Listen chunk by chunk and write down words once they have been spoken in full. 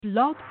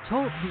Blog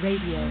Talk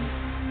Radio.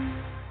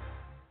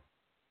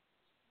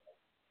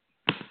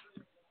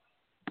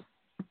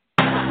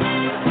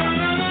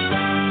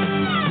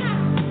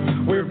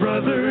 We're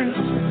brothers,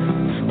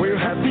 we're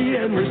happy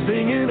and we're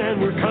singing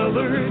and we're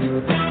colored.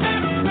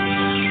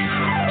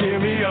 Give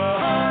me a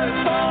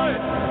high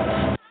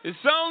five. It's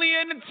only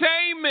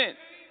entertainment.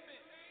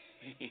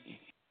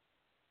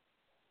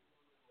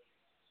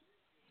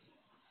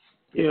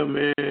 Yeah,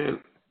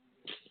 man.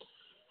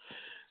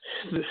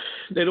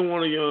 They don't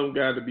want a young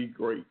guy to be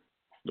great.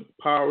 The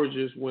power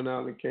just went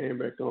out and came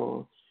back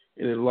on,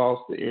 and it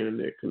lost the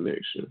internet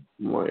connection.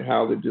 I'm like,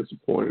 how they're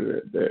disappointed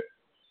at that.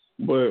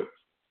 But,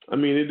 I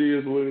mean, it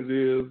is what it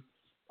is.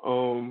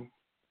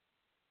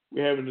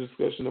 We're having a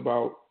discussion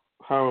about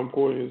how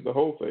important is the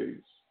Hoe Phase.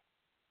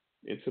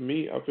 And to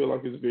me, I feel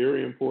like it's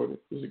very important.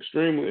 It's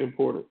extremely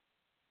important.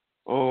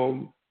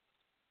 I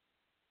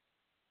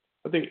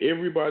think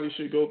everybody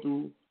should go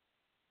through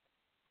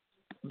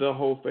the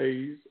Hoe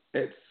Phase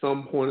at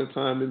some point in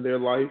time in their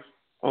life,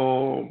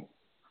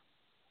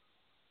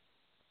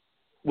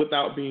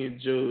 without being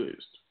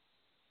judged.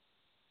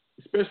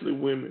 Especially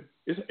women.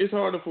 It's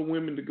harder for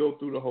women to go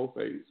through the Hoe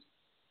Phase.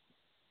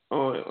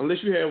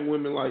 Unless you have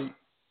women like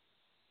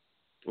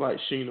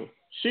Sheena.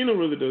 Sheena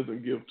really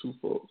doesn't give two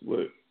fucks,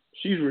 but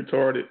she's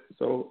retarded,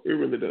 so it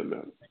really doesn't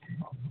matter.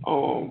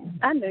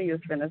 I knew you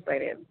was going to say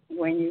that.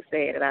 When you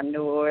said it, I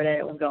knew where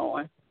that was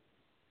going.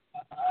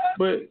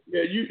 But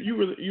yeah, you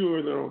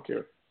really don't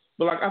care.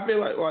 But like I feel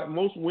like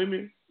most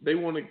women, they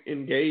want to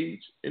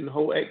engage in the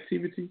whole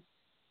activity.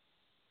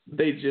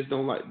 They just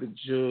don't like the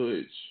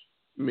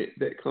judgment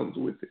that comes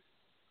with it.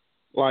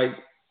 Like,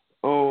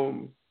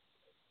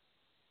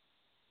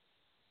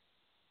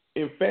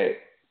 in fact,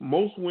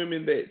 most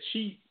women that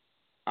cheat,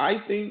 I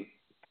think,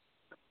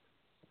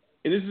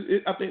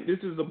 and I think this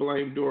is the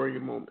blame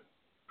Dorian moment.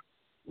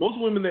 Most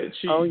women that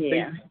cheat,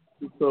 think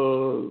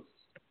because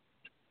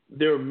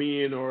their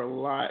men are a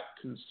lot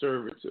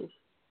conservative.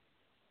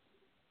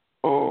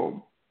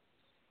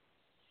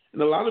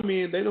 And a lot of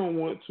men, they don't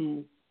want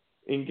to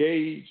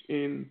engage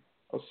in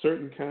a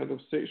certain kind of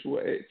sexual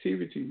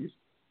activities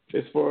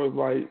as far as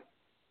like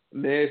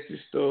nasty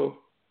stuff.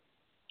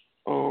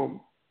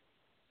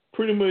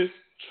 Pretty much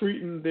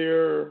treating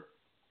their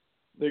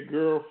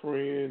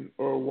girlfriend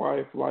or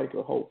wife like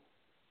a hoe.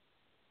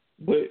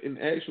 But in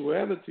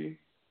actuality,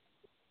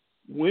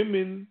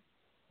 women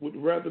would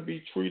rather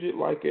be treated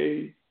like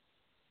a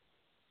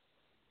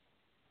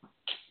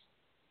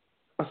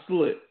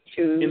slut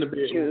in the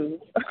bedroom.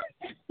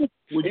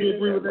 Would you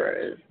agree with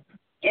that?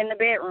 In the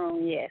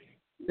bedroom, yes.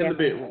 In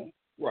Definitely. the bedroom,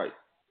 right.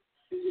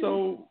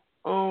 So,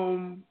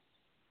 I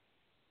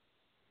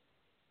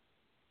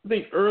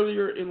think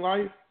earlier in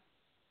life,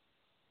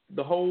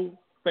 the Hoe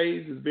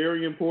Phase is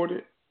very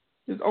important.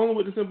 It's only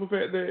with the simple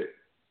fact that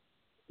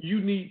you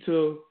need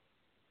to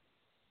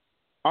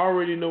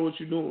already know what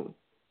you're doing.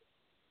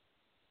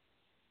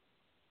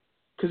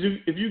 Because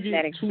if you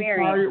get too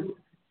tired,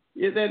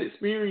 that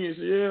experience,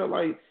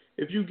 like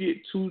if you get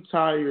too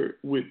tired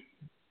with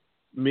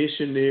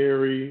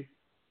missionary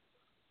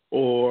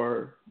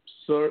or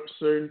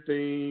certain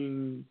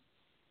things,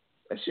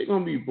 that shit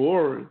gonna be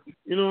boring.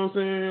 You know what I'm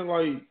saying?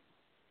 Like,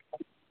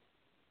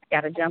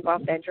 gotta jump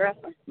off that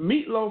dresser.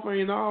 Meatloaf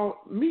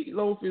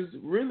is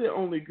really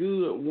only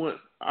good once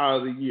out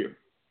of the year.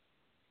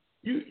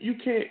 You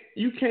can't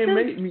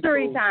make meatloaf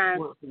 3 times.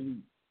 once a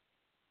week.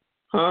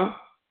 Huh?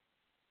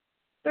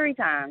 3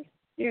 times.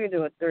 You can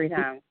do it 3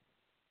 times.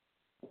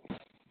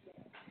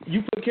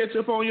 You put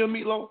ketchup on your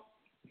meatloaf?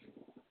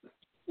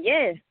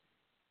 Yes.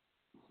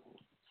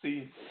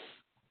 See,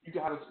 you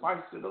gotta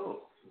spice it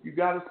up. You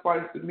gotta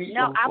spice the meatloaf.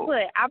 No,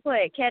 I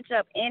put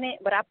ketchup in it,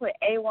 but I put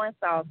A1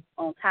 sauce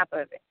on top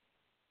of it.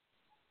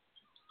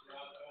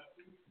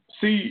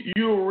 See,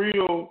 you're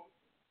real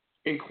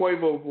in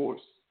Quavo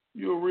voice.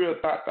 You're a real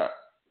thot.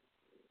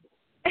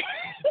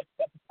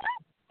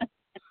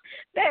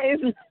 That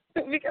is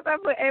because I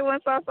put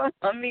A1 sauce on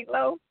my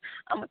meatloaf.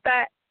 I'm a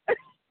thot.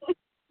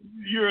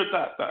 You're a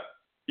thot.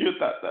 You're a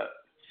thot.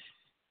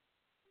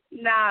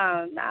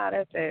 No,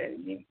 that's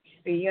it.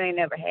 You ain't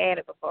never had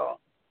it before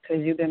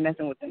because you've been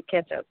messing with them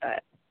ketchup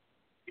thoughts,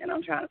 and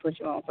I'm trying to put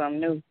you on something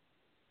new.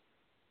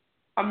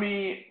 I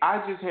mean, I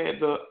just had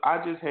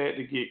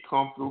to get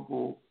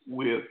comfortable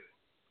with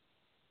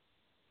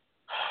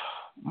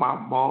my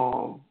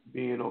mom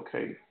being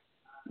okay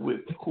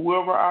with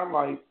whoever I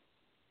like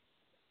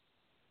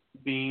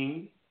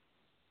being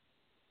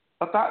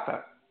a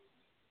thot.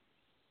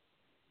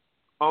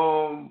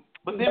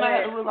 But then I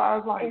had to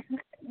realize, like,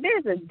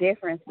 there's a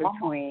difference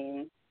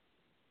between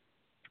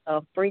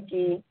a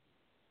freaky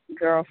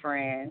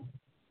girlfriend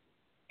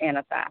and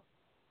a thot.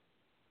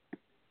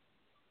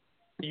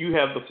 You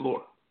have the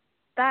floor.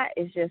 Thot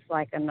is just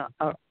like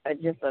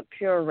just a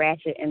pure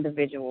ratchet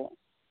individual.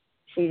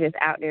 She's just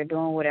out there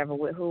doing whatever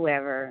with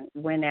whoever,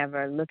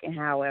 whenever, looking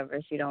however.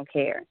 She don't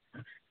care.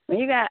 When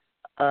you got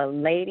a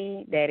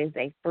lady that is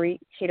a freak,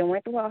 she done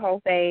went through her whole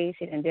phase,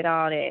 she done did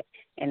all that,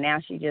 and now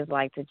she just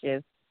like to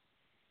just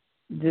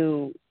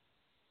do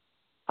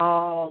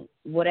all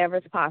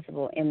whatever's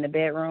possible in the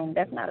bedroom,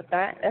 that's not a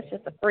thought. That's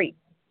just a freak.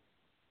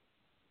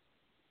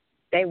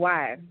 They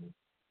wives.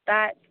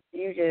 Thoughts,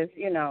 you just,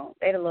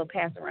 they the little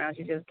pass around.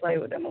 You just play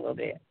with them a little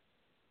bit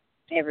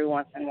every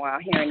once in a while,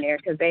 here and there,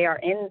 because they are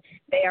in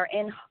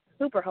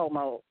super hoe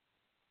mode.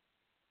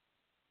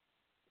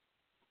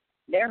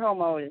 Their hoe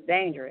mode is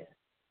dangerous.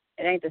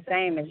 It ain't the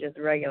same as just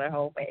regular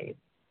hoe phase.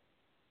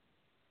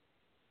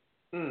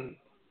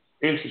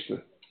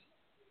 Interesting.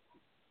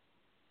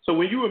 So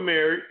when you were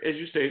married, as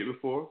you stated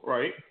before,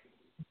 right?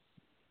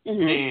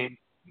 Mm-hmm. And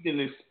you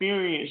didn't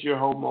experience your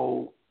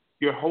hoe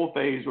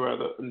phase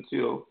rather,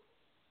 until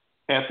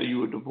after you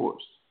were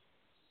divorced.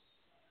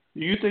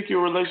 Do you think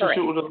your relationship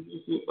Correct.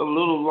 was a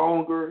little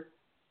longer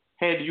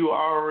had you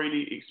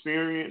already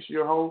experienced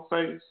your hoe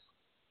phase?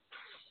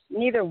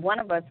 Neither one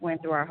of us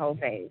went through our hoe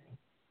phase.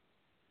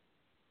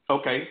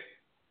 Okay.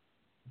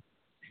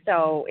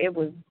 So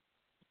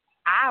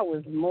I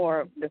was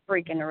more the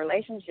freak in the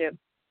relationship.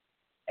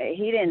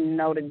 He didn't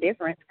know the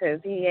difference because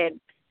he had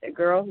a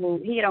girl who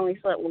he had only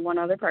slept with one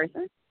other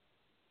person.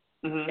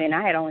 Mm-hmm. And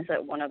I had only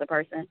slept with one other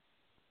person.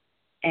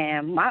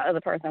 And my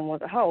other person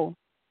was a hoe,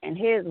 and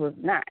his was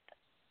not.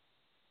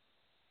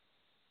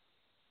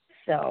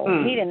 So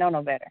he didn't know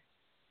no better.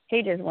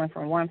 He just went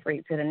from one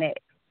freak to the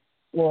next.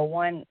 Well,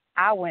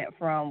 I went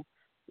from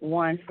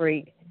one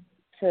freak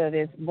to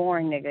this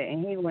boring nigga,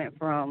 and he went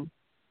from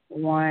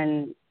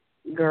one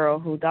girl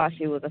who thought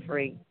she was a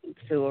freak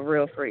to a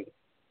real freak.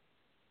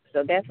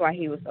 So that's why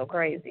he was so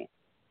crazy.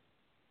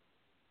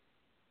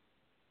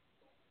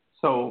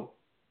 So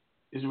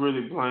it's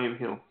really blame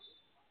him.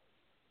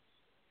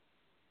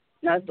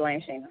 No, it's blame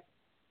Sheena.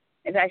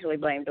 It's actually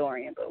blame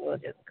Dorian, but we'll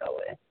just go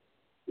with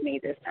me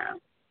this time.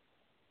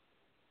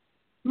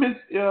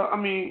 Yeah.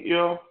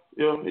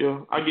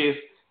 I guess.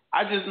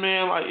 I just,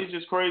 man, like, it's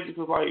just crazy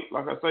because,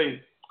 like I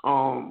say,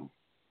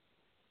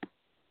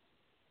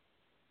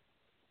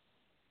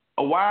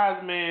 a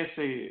wise man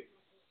said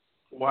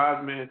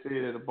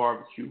at a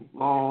barbecue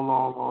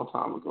long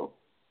time ago.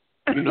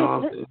 You know what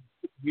I'm saying?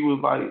 He was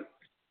like,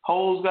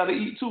 hoes got to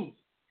eat too.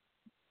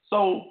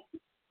 So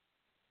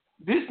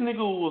this nigga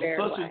was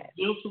very such wise.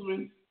 a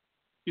gentleman.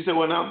 You said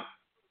what now?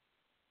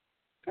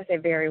 I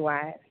said very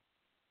wise.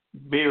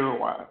 Very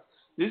wise.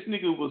 This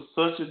nigga was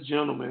such a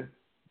gentleman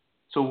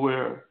to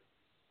where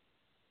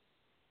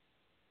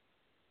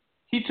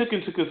he took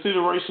into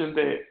consideration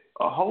that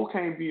a hoe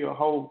can't be a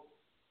hoe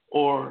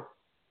or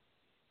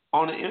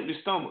on an empty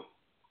stomach.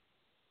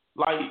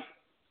 Like,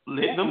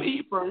 let them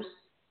eat first.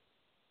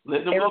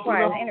 Let them It go through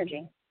requires the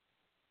energy.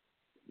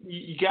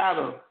 You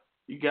gotta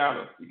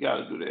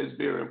do that. It's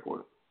very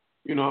important.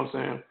 You know what I'm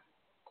saying?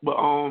 But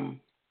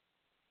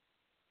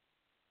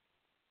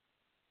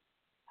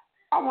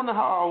I wonder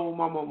how old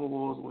my mama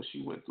was when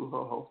she went through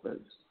her whole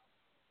phase.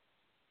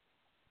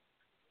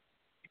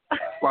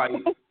 Like,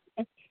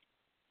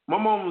 my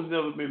mom has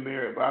never been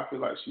married, but I feel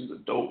like she's a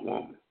dope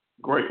woman,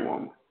 great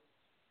woman.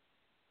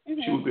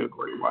 Mm-hmm. She would be a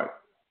great wife.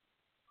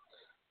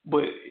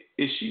 But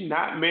is she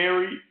not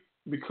married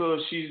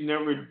because she's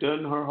never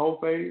done her whole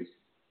phase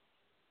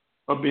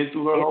or been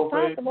through her whole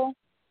phase? It's possible.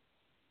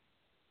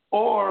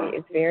 Or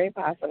it's very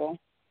possible.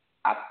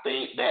 I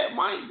think that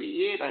might be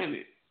it, ain't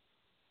it?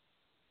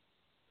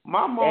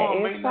 My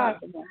mom may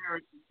not be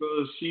married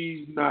because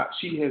she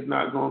has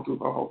not gone through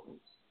her whole phase.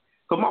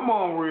 Because my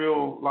mom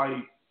real,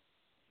 like,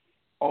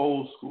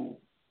 old school.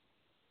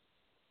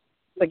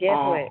 But guess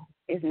what?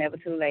 It's never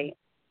too late.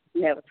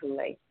 Never too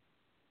late.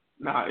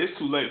 Nah, it's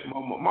too late for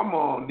my mom. My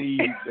mom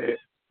needs that.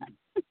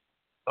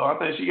 So I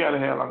think she got to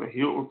have, like, a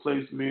hip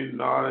replacement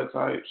and all that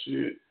type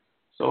shit.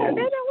 So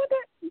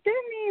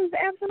That means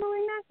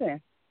absolutely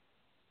nothing.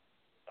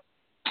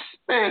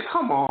 Man,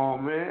 come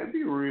on, man.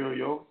 Be real,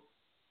 yo.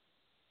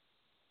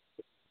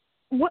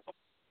 What?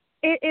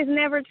 It is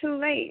never too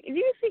late.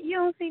 You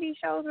don't see these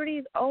shows where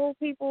these old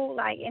people,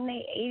 like, in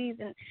their 80s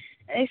and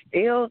they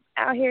still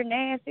out here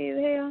nasty as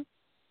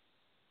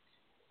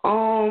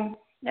hell?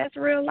 That's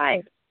real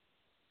life.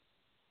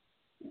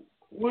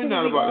 We're People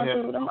not be about to going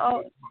have through them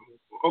old.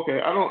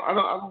 Okay, I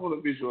don't want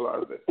to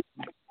visualize that.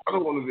 I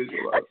don't want to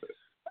visualize that.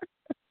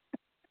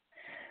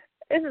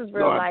 This is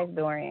real life,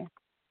 Dorian.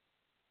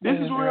 This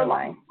is real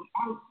life.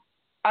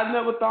 I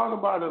never thought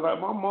about it. Like,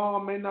 my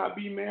mom may not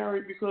be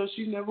married because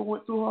she never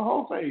went through her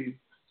whole phase.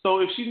 So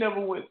if she never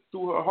went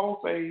through her whole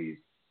phase,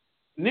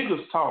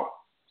 niggas talk.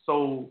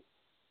 So,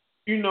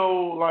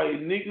 like,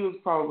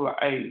 niggas probably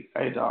like,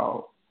 hey,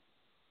 dog,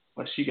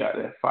 but she got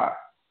that fire.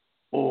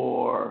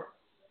 Or,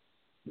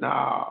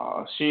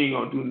 nah, she ain't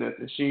gonna do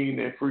nothing. She ain't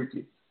that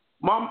freaky.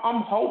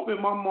 I'm hoping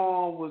my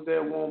mom was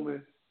that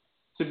woman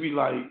to be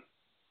like,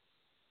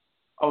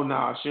 oh,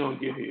 nah, she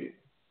don't get hit.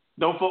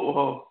 Don't fuck with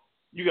her.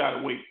 You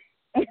gotta wait.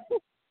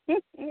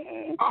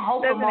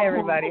 Doesn't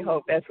everybody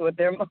hope that's what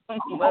their mom was?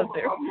 My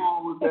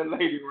mom was that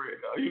lady right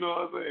now. You know what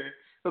I'm saying?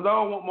 Because I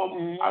don't want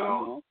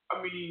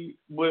my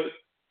but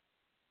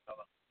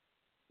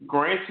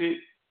granted,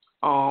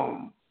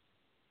 I'm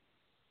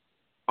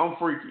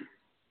freaky.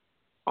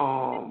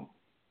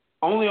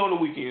 Only on the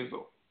weekends,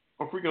 though.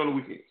 I'm freaky on the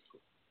weekends.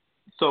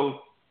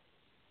 So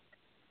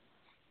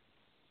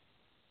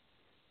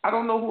I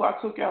don't know who I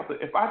took after.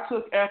 If I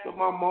took after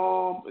my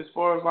mom, as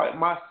far as like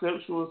my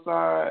sexual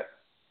side,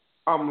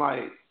 I'm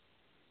like,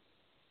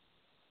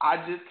 I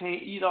just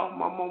can't eat off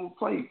my mama's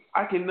plate.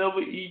 I can never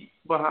eat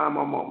behind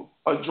my mama.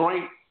 A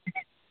drink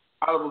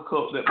out of a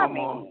cup that my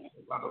mom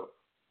takes out of.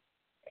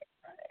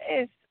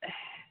 It's.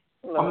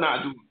 Look. I'm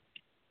not doing it.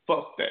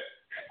 Fuck that.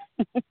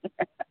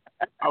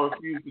 I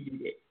refuse to do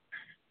that.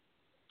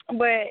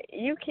 But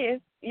you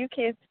kissed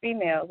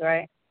females,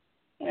 right?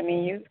 I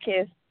mean, you've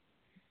kissed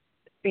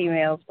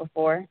females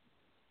before,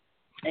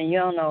 and you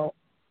don't know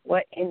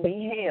what in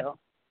the hell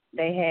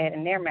they had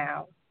in their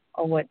mouth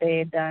or what they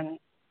had done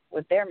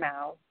with their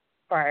mouths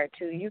prior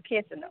to you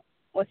kissing them.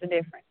 What's the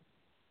difference?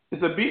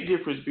 It's a big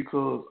difference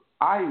because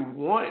I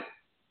want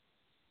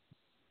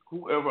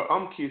whoever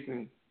I'm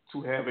kissing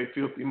to have a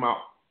filthy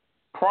mouth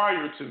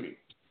prior to me.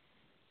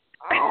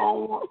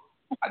 I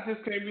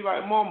just can't be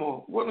like,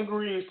 Mama, what the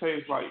greens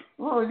taste like?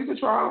 Oh, you can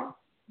try them.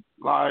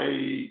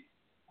 Like,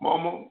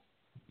 Mama,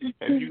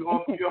 have you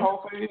gone through your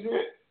whole phase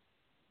yet?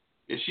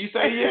 If she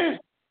say yes,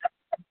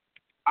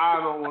 I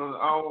don't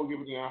want to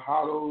give a damn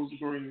how those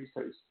greens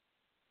taste.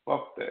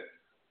 Fuck that.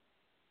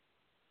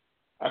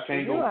 I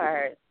can't go.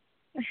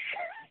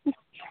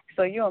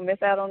 So you don't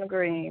miss out on the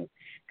greens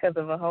because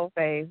of a whole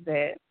phase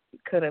that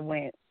could have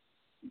went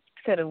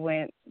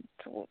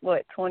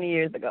 20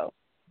 years ago.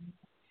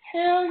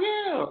 Hell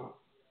yeah.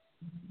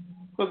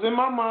 Because in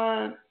my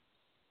mind,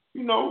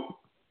 you know,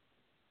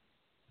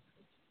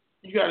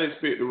 you gotta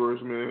expect the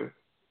worst, man.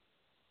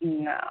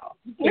 No.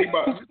 Think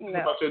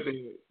about your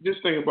dad.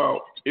 Just think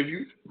about if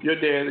your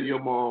dad or your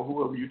mom,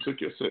 whoever you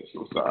took your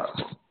sexual side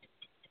from,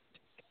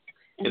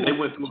 and they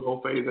went through the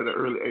whole phase at an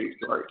early age,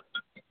 right?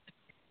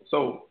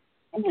 So,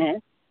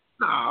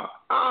 nah,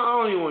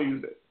 I don't even want to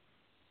use that.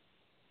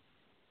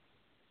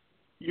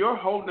 Your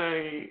whole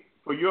name,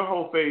 for your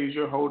whole phase,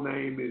 your whole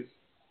name is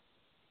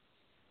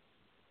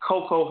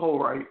Coco Ho,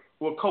 right?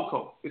 Well,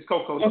 Coco. It's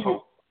Coco the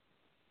Ho.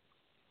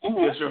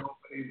 That's your whole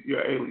phase,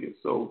 your alias.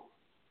 So,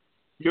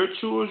 your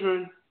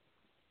children,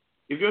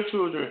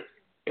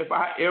 if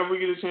I ever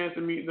get a chance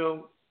to meet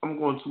them, I'm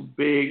going to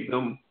beg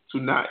them to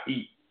not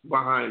eat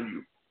behind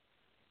you.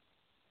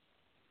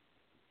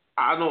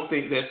 I don't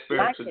think that's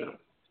fair to them.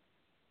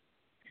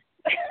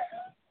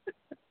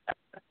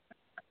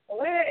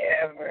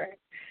 Whatever.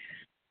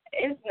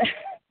 It's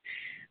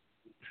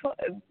not,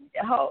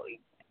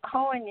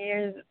 hoeing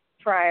years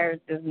prior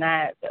does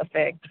not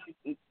affect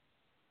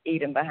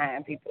eating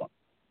behind people.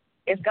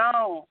 It's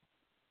gone.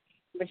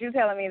 But you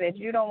telling me that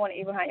you don't want to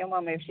eat behind your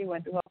mama if she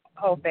went through her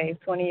whole phase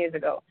 20 years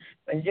ago,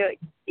 but you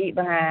eat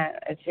behind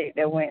a chick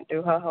that went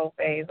through her whole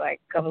phase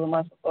like a couple of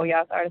months before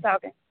y'all started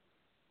talking?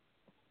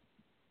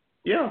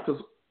 Yeah,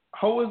 because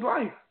hoe is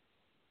life.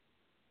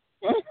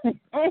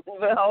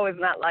 But hoe is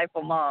not life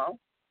for mom.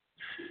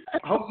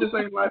 Hoe just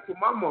ain't life for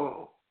my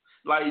mom.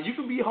 Like, you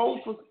can be hoe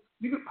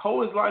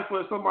is life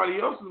for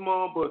somebody else's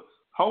mom, but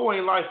hoe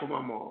ain't life for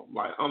my mom.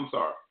 Like, I'm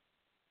sorry.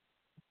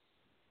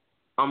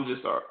 I'm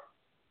just sorry.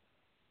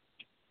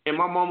 And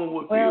my mama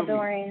would feel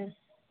Dorian, me.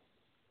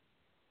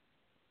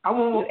 I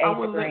wouldn't let my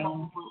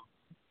mama,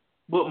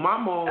 but my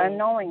mom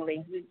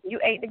unknowingly. You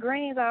ate the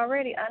greens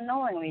already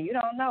unknowingly. You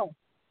don't know.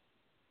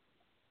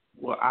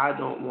 Well, I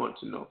don't want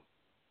to know.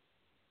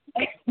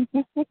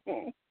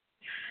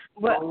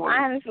 But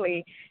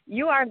honestly,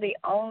 you are the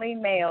only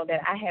male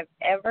that I have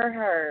ever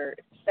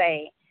heard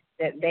say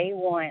that they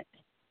want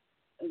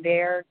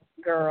their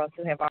girl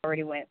to have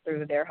already went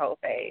through their whole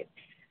phase.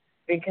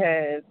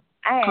 Because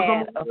I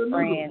had a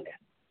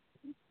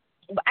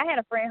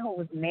friend who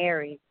was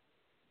married.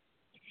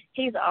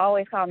 He's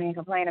always called me and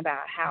complained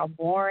about how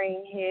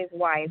boring his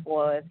wife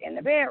was in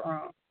the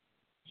bedroom.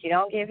 She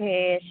don't give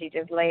head. She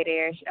just lay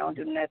there. She don't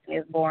do nothing.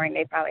 It's boring.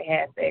 They probably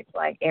had sex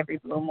like every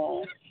blue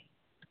moon.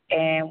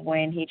 And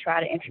when he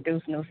tried to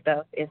introduce new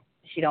stuff,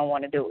 she don't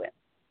want to do it.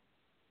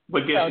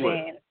 But guess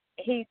what?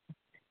 Then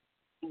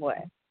what?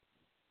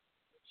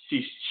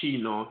 She's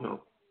cheating on him.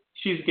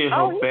 She's getting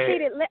her back.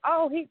 Cheated.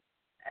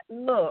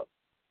 Look.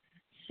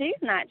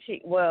 She's not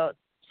cheating. Well,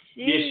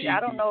 I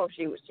don't know if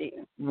she was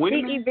cheating.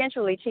 He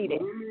eventually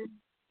cheated.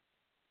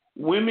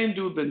 Women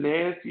do the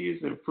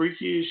nastiest and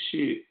freakiest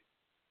shit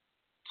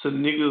to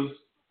niggas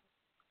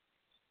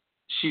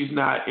she's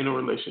not in a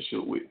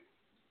relationship with.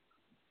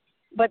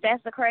 But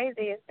that's the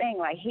craziest thing.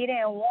 Like, he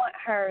didn't want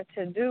her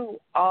to do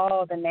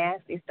all the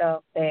nasty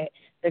stuff that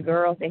the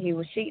girls that he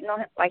was cheating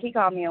on. Like, he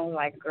called me and was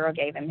like, a girl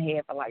gave him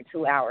head for like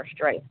 2 hours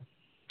straight.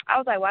 I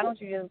was like, why don't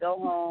you just go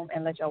home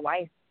and let your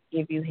wife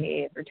give you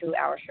head for 2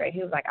 hours straight?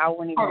 He was like, I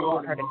wouldn't even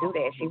want her to do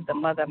that. She's the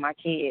mother of my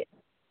kid.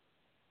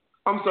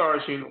 I'm sorry,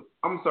 Sheena.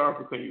 I'm sorry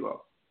for cutting you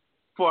off.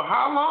 For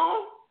how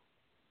long?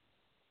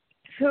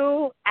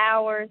 2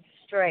 hours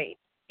straight.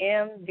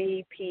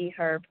 MVP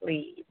her,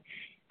 please.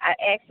 I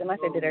asked him, I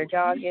said, did her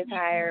jaw get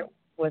tired?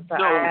 Was her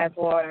eyes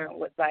water?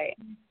 Was like...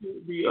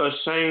 Be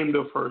ashamed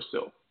of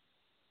herself.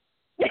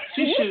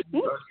 She should be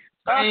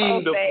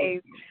ashamed of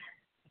herself.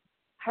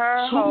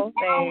 Her whole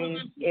phase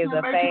is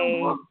a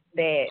phase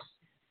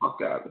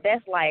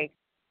that's like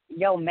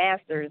your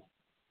master's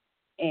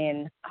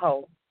in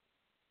hoe.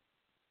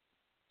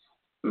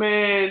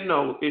 Man,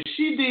 no. If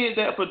she did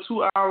that for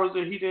 2 hours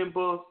and he didn't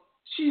bust,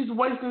 she's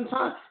wasting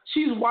time.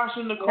 She's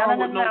washing the car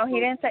with no. He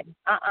didn't say.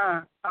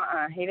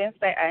 He didn't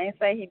say. I didn't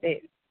say he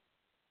did.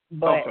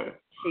 But Okay.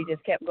 she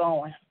just kept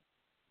going.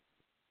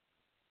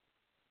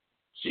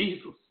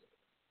 Jesus.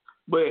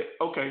 But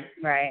okay.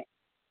 Right.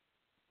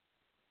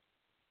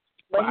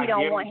 But he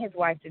don't want his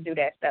wife to do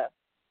that stuff.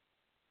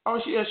 Oh,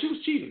 she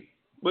was cheating.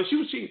 But she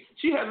was cheating.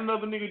 She had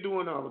another nigga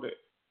doing all of that.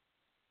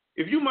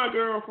 If you my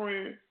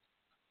girlfriend,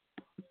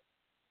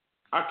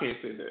 I can't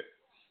say that.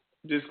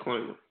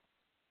 Disclaimer.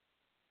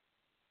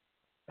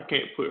 I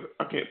can't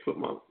put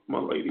my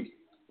lady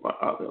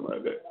out there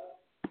like that.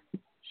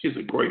 She's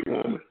a great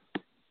woman.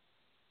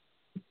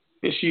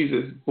 And she's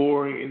as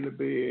boring in the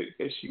bed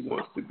as she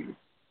wants to be.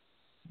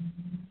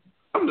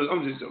 I'm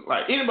just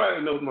like, anybody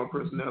that knows my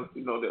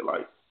personality know that,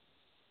 like,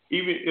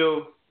 even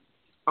if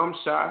I'm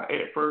shy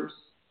at first,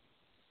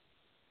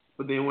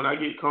 but then when I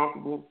get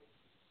comfortable,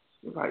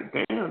 it's like,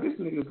 damn, this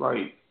nigga's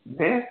like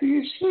nasty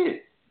as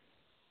shit.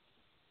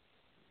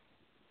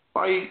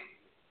 Like,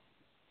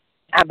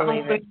 I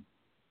believe it.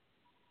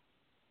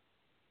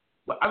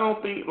 But I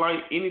don't think like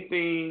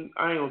anything.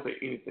 I ain't gonna say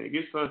anything.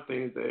 It's some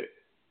things that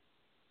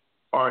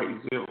are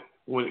exempt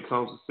when it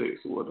comes to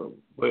sex or whatever.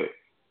 But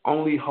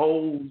only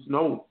hoes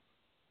know.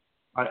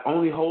 Like,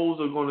 only hoes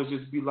are gonna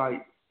just be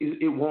like,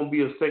 it won't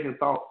be a second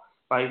thought.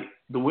 Like,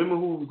 the women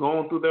who've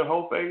gone through their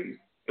whole phase,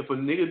 if a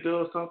nigga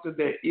does something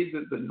that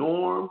isn't the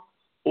norm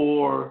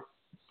or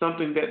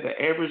something that the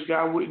average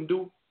guy wouldn't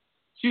do,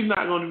 she's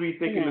not gonna be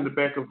thinking in the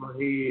back of her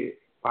head,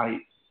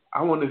 like,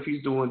 I wonder if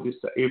he's doing this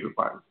to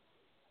everybody.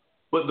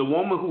 But the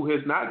woman who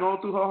has not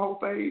gone through her whole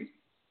phase,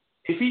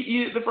 if he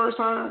eat it the first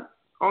time,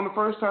 on the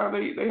first time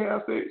they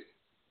have sex,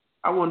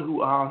 I wonder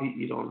who all he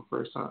eat on the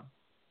first time.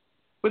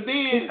 But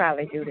then he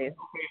probably do this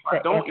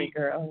to every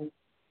girl.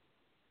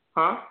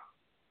 Huh?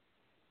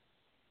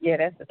 Yeah,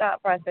 that's the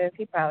thought process.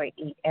 He probably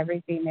eat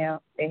every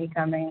female that he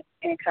come in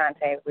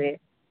contact with.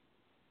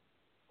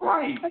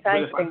 Right. That's how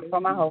I think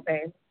for my whole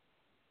phase.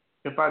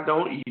 If I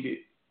don't eat it,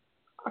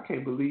 I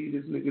can't believe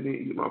this nigga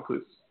didn't eat my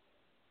pussy.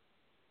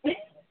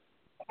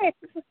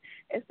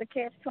 It's the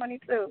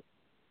catch-22.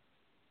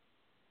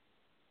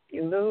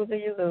 You lose or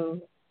you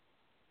lose.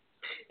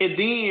 And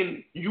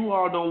then you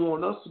all don't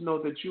want us to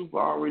know that you've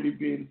already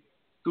been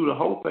through the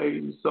whole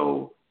phase,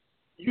 so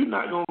you're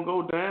not gonna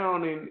go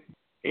down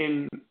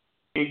and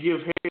give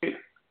head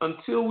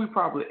until we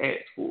probably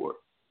ask for it.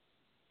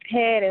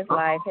 Head is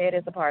life. Head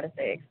is a part of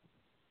sex.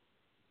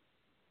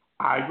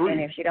 I agree.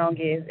 And if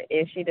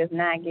she does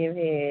not give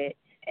head,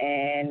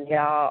 and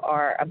y'all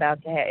are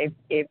about to have,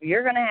 if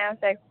you're gonna have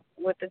sex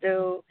with the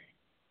dude,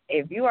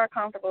 if you are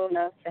comfortable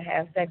enough to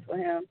have sex with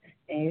him,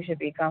 then you should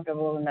be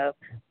comfortable enough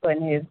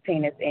putting his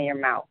penis in your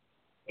mouth.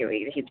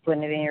 He's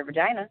putting it in your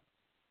vagina.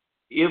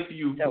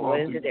 So what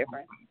is the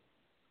difference?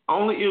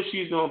 Only if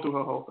she's gone through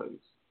her whole phase.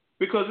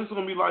 Because it's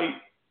going to be like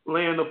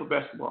laying up a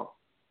basketball.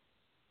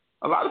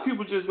 A lot of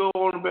people just go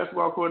on the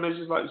basketball court and they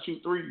just like to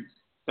shoot threes.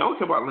 They don't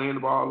care about laying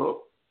the ball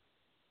up.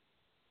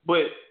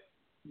 But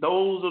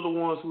those are the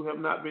ones who have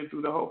not been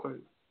through the whole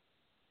phase.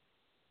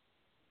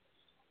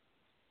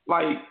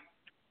 Like,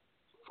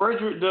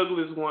 Frederick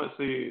Douglass once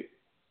said,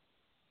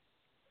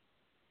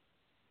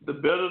 the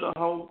better the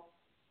hoe,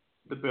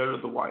 the better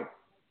the wife.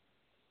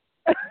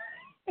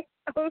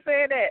 Who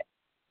said that?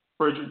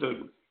 Frederick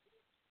Douglass.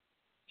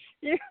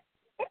 Yeah.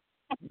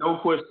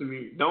 Don't question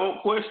me.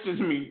 Don't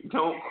question me.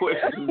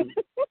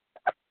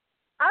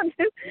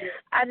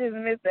 I just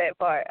missed that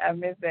part. I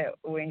missed that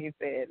when he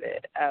said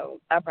that.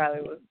 I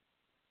probably was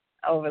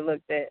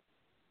overlooked that.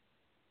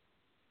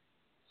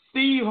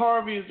 Steve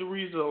Harvey is the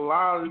reason a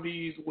lot of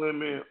these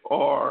women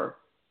are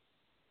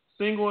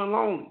single and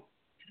lonely.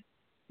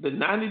 The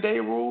 90-day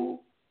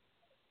rule?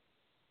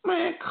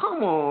 Man,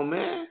 come on,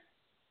 man.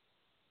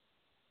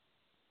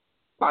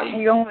 Like,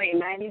 you gonna wait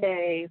 90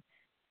 days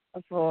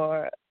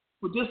for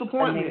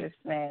disappointment to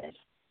smash,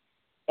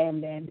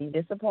 and then be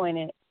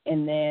disappointed,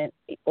 and then,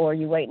 or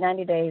you wait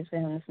 90 days for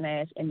him to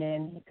smash, and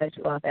then he cuts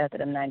you off after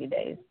them 90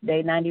 days.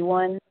 Day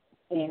 91,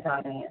 he ain't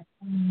talking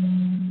to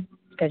you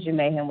because you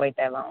made him wait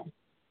that long.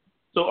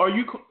 So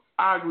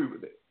I agree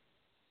with that.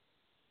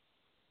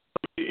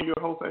 In your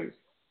whole phase?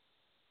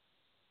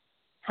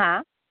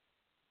 Huh?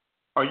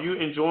 Are you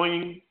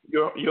enjoying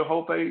your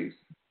whole phase?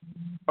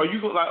 Are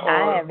you like?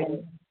 I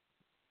haven't.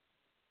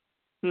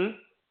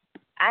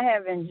 I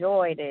have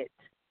enjoyed it.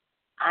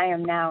 I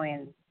am now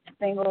in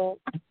single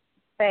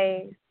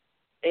phase.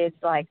 It's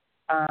like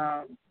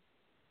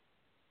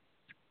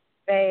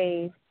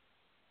phase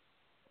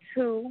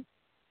 2.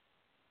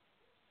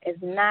 It's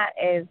not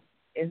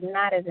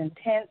as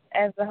intense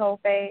as the whole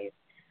phase,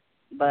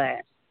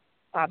 but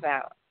pop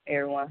out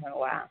every once in a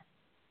while.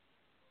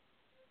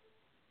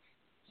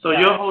 So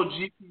your whole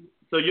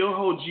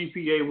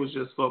GPA was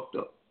just fucked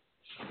up,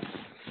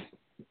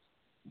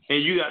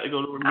 and you got to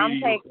go to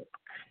remedial.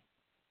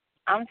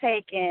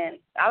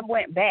 I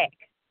went back.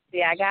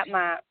 See, I got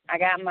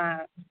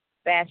my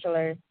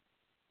bachelor's.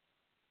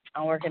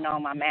 I'm working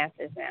on my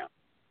master's now.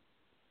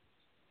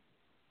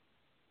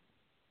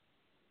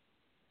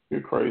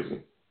 You're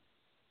crazy.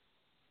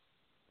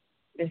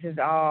 This is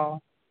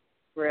all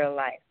real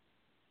life.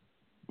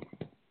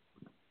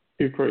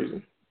 You're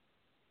crazy.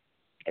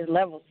 There's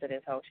levels to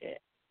this whole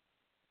shit.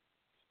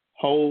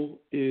 Hoe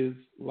is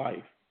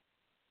life.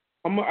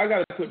 I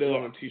gotta put that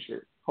on a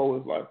T-shirt. Hoe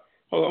is life.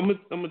 Hold on,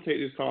 I'm gonna take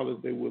this call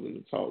if they're willing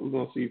to talk. We're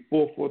gonna see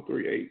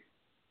 4438.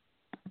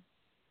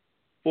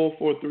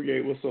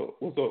 4438. What's up?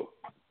 What's up?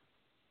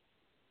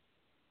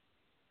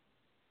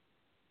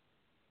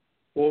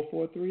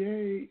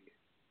 4438.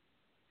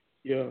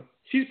 Yeah,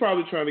 she's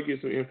probably trying to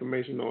get some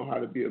information on how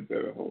to be a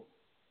better hoe.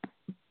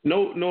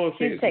 No offense.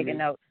 She's taking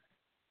notes.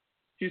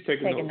 She's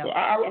taking notes. So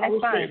I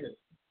respect that.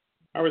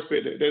 I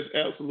respect that. That's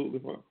absolutely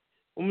fine.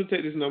 I'm gonna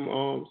take this number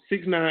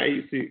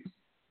 6986.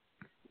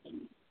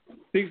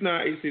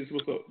 6986.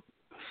 What's up?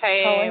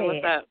 Hey,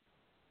 what's up?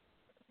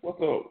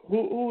 What's up?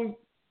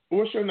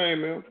 What's your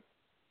name, man?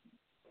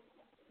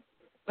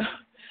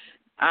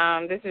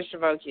 This is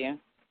Shavokia.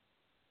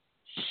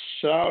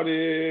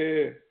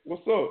 Shouty.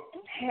 What's up?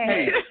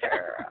 Hey,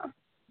 girl.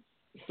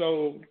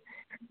 So,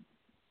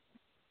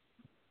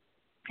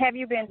 have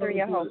you been through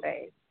your whole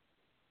phase?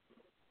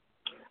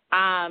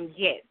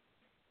 Yes.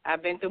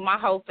 I've been through my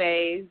whole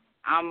phase.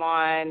 I'm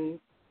on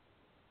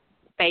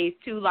phase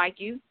 2 like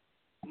you.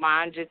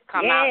 Mine just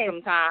come out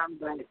sometimes,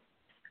 but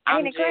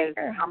I'm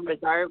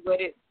reserved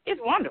with it.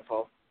 It's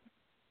wonderful.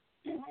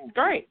 It's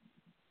great.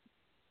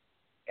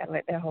 Gotta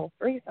let that hoe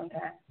free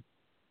sometimes.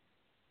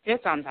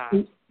 Just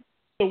sometimes.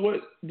 So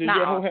what, does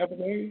your hoe have a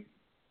name?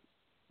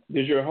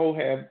 Does your hoe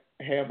have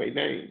a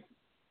name?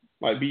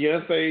 Like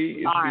Beyonce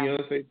is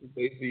Beyonce to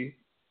Jay-Z,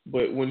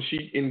 but when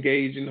she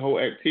engaged in whole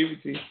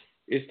activity,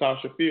 it's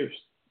Tasha Fierce.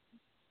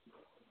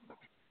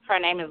 Her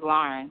name is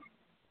Lauren.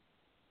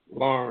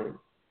 Lauren.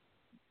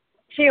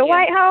 She a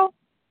white hoe?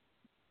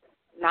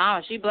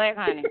 No, she black,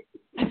 honey.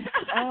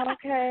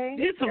 Okay.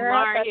 This is Girl,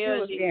 I thought Lauren.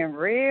 she was getting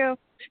real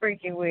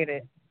freaky with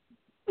it.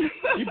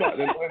 She bought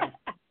the money.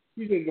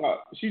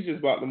 She's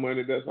just bought the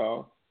money. That's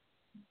all.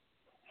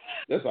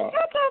 That's all.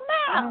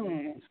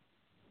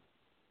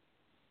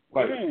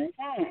 Like,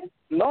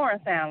 Lauren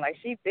sound like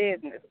she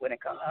business when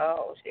it comes to her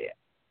whole shit.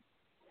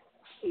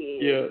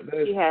 Yeah,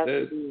 she has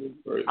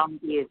that's on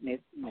business.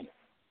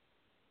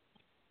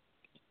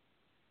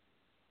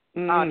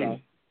 All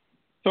day.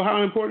 So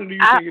how important do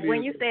you think it is?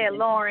 When you said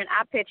Lauren,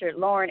 I pictured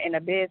Lauren in a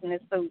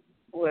business suit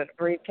with a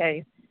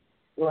briefcase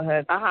with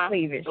her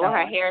cleavage with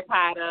her hair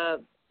tied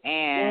up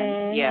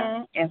and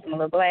and some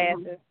little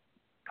glasses.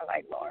 I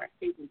like Lauren.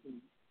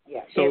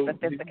 Yeah, she's so a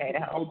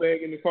sophisticated hoe. Whole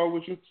bag in the car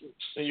with you?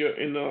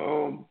 In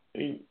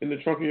the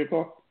trunk of your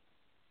car?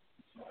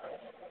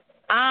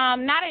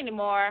 Not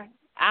anymore.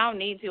 I don't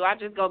need to. I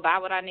just go buy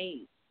what I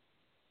need.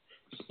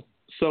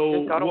 So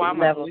just go to Walmart.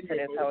 Levels to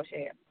this whole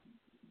shit.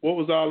 What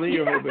was all in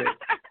your whole bag?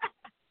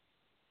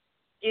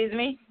 Excuse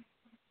me?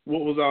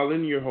 What was all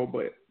in your whole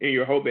bag?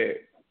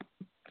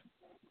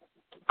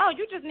 Oh,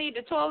 you just need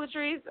the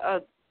toiletries,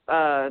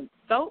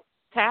 soap,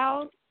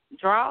 towels,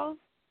 drawers.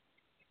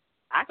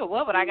 I could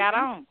wear what I got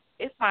on.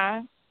 It's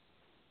fine.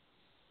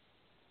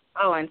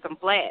 Oh, and some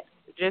flats,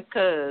 just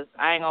 'cause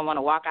I ain't going to want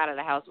to walk out of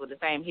the house with the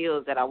same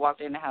heels that I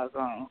walked in the house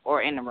on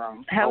or in the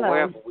room or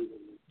wherever we were.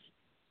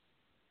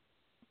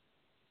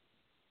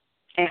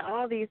 And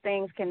all these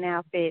things can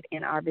now fit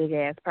in our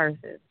big-ass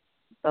purses.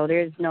 So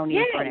there's no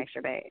need for an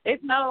extra bag.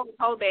 It's no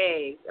whole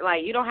bag.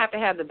 Like, you don't have to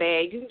have the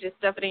bag. You can just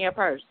stuff it in your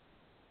purse.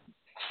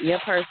 Your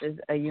purse is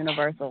a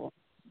universal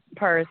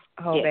purse,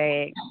 whole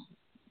bag,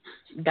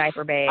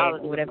 diaper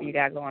bag, whatever you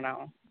got going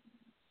on.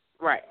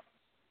 Right.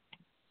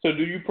 So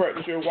do you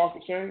practice your walk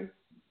of shame?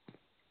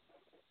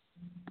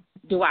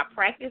 Do I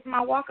practice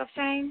my walk of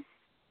shame?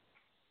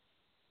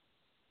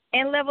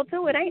 In level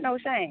 2, it ain't no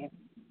shame.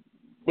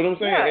 But I'm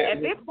saying,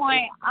 at this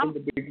point,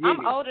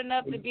 I'm old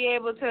enough to be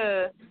able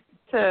to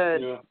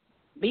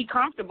be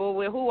comfortable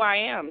with who I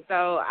am.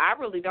 So I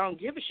really don't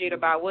give a shit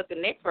about what the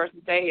next person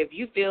say. If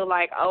you feel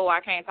like, oh, I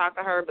can't talk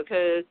to her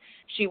because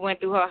she went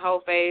through her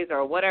whole phase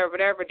or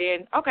whatever,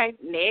 then okay,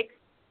 next.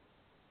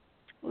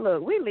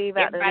 Look, we leave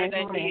out the living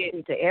room and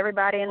speak to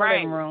everybody in the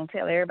living room.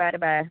 Tell everybody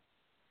bye.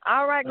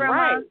 All right, Grandma.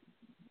 Right.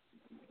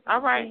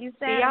 All right. See you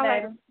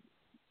later.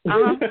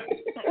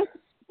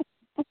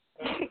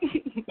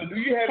 So do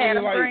you have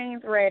any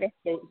greens ready?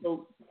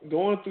 So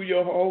going through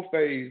your whole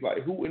phase,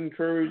 like who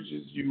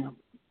encourages you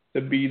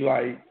to be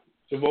like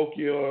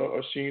Shavokia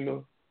or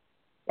Sheena?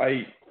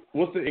 Like,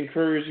 what's the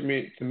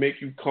encouragement to make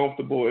you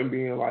comfortable in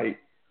being like,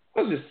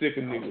 I'm just sick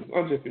of niggas.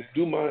 I'm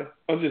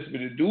just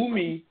gonna do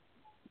me,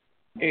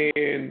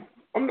 and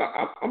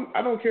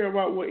I don't care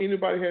about what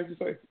anybody has to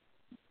say.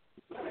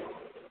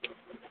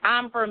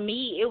 For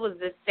me, it was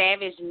the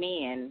savage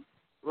men.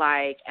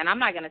 Like, and I'm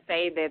not going to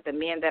say that the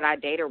men that I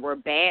dated were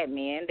bad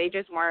men. They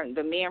just weren't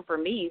the men for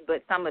me,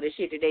 but some of the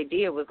shit that they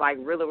did was, like,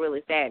 really,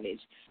 really savage.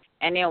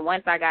 And then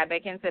once I got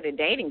back into the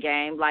dating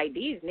game, like,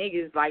 these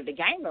niggas, like, the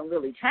game done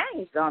really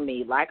changed on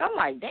me. Like, I'm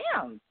like,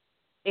 damn,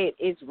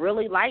 it's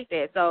really like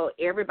that. So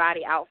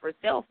everybody out for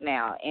self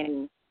now.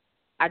 And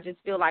I just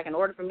feel like in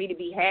order for me to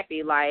be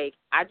happy, like,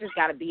 I just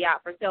got to be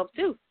out for self,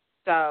 too.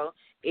 So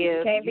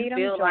If can't you beat 'em,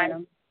 feel join like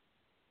 'em.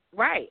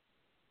 right,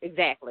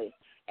 exactly.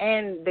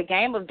 And the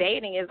game of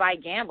dating is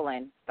like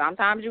gambling.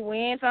 Sometimes you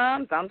win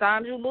some,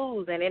 sometimes you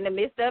lose, and in the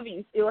midst of it,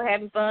 you still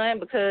having fun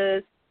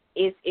because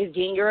it's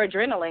getting your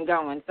adrenaline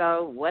going.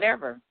 So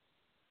whatever.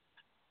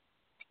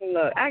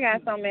 Look, I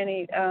got so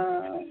many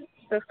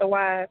sister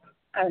wives.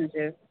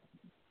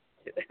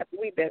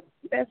 We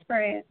best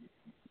friends.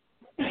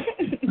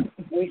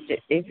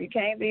 If you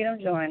can't beat them,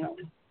 join them.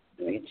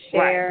 We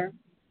share.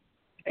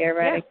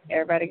 Right.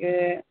 Everybody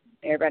good.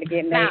 Everybody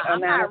getting Now, their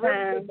I'm amount of not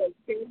time. really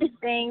good at this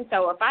thing,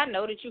 so if I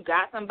know that you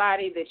got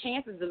somebody, the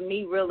chances of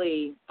me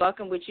really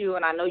fucking with you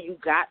and I know you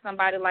got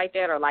somebody like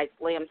that are like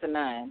slim to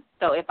none.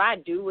 So if I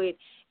do it,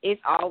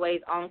 it's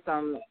always on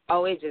some,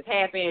 oh, it just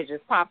happened, it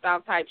just popped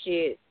off type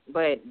shit,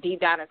 but deep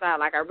down inside,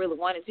 like I really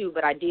wanted to,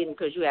 but I didn't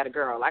because you had a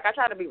girl. Like I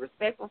try to be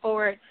respectful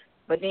for it,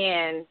 but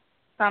then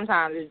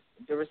sometimes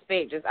the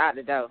respect just out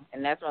the door,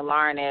 and that's when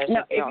Lauren asks,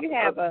 No, if you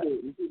have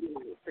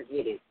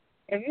forget it.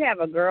 If you have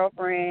a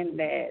girlfriend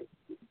that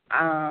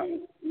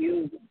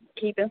you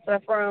keeping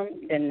stuff from,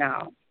 then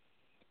no.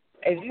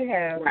 If you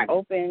have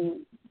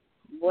open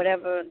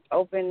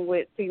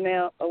with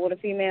female or with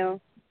a female,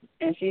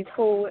 and she's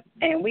cool,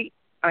 and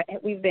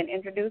we've been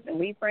introduced and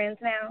we friends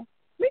now,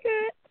 we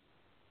good.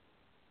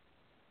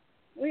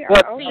 We are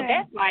okay.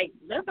 See,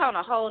 that's on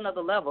a whole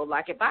nother level.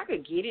 Like if I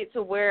could get it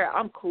to where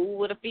I'm cool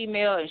with a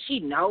female and she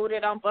know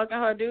that I'm fucking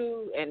her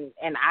dude, and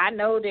I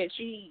know that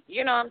she,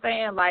 you know what I'm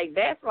saying? Like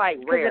that's like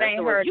rare. It ain't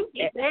so her. If you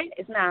get that,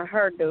 it's not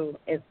her dude.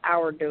 It's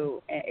our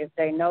dude. And if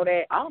they know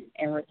that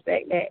and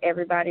respect that,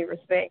 everybody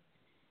respect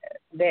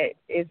that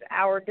it's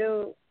our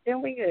dude,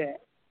 then we good.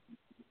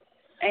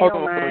 Ain't no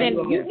mind.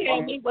 Then you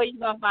tell me where you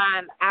gonna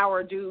find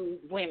our dude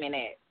women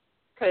at.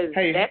 Because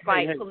that's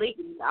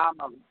polygamy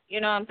almost.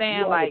 You know what I'm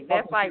saying? Like,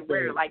 that's like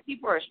rare. Like,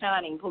 people are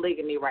shunning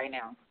polygamy right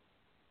now.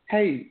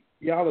 Hey,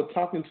 y'all are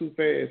talking too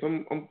fast.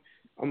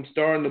 I'm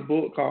starting a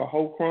book called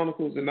Hoe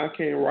Chronicles, and I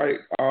can't write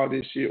all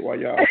this shit while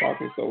y'all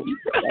talking. So,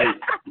 like,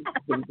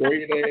 some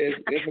great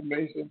ass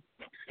information,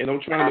 and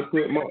I'm trying to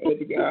put my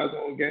other guys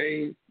on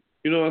game.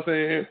 You know what I'm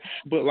saying?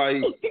 But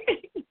like,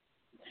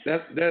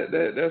 that's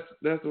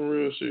some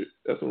real shit.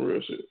 That's some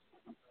real shit.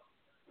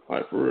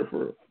 Like for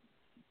real.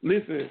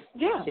 Listen,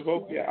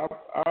 Shabokia,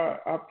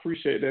 I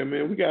appreciate that,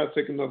 man. We gotta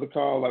take another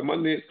call. Like my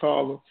next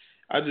caller,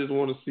 I just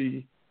want to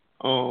see.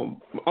 I'm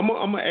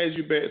gonna add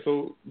you back,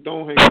 so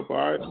don't hang up. All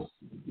right.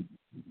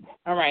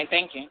 All right.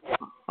 Thank you.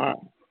 All right.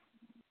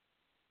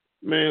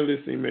 Man,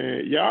 listen,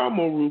 man. Y'all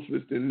more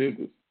ruthless than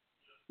niggas.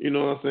 You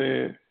know what I'm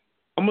saying?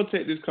 I'm gonna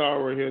take this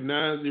call right here.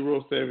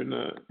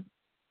 9079.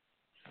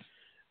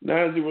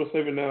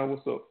 9079.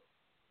 What's up?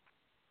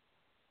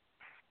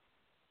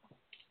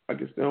 I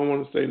guess they don't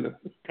want to say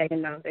nothing.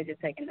 Taking notes. They just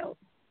taking notes.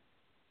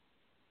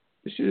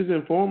 This shit is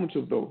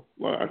informative though.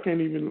 Like I can't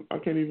even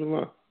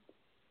lie.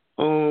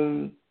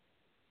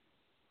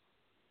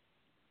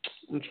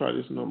 Let me try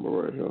this number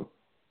right here.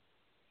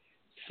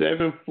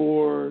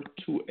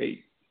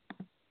 7428.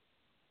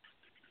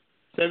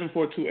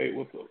 7428.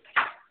 What's up?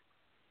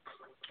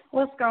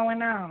 What's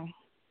going on?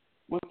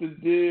 What's the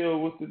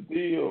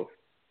deal?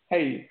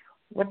 Hey.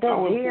 What the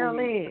deal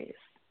is?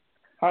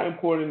 How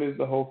important is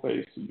the Hoe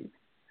Phase to you?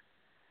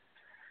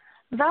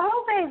 The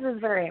Hoe Phase is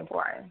very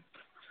important.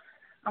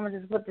 I'm going to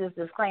just put this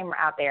disclaimer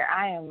out there.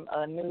 I am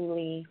a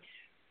newly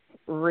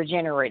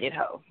regenerated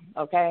hoe,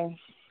 okay?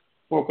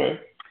 Okay.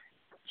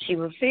 She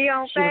was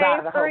out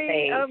of the Hoe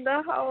Phase. Of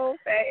the Hoe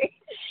Phase.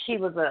 She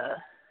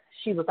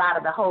was out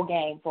of the whole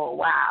game for a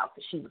while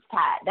because she was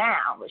tied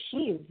down, but she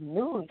is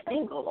newly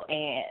single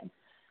and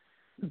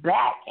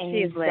back in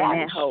she's letting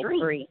that hoe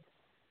free.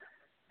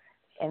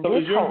 And so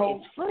this hoe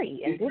is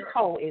free, and this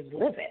hoe is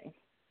living.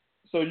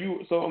 So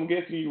I'm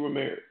guessing you were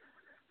married.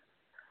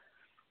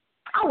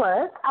 I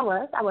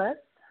was.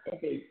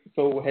 Okay.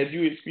 So had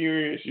you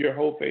experienced your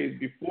Hoe Phase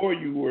before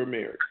you were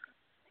married?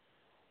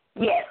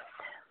 Yes.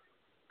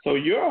 So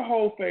your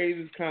Hoe Phase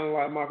is kind of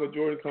like Michael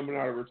Jordan coming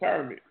out of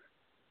retirement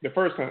the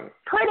first time.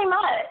 Pretty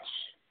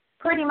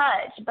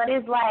much. But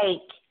it's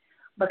like,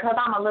 because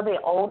I'm a little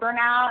bit older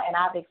now and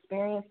I've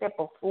experienced it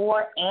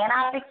before and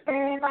I've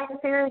experienced like a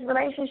serious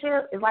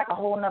relationship, it's like a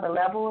whole nother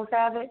level of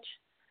savage.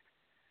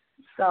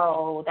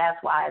 So that's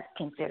why it's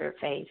considered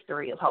phase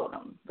 3 of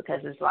Hold'em,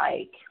 because it's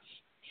like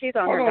she's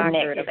on her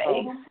doctorate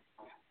phase.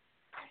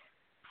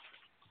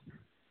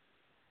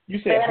 You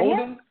said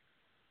Hold'em?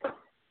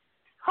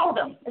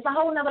 Hold'em. It's a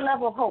whole nother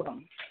level of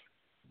Hold'em.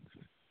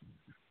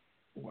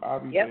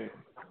 Yep.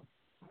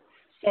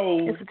 So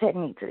it's a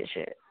technique to this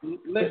shit.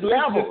 It's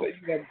levels. It's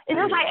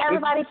just like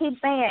everybody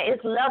keeps saying,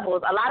 it's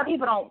levels. A lot of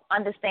people don't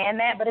understand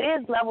that, but it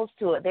is levels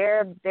to it.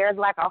 There's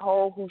like a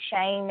hoe who's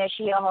shamed that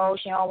she a hoe.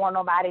 She don't want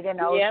nobody to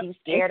know. She's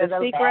scared of the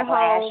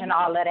backlash and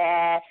all of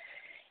that.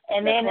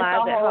 And then it's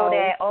a hoe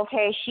that,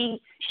 okay, she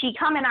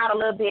coming out a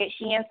little bit.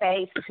 She in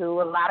phase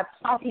 2.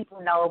 Some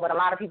people know, but a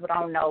lot of people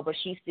don't know. But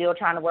she's still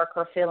trying to work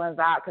her feelings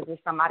out because if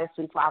somebody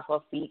sweeps off her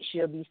feet,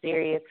 she'll be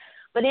serious.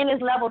 But then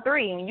it's level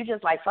 3, and you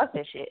just like, fuck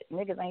that shit.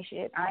 Niggas ain't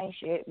shit. I ain't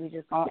shit. We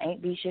just gonna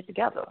ain't be shit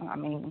together. I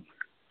mean,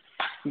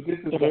 This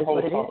is It the is whole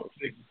what it talk is.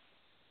 segment.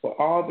 For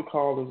all the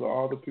callers or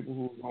all the people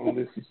who are going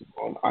to listen to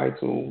on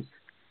iTunes,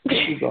 this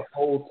is a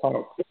whole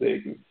talk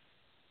segment.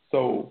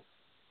 So,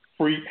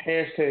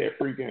 hashtag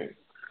free game.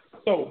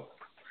 So,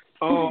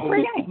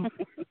 Free game.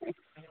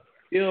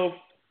 if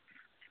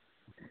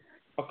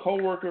a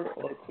coworker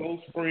or a close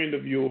friend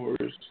of yours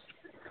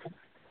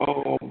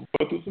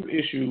went through some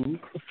issues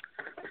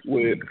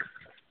with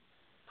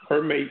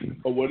her mate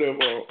or whatever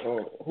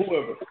or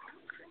whoever,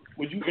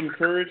 would you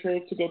encourage her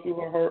to go through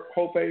her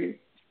whole phase?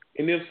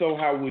 And if so,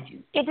 how would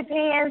you? It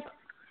depends.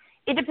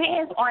 It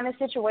depends on the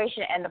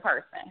situation and the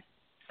person.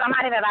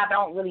 Somebody that I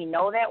don't really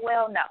know that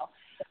well, no.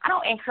 I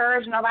don't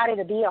encourage nobody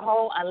to be a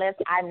hoe unless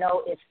I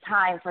know it's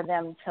time for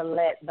them to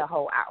let the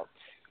hoe out.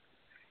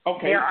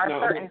 Okay. There are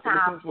certain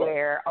times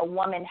where a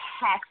woman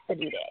has to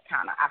do that,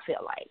 kind of, I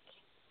feel like.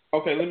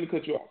 Okay, let me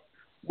cut you off.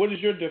 What is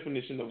your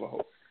definition of a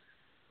hoe?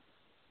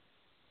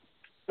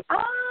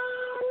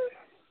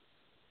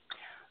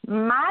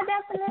 My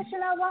definition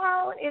of a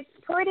hoe is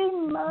pretty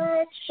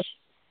much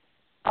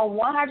a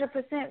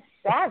 100%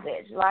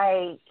 savage.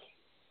 Like,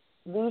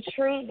 we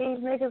treat these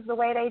niggas the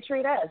way they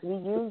treat us. We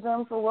use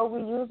them for what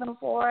we use them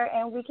for,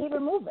 and we keep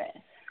it moving.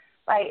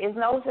 Like, there's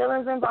no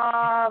feelings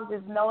involved.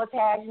 There's no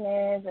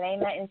attachments. It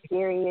ain't nothing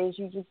serious.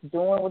 You just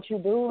doing what you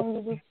do, and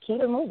you just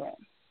keep it moving.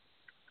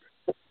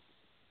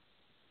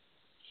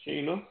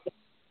 Sheena?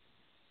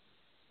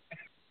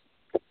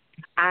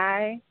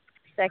 I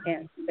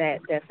second that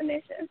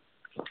definition.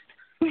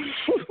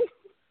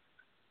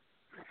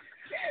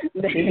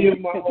 Any of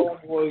my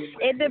homeboys.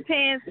 It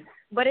depends,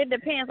 but it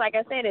depends. Like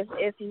I said,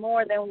 it's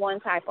more than one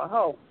type of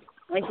hoe.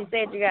 Like you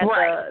said, you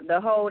got the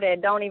hoe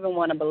that don't even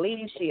want to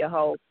believe she a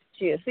hoe.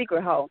 She a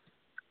secret hoe.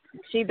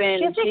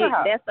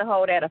 That's the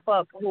hoe that'll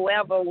fuck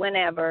whoever,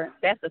 whenever.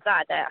 That's the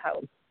side that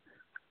hoe.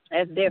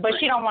 That's different. But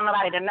she don't want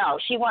nobody to know.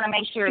 She want to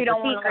make sure it's a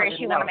secret.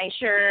 She want to make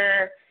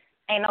sure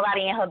ain't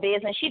nobody in her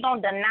business. She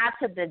don't deny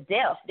to the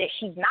death that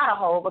she's not a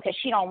hoe because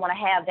she don't want to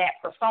have that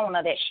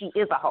persona that she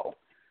is a hoe.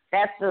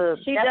 That's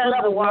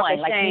level one.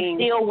 Like, you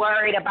still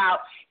worried about,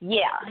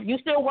 you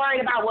still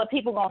worried about what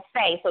people gonna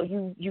say, so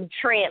you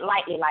tread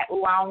lightly, like,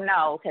 oh, I don't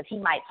know, because he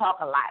might talk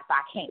a lot, so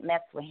I can't mess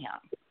with him,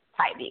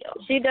 type deal.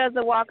 She does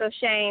the walk of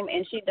shame,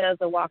 and she does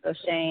the walk of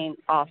shame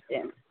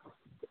often.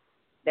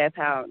 That's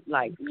how,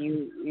 like,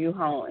 you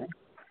hoeing.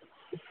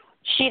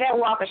 She that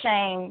walk of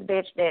shame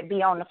bitch that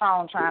be on the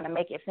phone trying to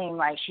make it seem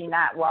like she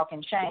not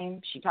walking shame.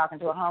 She talking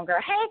to a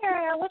homegirl, hey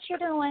girl, what you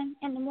doing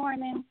in the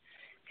morning?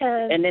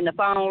 And then the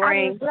phone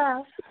rings.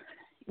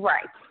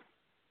 Right.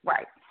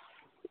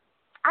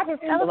 I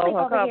just fell asleep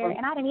over here,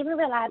 and I didn't even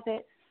realize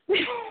it.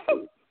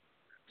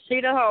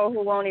 She the hoe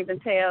who won't even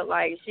tell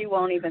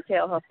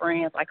her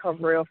friends, like her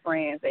real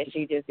friends, that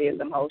she just did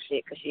some whole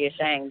shit because she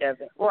ashamed of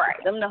it. Right.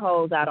 Them the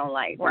hoes I don't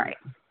like. Right.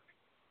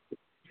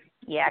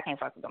 Yeah, I can't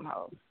fuck with them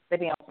hoes. They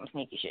be on some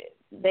sneaky shit.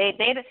 Them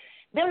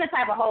the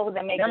type of hoes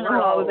that make them the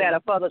hoes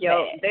that'll fuck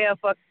they'll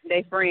fuck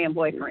their friend,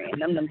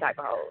 boyfriend. Them type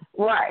of hoes.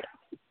 Right.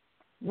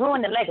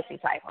 Ruin the legacy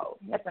type hoes.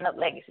 Messing up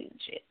legacies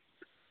and shit.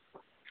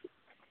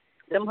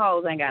 Them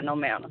hoes ain't got no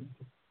manners.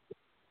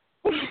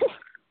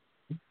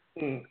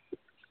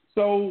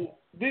 So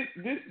this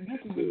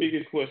is the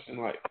biggest question,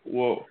 like,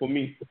 well, for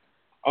me.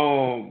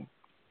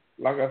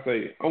 Like I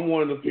say, I'm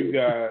one of the few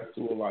guys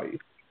who are like,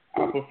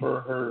 I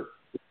prefer her,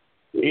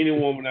 any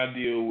woman I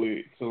deal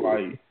with, to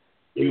like,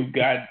 you've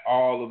got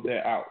all of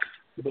that out.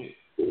 But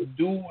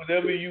do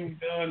whatever you've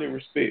done in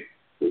respect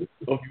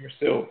of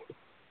yourself.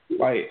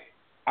 Like,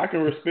 I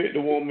can respect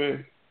the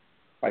woman.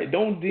 Like,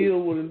 don't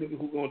deal with a nigga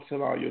who's gonna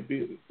tell all your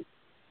business.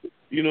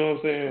 You know what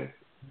I'm saying?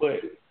 But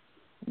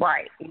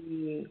right.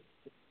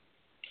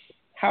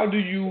 How do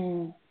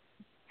you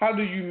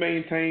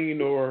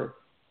maintain, or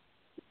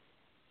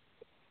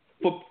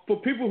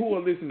for people who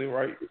are listening,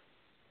 right,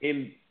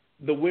 and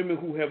the women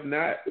who have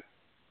not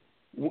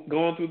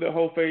gone through the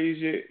whole phase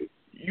yet,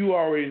 you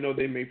already know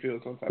they may feel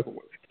some type of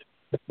way.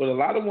 But a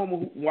lot of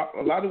women who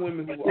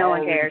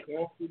already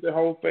gone through the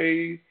whole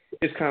phase,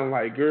 it's kind of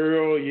like,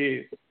 girl,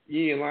 yeah,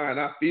 you ain't lying.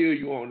 I feel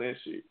you on that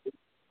shit.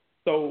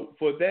 So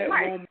for that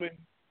woman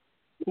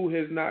who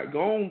has not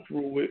gone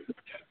through it,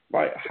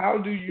 like, how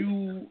do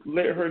you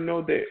let her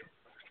know that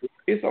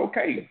it's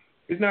okay?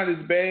 It's not as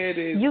bad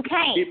as you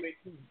can't. It may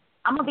seem.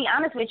 I'm gonna be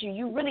honest with you.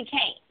 You really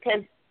can't,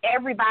 because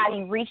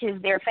everybody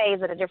reaches their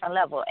phase at a different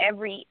level.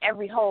 Every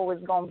hoe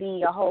is gonna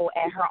be a hoe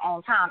at her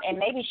own time, and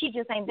maybe she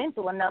just ain't been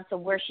through enough to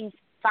where she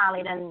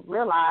finally done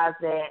realized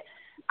that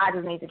I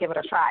just need to give it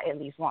a try at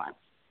least once.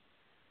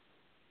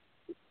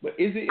 But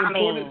is it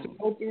important to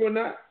go through or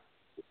not?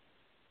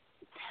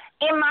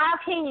 In my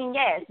opinion,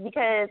 yes,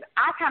 because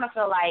I kind of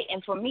feel like,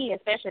 and for me,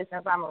 especially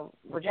since I'm a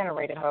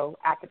regenerated hoe,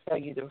 I could tell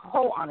you the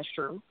whole honest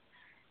truth.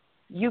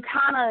 You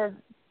kind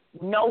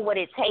of know what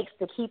it takes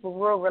to keep a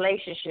real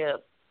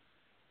relationship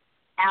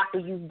after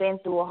you've been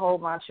through a whole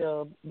bunch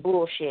of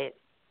bullshit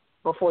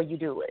before you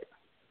do it.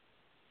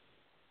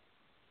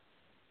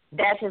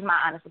 That's just my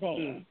honest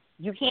opinion.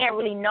 You can't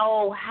really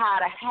know how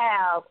to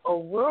have a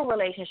real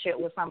relationship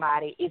with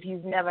somebody if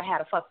you've never had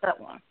a fucked up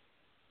one.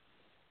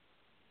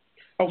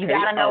 You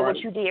gotta know right.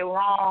 what you did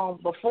wrong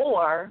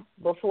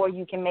before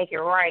you can make it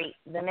right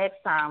the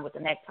next time with the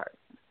next person.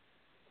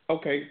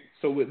 Okay,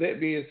 so with that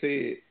being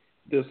said,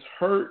 does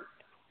hurt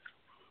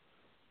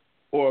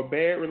or a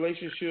bad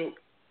relationship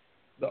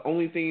the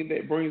only thing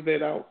that brings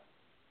that out?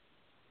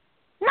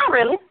 Not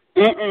really.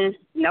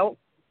 Nope.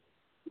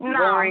 No,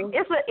 Boring.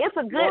 it's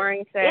a good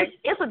Boring sex.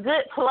 It's a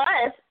good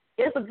plus.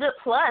 It's a good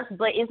plus,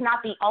 but it's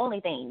not the only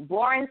thing.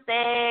 Boring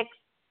sex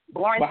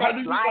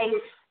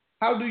life.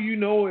 How do you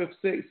know if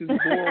sex is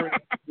boring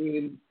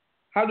when?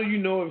 How do you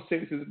know if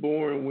sex is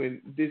boring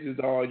when this is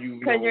all you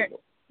know? Because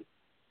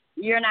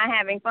you're not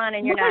having fun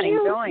and you're not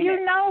enjoying it.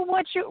 You know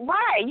what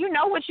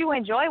you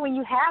enjoy when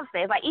you have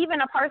sex. Like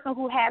even a person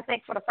who has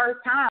sex for the first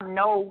time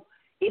know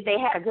if they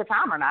had a good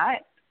time or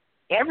not.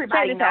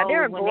 Everybody knows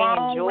there are when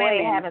they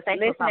enjoy having sex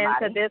with somebody.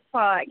 listening to this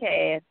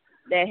podcast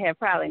that have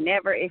probably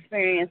never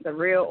experienced a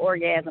real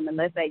orgasm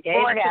unless they gave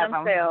it to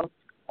themselves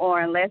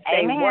or unless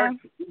they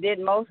did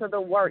most of the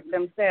work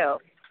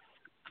themselves.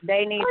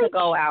 They need to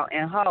go out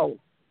and hoe.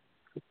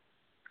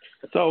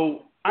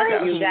 So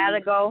you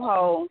gotta go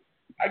hoe.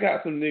 I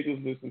got some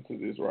niggas listening to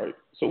this, right?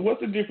 So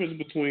what's the difference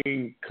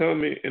between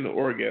coming and an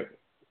orgasm?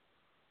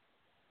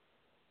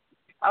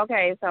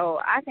 Okay, so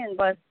I can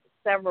bust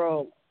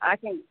several. I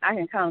can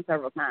come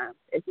several times.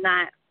 It's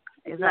not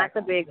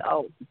the big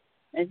O.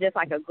 It's just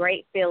like a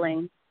great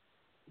feeling,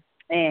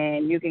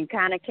 and you can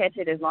kind of catch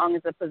it as long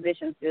as the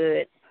position's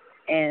good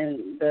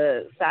and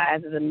the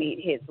size of the meat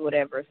hits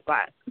whatever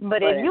spot.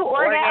 But if you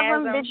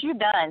orgasm, bitch, you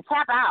done.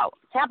 Tap out.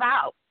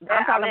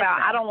 I'm talking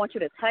about I don't want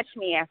you to touch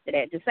me after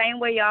that. The same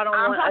way y'all don't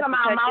want us to touch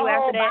you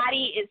after that. My whole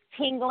body is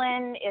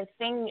tingling, it's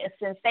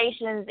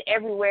sensations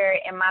everywhere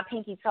in my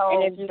pinky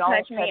toe. And if you don't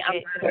touch me,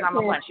 I'm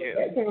going to punch you.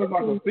 That sounds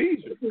like a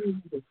seizure.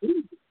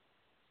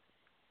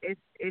 It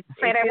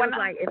feels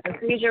like if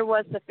the seizure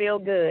was to feel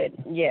good,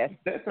 yes.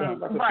 That sounds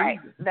like a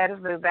seizure. That is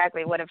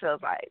exactly what it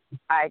feels like.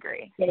 I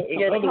agree.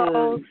 Your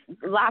toes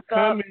lock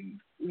up.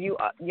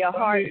 Your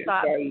heart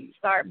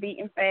start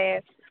beating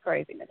fast. It's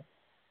craziness.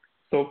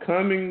 So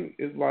coming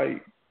is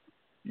like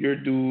your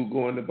dude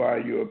going to buy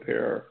you a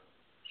pair of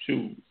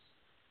shoes.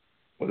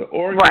 But the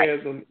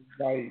orgasm is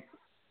like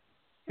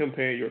him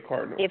paying your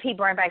car note. If he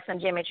bring back some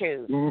Jimmy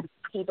Choos,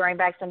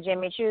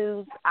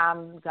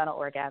 I'm going to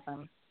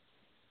orgasm.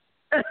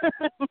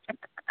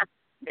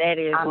 That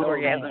is an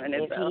orgasm in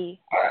itself.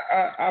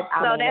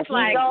 So that's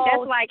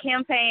like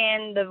him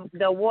paying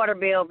the water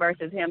bill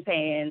versus him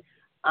paying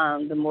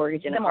the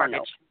mortgage and the car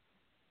note.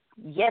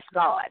 Yes,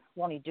 God,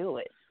 won't he do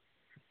it?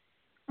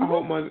 I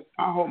hope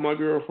my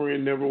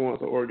girlfriend never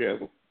wants an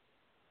orgasm.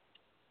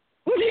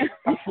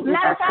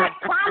 Matter of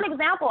fact, prime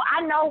example.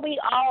 I know we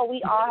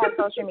all have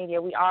social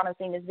media. We all have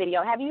seen this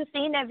video. Have you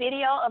seen that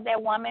video of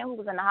that woman who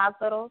was in the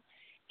hospital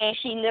and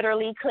she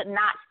literally could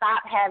not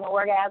stop having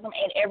orgasm,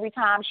 and every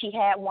time she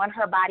had one,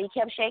 her body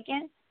kept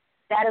shaking?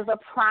 That is a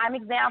prime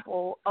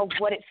example of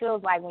what it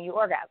feels like when you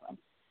orgasm,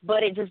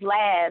 but it just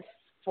lasts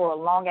for a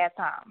long ass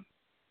time.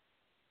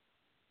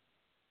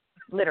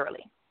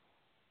 Literally.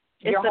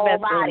 It's the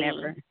best feeling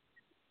ever.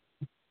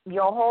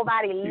 Your whole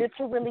body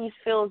literally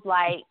feels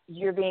like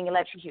you're being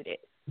electrocuted.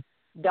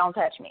 Don't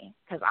touch me,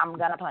 because I'm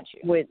going to punch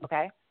you.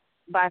 Okay?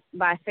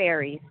 By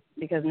fairies,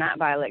 because not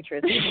by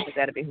electricity, because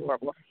that'd be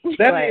horrible.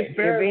 That is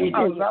fairies.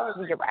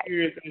 You're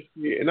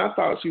right. And I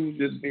thought she was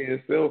just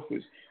being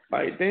selfish.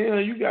 Like,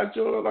 damn, you got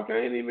yours, like I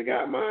ain't even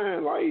got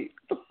mine. Like,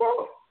 the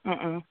fuck?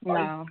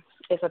 No,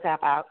 it's a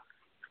tap out.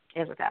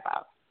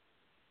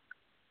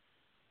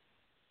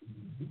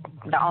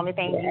 The only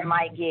thing you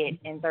might get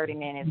in 30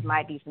 minutes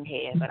might be some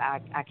head, but I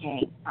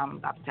can't. I'm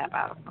about to tap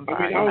out. I'm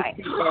sorry. I was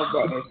pissed off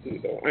about that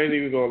shit, though. I ain't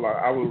even gonna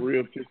lie. I was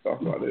real pissed off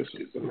about that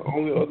shit. So the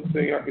only other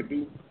thing I could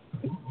do,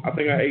 I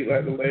think I ate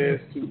like the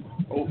last 2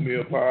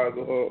 oatmeal pies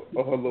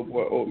of her little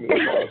boy oatmeal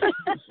pies.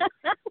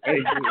 I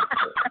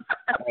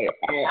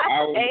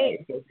was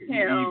hate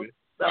him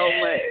so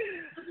much.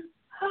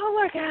 Oh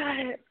my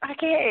God, I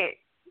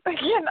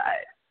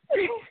cannot.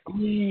 I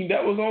mean,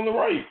 that was on the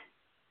right.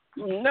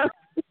 No,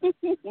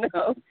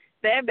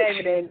 that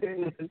baby didn't do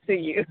nothing to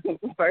you.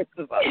 First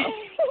of all,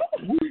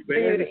 for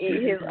you to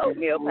eat his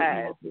oatmeal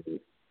pies.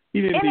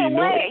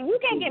 Anyway, you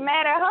can't get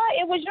mad at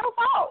her. It was your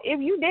fault. If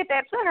you did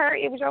that to her,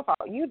 it was your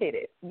fault. You did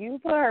it. You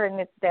put her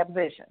in that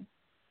position.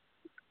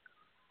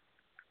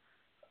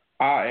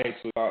 I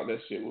actually thought that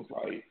shit was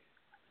like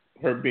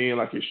her being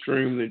like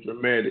extremely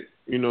dramatic.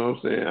 You know what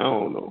I'm saying? I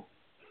don't know.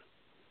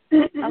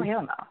 Oh,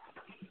 hell no.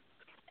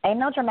 Ain't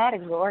no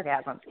dramatics with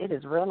orgasms. It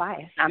is real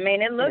life. I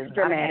mean, it looks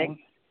dramatic.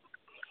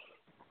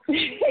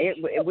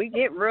 We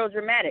get real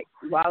dramatic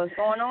while it's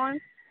going on.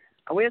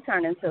 We'll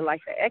turn into like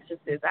the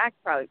Exorcist. I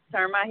could probably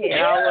turn my head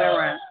all the way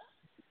around.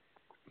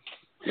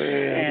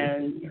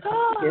 And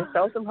just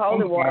throw some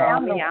holy water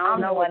on me. I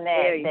don't know what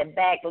that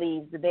back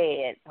leaves the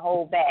bed,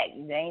 whole back.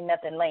 There ain't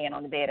nothing laying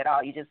on the bed at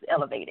all. You just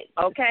elevate it.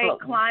 Okay,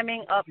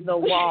 climbing up the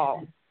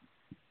wall.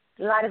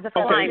 Light as a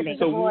feather, stiff as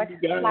the board.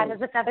 Light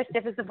as a feather,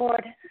 stiff as the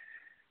board.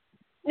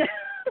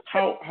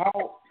 How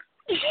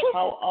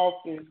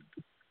often?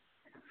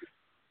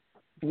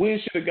 When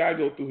should a guy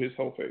go through his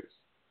whole phase?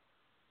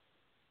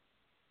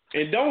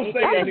 And don't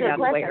say That's that a good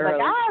question.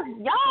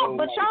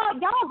 But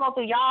y'all go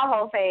through y'all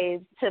whole phase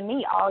to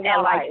me all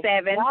y'all like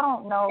life. 7. Y'all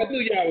don't know. I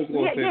knew y'all was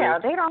going to say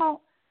that. They don't.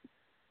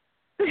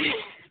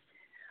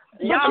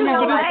 Y'all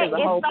know life is a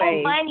whole phase.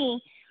 It's so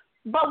funny.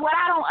 But what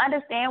I don't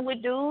understand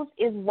with dudes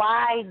is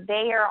why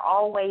they are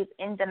always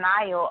in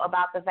denial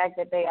about the fact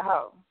that they're a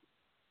hoe.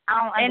 I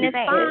don't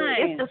understand. And it's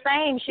fine. It's the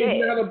same shit.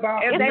 It's not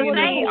about if they would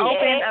be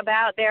open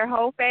about their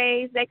whole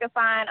phase, they could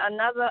find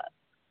another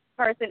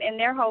person in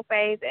their whole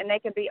phase, and they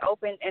could be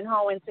open and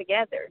hoeing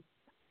together.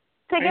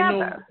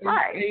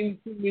 Right.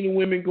 Ain't too many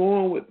women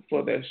going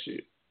for that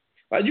shit.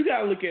 Like, you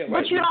gotta look at.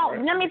 But you don't.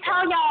 Right? Let me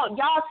tell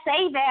y'all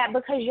say that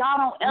because y'all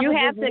don't ever. You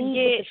have to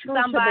get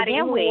somebody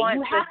who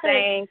wants the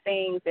same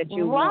things that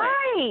you want.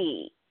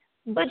 Right.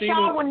 But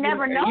y'all would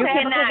never know you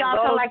that because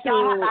y'all feel like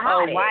y'all have to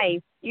hide a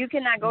wife. You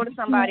cannot go to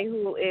somebody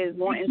who is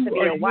wanting to be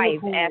a wife,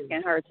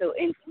 asking her to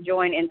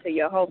join into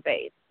your whole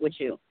phase with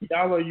you.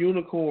 Y'all are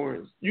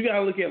unicorns. You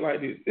gotta look at it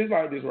like this. It's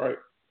like this, right?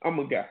 I'm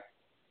a guy,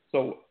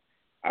 so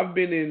I've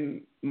been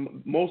in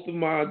most of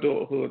my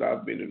adulthood.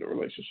 I've been in a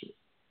relationship.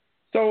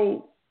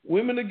 So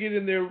women are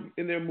getting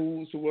in their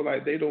moods where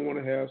like they don't want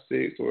to have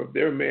sex, or if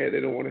they're mad, they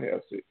don't want to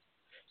have sex.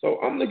 So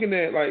I'm looking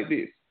at it like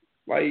this.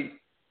 Like,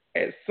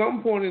 at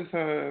some point in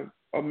time,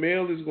 a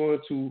male is going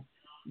to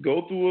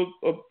go through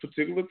a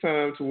particular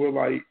time to where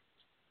like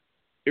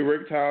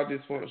erectile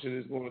dysfunction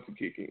is going to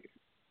kick in.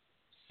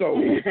 So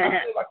I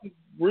feel like it's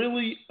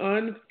really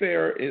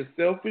unfair and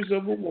selfish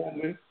of a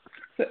woman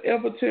to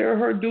ever tell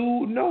her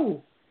dude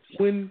no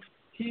when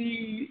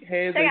he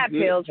has they a got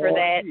good pills for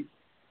that. Dick.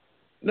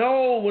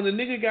 No, when a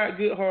nigga got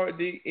good hard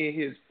dick in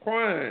his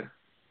prime,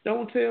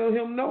 don't tell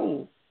him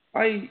no.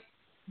 Like,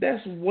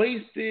 that's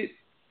wasted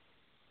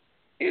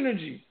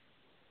energy.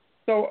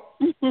 So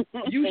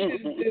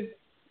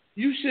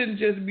you shouldn't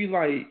just be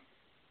like,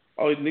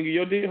 oh nigga,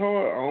 your dick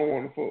hard, I don't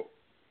want to fuck.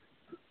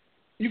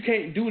 You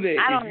can't do that.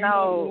 I don't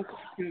know.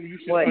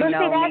 But see,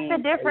 that's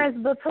the difference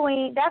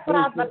between. That's what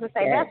I was about to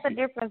say. That's the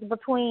difference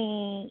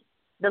between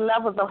the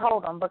levels of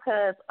hold'em,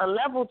 because a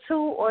level 2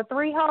 or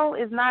 3 hoe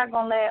is not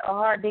gonna let a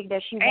hard dick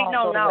that she wants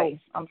go to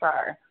waste. I'm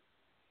sorry.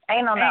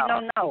 Ain't no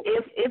no.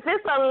 If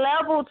it's a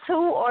level 2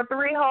 or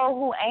 3 hoe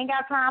who ain't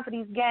got time for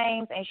these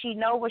games and she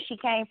know what she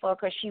came for,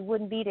 because she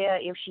wouldn't be there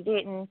if she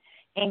didn't,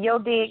 and your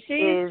dick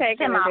is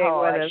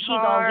semi-hard, she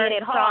gonna get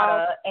it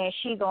harder and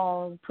she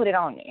gonna put it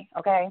on you,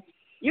 okay?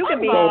 You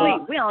can be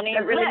asleep. We don't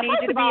even really need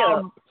you to be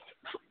up.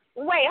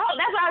 Wait,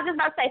 that's what I was just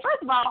about to say.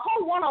 First of all,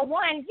 whole 101,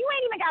 you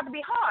ain't even got to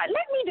be hard.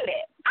 Let me do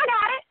that. I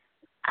got it.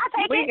 I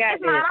take it.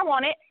 It's mine. I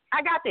want it.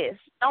 I got this.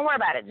 Don't worry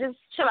about it. Just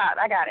chill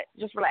out. I got it.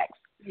 Just relax.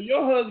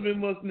 Your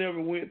husband must never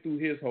went through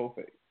his whole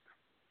phase.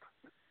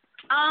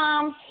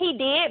 He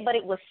did, but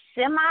it was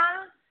semi.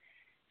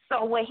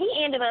 So what he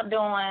ended up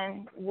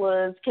doing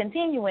was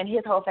continuing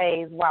his whole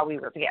phase while we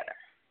were together.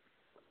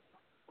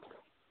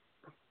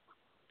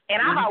 And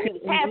I thought we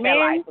was past that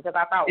life because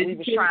I thought we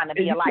was trying to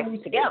be a life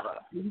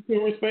together. You can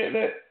respect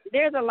that.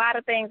 There's a lot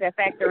of things that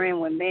factor in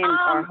when men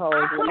are hoes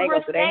when they go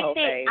through their whole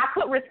phase. I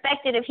could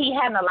respect it if he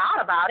hadn't a lot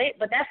about it,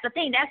 but that's the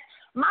thing. That's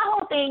my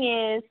whole thing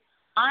is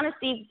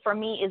honesty for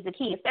me is the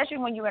key, especially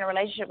when you're in a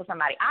relationship with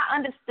somebody. I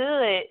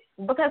understood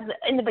because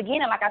in the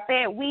beginning, like I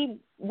said, we've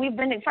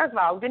been first of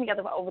all, we've been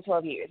together for over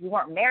 12 years. We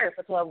weren't married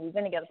for 12. We've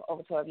been together for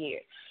over 12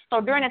 years.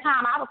 So during the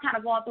time, I was kind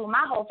of going through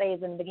my whole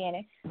phase in the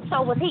beginning.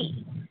 So was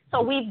he.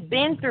 So we've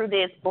been through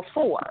this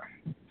before.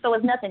 So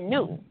it's nothing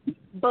new.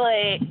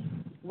 But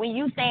when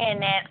you saying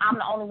that I'm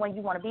the only one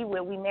you want to be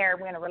with, we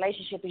married, we're in a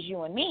relationship, is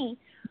you and me.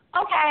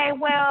 Okay,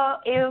 well,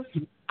 if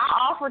I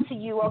offer to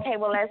you, okay,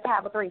 well, let's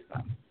have a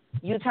threesome.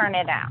 You turn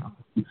that down.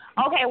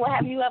 Okay, well,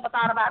 have you ever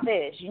thought about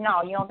this? You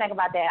know, you don't think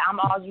about that. I'm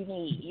all you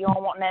need. You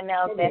don't want nothing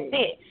else. That's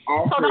it.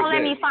 So don't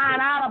let me find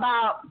out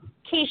about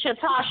Keisha,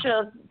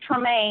 Tasha,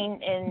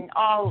 Tremaine, and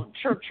all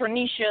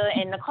Tranisha,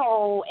 and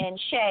Nicole, and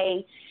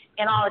Shay,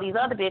 and all of these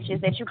other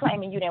bitches that you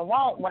claiming you didn't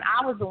want, when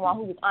I was the one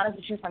who was honest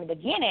with you from the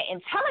beginning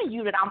and telling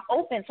you that I'm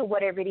open to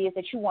whatever it is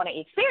that you want to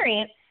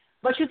experience,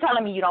 but you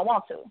telling me you don't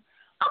want to.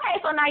 Okay,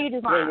 so now you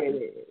just lying.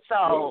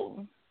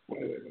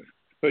 Wait.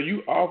 So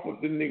you offered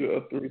the nigga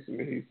a threesome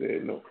and he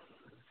said no?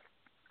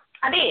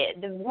 I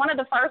did. One of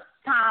the first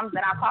times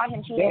that I caught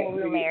him cheating when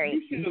we were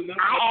married,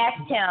 I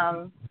asked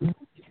him.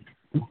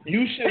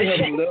 You should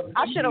have left him.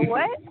 I should have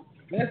what?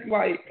 That's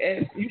like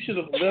you should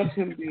have left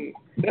him be.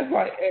 That's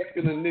like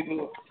asking a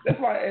nigga. That's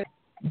like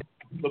asking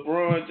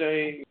LeBron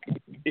James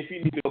if he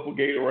needs a couple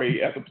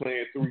Gatorade after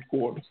playing 3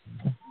 quarters.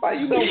 Like,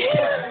 you know,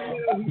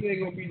 he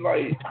ain't gonna be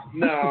like,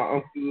 nah,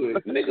 I'm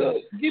good. Nigga,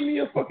 give me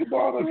a fucking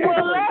bottle of Gatorade.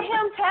 Well, let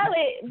him tell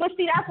it. But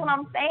see, that's what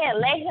I'm saying.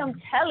 Let him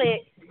tell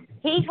it.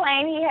 He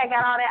claimed he had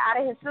got all that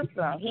out of his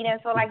system. He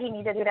didn't feel like he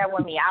needed to do that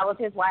with me. I was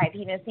his wife.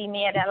 He didn't see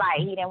me in that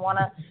light. He didn't want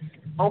to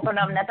open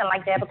up nothing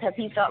like that because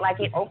he felt like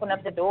it opened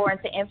up the door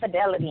into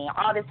infidelity and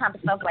all this type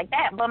of stuff like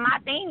that. But my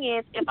thing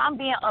is, if I'm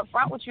being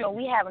upfront with you and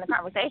we having a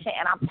conversation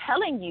and I'm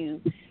telling you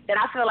that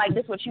I feel like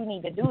this is what you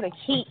need to do to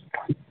keep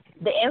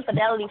the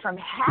infidelity from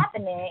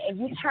happening and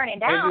you turn it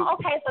down,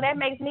 okay, so that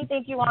makes me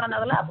think you on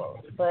another level.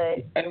 But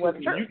it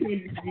wasn't true. You can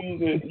be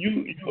using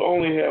you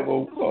only have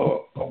a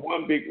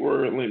one big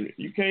word limit.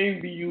 You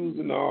can't be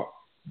using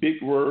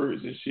big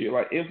words and shit.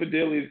 Like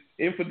infidelity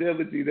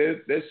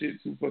that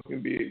shit too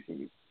fucking big for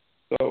me.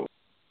 So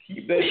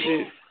keep that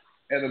shit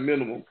at a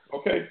minimum,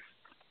 okay?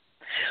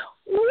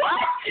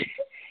 What? Keep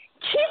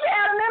it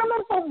at a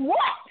minimum for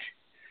what?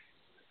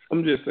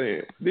 I'm just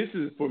saying, this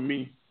is for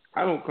me.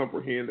 I don't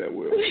comprehend that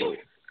well. So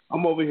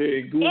I'm over here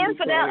in Google.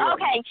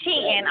 Okay,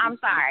 cheating. I'm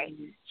sorry.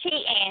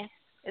 Cheating.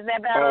 Is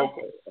that better?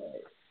 Okay. All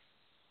right.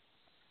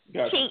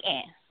 Gotcha.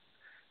 Cheating.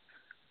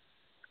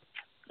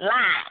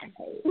 Lying.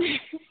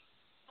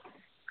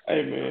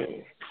 Hey,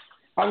 man.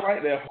 I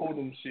like that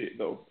hold'em shit,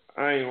 though.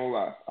 I ain't gonna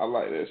lie. I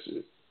like that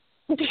shit.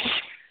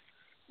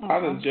 I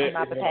done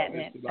jacked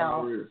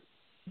it.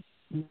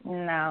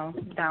 No,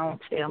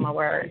 don't steal my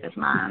word. It's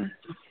mine.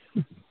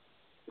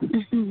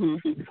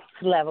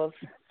 Levels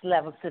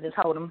to this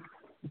hold'em.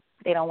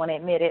 They don't want to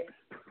admit it.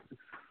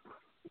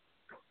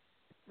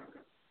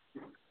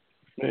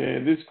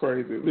 Man, this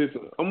crazy.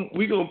 Listen,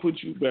 we gonna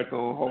put you back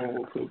on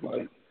hold because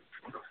like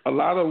a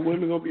lot of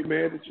women gonna be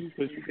mad at you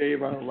because you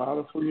gave out a lot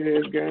of free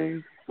ass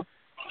games.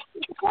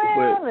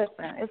 Well,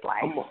 listen, it's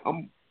like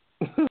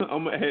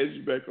I'm gonna add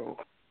you back on.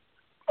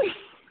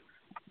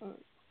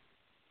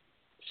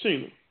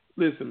 Sheena,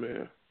 listen,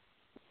 man.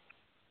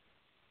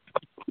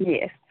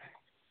 Yes.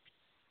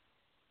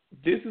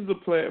 This is a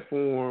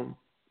platform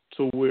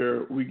to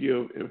where we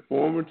give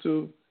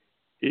informative,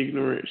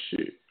 ignorant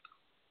shit.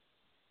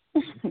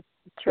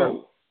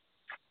 True. So,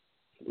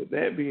 with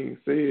that being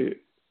said,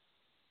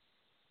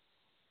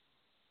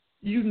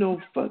 you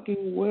know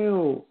fucking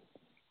well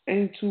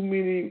ain't too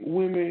many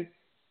women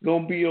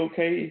gonna be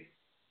okay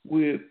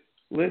with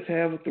let's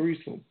have a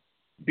threesome.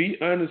 Be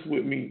honest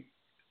with me.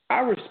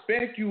 I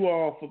respect you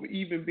all for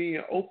even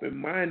being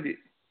open-minded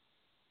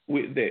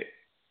with that.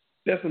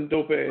 That's some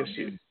dope-ass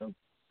shit.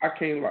 I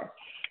can't lie.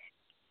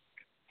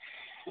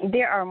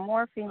 There are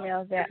more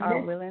females that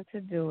are willing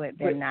to do it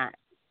than not.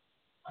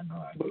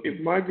 But if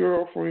my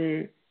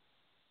girlfriend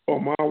or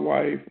my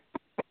wife,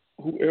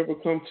 whoever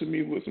comes to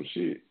me with some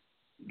shit,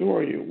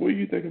 Dorian, what do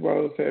you think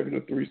about us having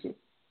a threesome?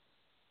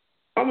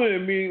 I'm going to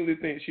immediately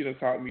think she done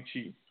caught me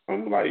cheating.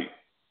 I'm like,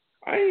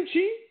 I ain't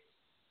cheating.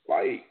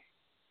 Like,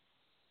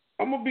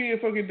 I'm going to be in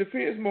fucking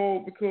defense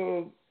mode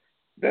because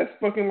that's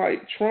fucking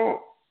like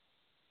Trump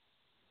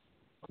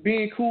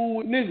being cool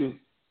with niggas.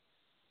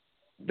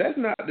 That's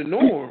not the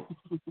norm.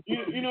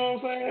 You know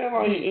what I'm saying?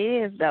 Like, he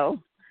is, though.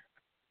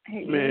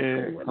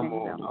 Man, come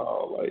on,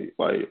 dog.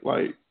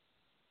 Like,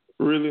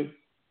 really?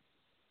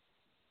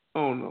 I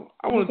don't know.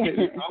 I want to take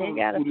this. I don't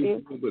know who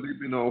this is, but they've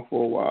been on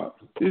for a while.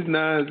 This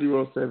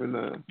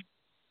 9079.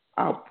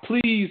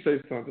 Please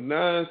say something.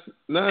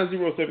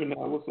 9079.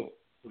 What's up?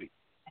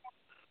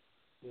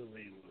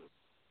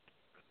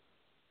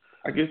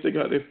 I guess they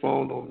got their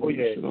phone on. Oh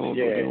yeah,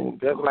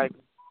 that's like.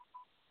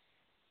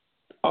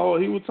 Oh,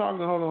 he was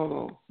talking. Hold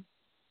on.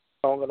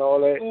 Song and all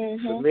that.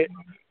 Submit,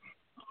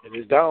 and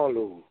it's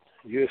download.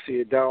 You'll see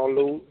it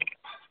download.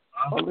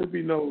 Oh, let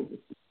me know.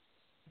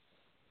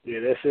 Yeah,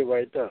 that's it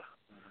right there.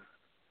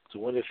 So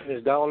when it's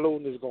finished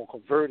downloading, it's gonna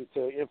convert it to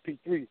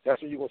MP3.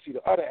 That's when you're gonna see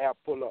the other app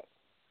pull up.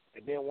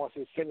 And then once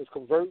it's finished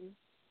converting,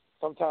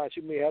 sometimes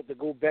you may have to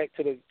go back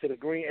to the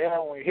green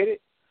arrow and hit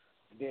it,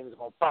 and then it's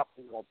gonna pop.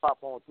 It's gonna pop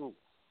on through.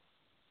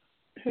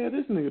 Hell,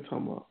 this nigga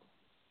talking about.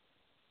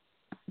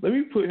 Let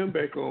me put him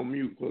back on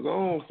mute because I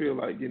don't feel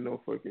like getting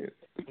no fucking.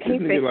 He fixed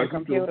the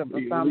computer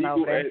for something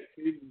over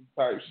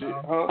type shit,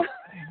 huh?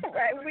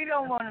 Right, we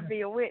don't want to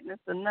be a witness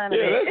to none of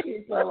that. that. That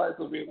shit sound like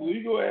some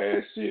illegal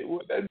ass shit.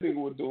 What that nigga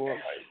was doing,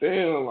 like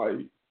damn,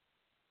 like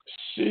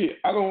shit.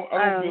 I don't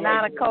feel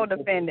not like a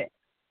co-defendant.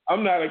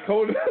 I'm not a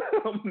co-defendant.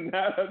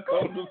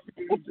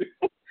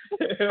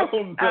 Hell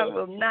no. I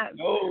will not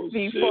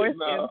be forced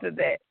into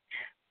that.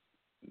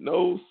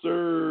 No,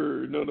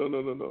 sir. No.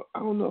 I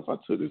don't know if I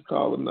took this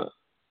call or not.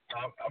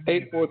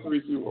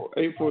 8430.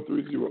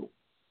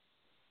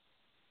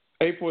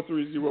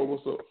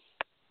 What's up?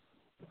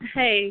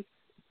 Hey.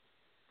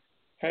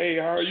 Hey,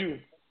 how are you?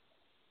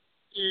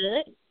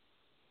 Good.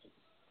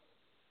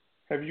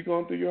 Have you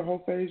gone through your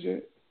whole phase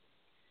yet?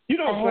 You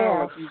don't sound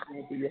like you've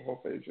gone through your whole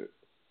phase yet.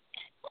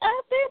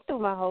 I've been through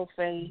my whole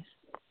phase.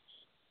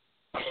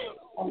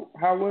 Oh,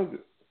 how was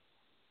it?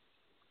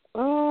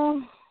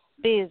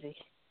 Busy.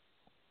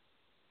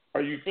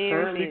 Are you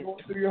currently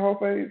going through your whole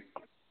phase?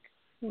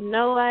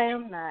 No, I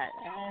am not.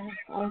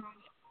 I'm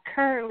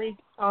currently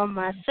on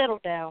my settle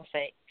down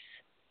phase.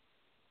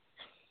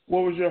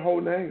 What was your whole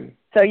name?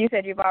 So you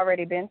said you've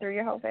already been through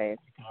your whole phase?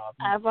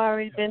 I've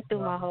already been through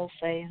my whole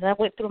phase. I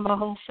went through my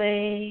whole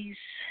phase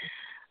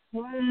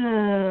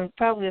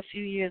probably a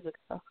few years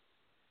ago.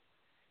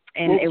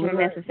 And it was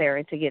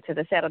necessary to get to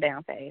the settle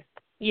down phase?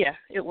 Yeah,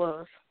 it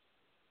was.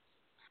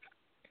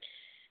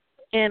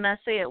 And I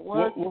say it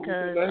was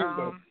because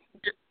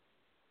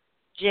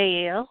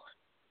JL.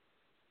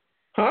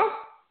 Huh?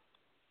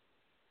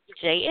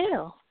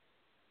 JL.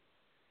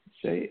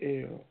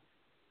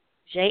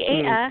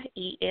 Jaille.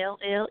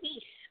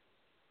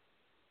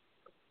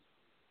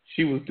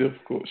 She was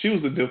difficult. She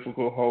was a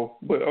difficult hoe.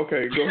 But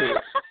okay, go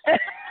ahead.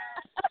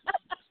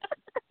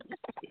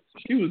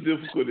 She was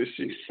difficult as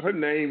shit. Her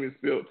name is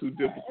spelled too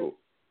difficult.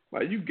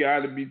 Like you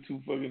gotta be too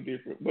fucking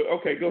different. But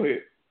okay, go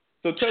ahead.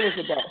 So tell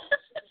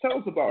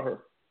us about her.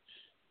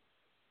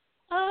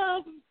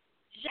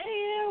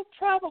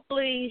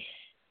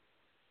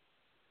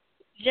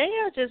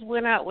 JL just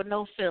went out with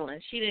no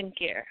feelings. She didn't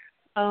care.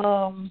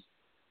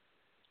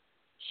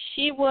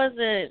 She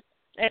wasn't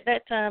at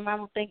that time. I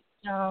don't think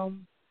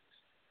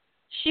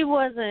she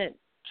wasn't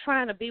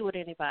trying to be with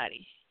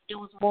anybody. It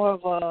was more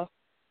of a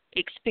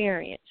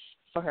experience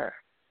for her,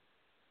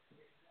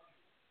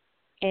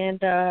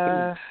 and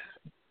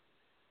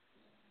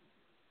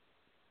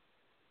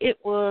it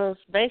was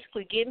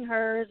basically getting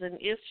hers. And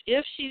if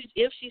she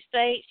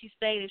stayed, she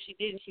stayed. If she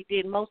didn't, she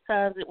didn't. Most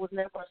times it was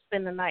never a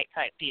spend the night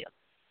type deal.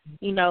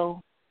 You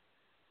know,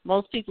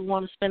 most people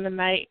want to spend the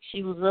night.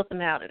 She was up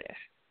and out of there.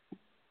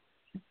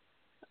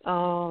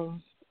 So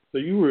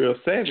you were a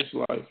savage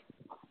life.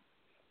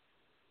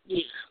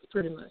 Yeah,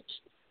 pretty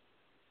much.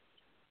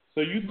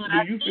 So do you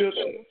feel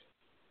that?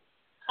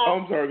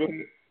 I'm sorry, go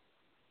ahead.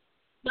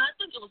 But I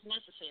think it was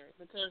necessary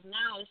because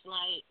now it's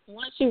like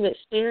once you've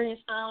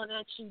experienced all of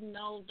that, you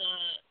know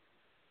that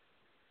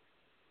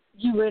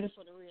you're ready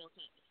for the real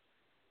thing.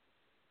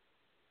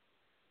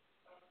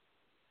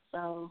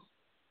 So,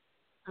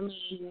 I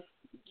mean,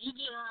 you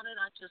get all that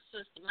out your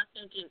system. I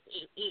think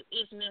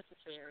it's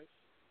necessary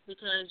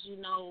because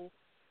you know,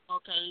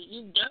 okay,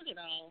 you've done it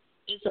all.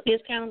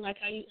 It's kind of like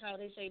how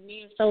they say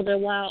men sow their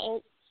wild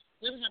oats.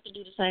 Women have to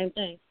do the same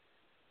thing.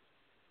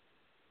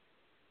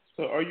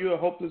 So, are you a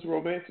hopeless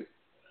romantic?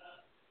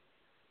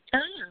 I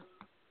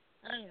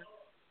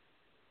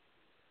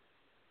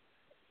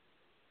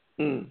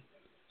am.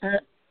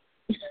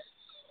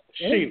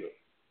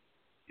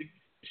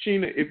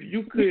 Sheena, if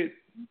you could,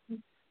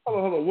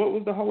 hold on. What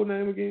was the whole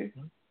name again?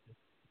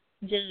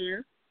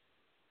 Jair.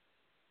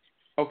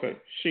 Okay,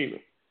 Sheena.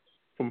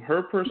 From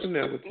her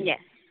personality, yes,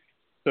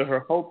 to her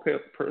whole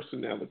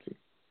personality,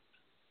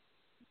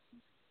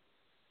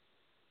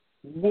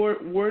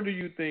 where do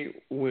you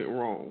think went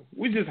wrong?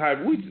 We just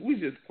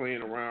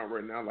playing around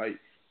right now. Like,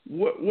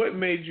 what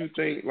made you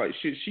think, like,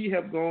 should she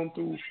have gone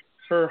through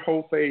her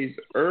whole phase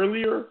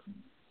earlier,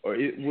 or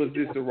was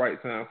this the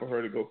right time for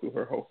her to go through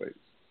her whole phase?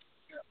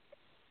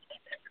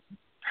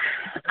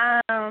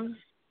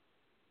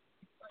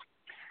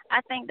 I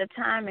think the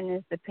timing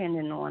is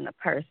dependent on the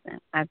person.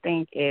 I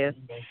think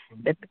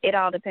it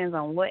all depends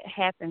on what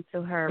happened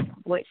to her,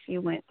 what she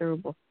went through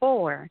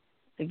before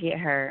to get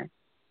her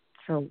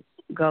to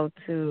go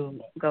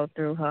through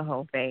her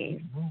whole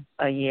phase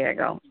a year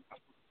ago.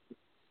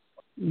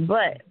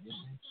 But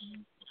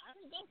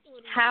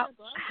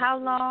how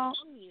long?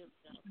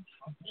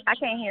 I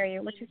can't hear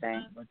you. What you say?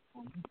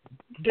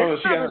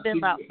 It's probably been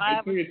about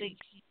 5 or 6. You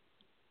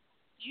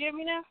hear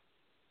me now?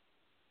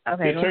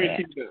 Okay, go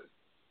ahead.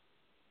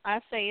 I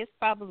say it's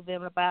probably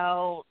been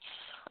about,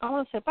 I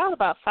want to say probably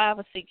about 5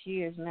 or 6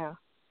 years now.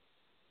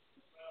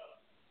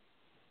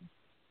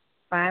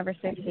 5 or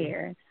 6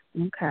 years.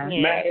 Okay.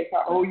 Yeah. Matt,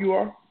 how old you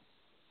are?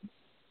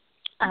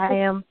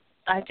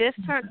 I just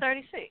turned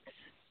 36.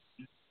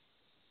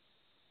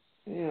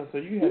 Yeah, so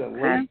you had a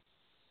late.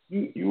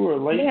 You were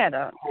late.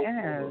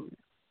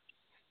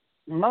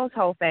 Most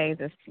whole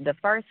phases, the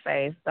first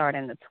phase started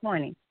in the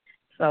 20s.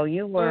 So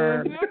you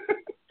were.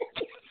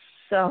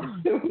 So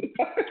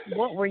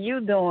what were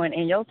you doing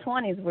in your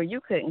 20s where you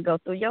couldn't go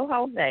through your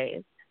whole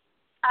phase?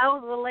 I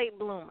was a late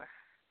bloomer.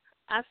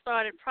 I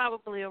started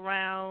probably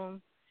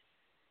around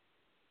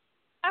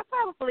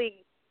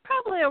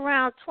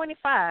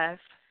 25.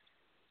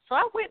 So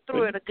I went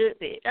through it a good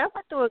bit. I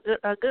went through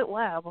a good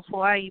while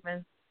before I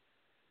even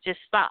just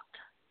stopped.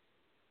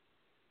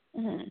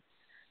 Mm-hmm.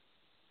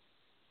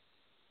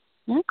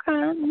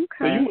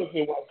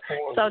 Okay.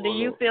 So do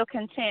you feel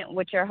content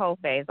with your whole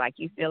phase? Like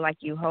you feel like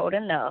you hold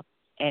enough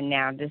and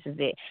now this is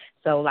it.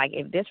 So like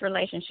if this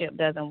relationship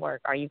doesn't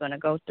work, are you going to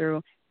go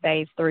through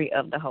phase 3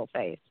 of the whole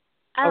phase?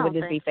 Or would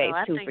this be phase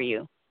 2 for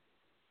you?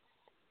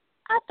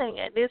 I think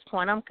at this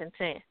point I'm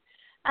content.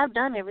 I've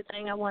done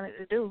everything I wanted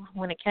to do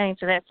when it came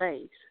to that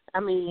phase. I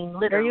mean,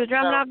 literally. Are you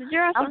jumping off the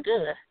dresser? I'm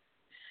good.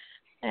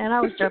 And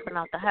I was jumping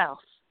out the house.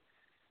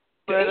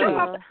 But,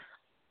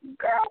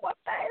 girl, what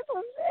phase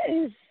was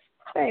this?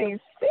 Phase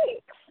 6.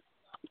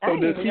 I So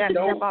didn't even got to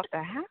jump off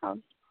the house.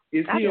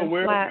 Is he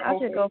aware of the whole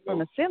phase? I just go from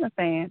the ceiling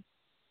fan.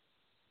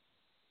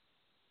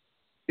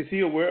 Is he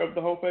aware of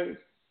the whole phase?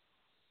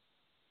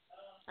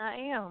 I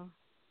am.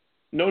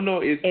 No,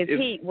 it's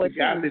the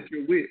guy that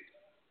you're with.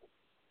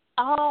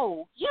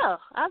 Oh, yeah.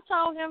 I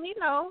told him he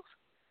knows.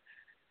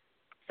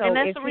 So and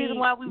that's the reason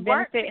why we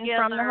work together.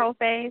 From the whole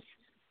phase?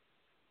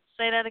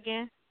 Say that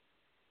again.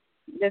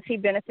 Does he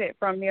benefit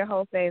from your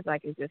whole phase?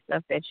 Like, is there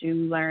stuff that you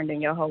learned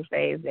in your whole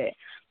phase that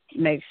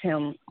makes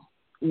him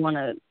want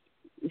to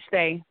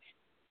stay?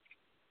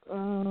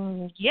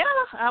 Yeah,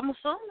 I'm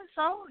assuming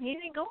so. He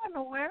ain't going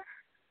nowhere.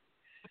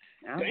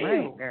 All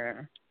right,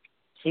 girl.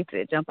 She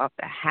could jump off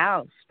the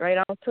house straight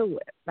onto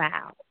it.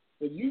 Wow.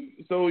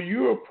 So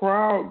you're a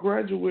proud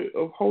graduate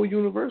of Hoe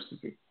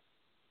University.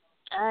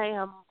 I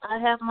am. I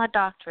have my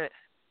doctorate.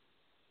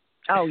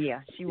 Oh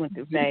yeah, she went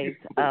through phase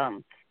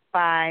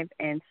 5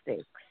 and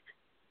 6.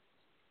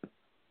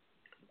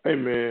 Hey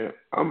man,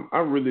 I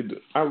really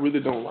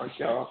don't like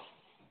y'all,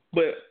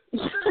 but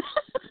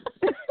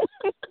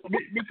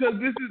because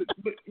this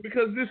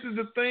is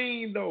the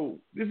thing though.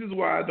 This is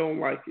why I don't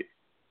like it.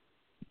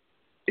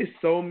 It's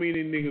so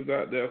many niggas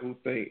out there who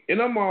think,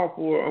 and I'm all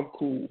for it, I'm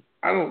cool.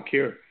 I don't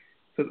care,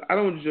 because I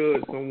don't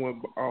judge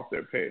someone off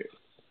their past.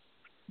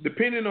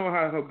 Depending on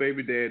how her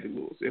baby daddy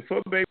looks. If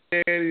her baby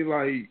daddy,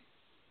 like,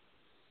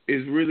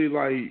 is really,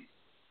 like,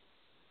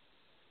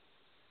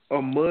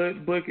 a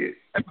mud bucket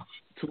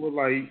to where,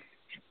 like,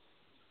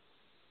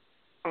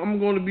 I'm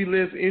going to be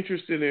less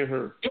interested in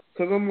her.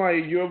 Because I'm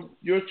like, your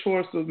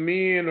choice of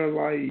men are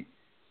like,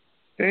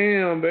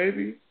 damn,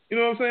 baby. You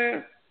know what I'm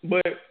saying?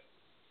 But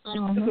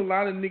there's a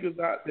lot of niggas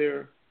out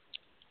there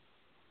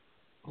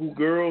who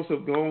girls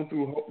have gone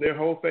through their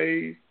whole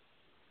phase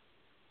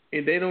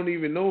and they don't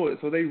even know it,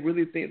 so they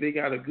really think they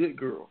got a good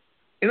girl.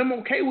 And I'm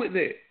okay with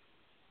that.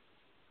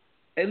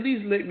 At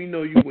least let me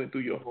know you went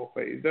through your whole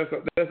phase. That's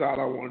all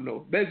I want to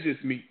know. That's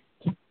just me.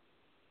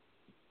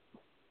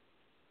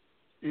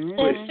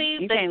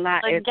 You can't lie.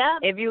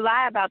 If you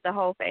lie about the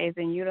whole phase,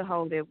 then you the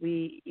hoe that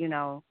we,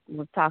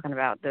 was talking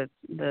about, the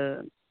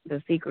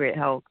secret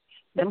hoe.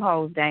 Them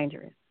hoes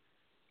dangerous.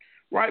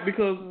 Right,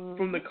 because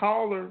from the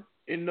caller,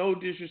 and no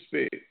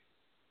disrespect,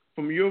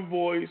 from your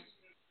voice,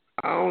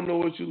 I don't know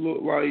what you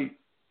look like.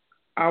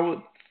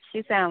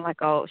 She sounded like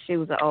she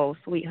was an old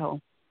sweet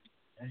hoe.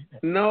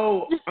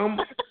 No,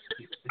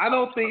 I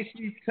don't think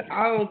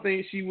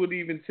she would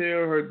even tell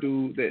her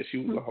dude that she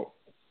was a hoe.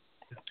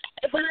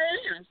 But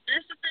I am.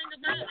 That's the thing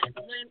about it.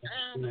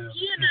 When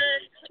he and I,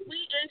 we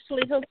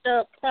actually hooked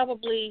up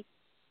probably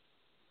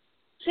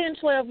 10,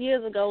 12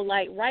 years ago,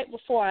 like right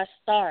before I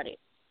started,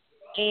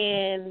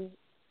 and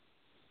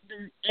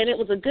it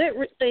was a good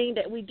thing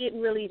that we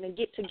didn't really even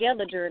get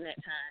together during that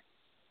time.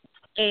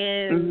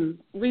 And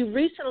we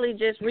recently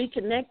just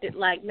reconnected,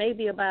 like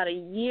maybe about a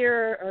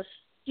year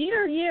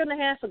and a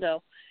half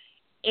ago.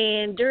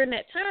 And during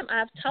that time,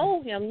 I've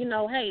told him,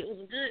 hey, it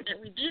was good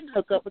that we didn't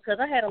hook up because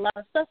I had a lot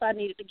of stuff I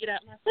needed to get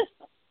out of my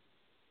system.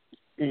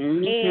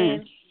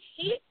 And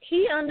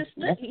he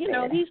understood,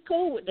 he's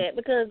cool with that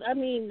because,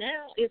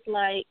 now it's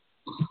like,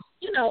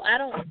 I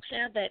don't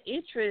have that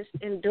interest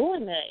in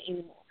doing that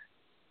anymore.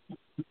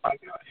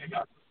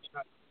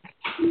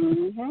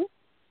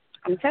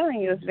 I'm telling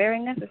you, it's very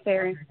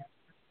necessary.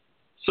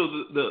 So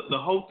the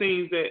whole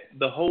things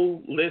the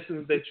whole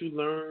lessons that you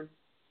learned,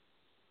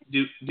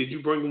 did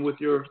you bring them with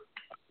your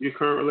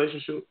current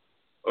relationship,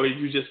 or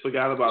you just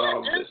forgot about all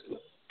of this stuff?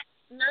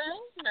 No.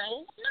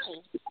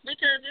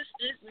 Because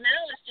it's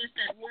now it's just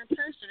that one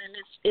person, and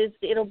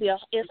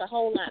it's a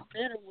whole lot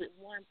better with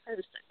one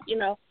person.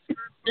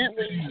 That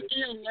way you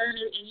still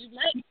learning, and you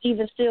might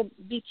even still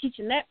be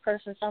teaching that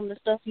person some of the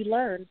stuff you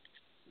learned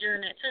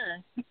during that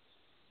time.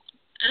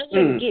 I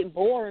wouldn't get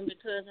boring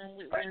because I'm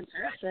with one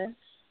person.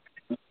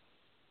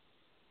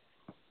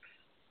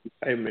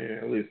 Hey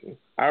man, listen.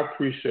 I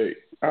appreciate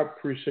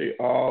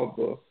all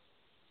the.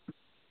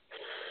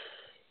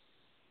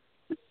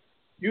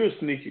 You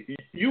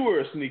were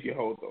a sneaky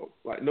hoe though.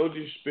 Like, no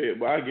disrespect,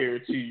 but I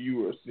guarantee you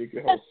were a sneaky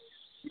hoe.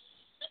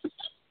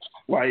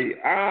 Like,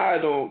 I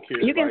don't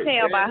care. You can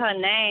tell by her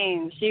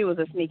name she was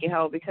a sneaky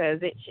hoe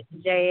because it's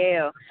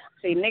JL.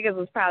 See, niggas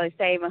was probably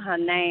saving her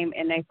name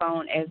in their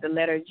phone as the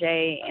letter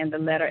J and the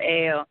letter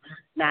L,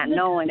 not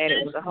knowing that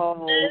it was a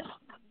whole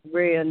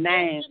real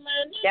name.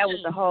 That was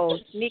the whole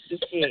sneaky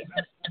shit.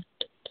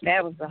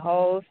 That was the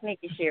whole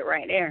sneaky shit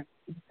right there.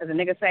 Because the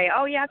nigga say,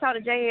 oh, yeah, I talked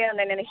to JL, and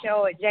then they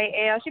show it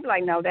JL. She be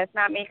like, no, that's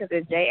not me because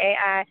it's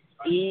JAIELLE,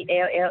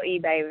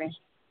 baby.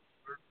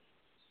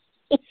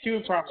 She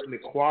was probably in the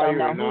choir.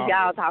 So who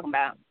y'all talking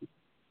about?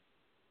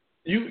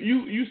 You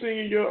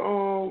sing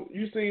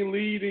you sing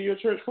lead in your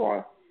church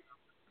choir?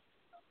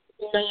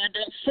 No, I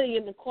don't sing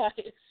in the choir.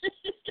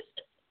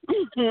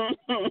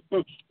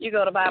 You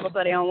go to Bible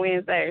study on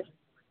Wednesdays?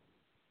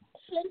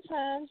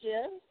 Sometimes,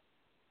 yeah.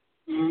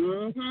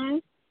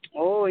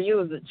 Oh, you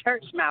was a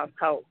church mouse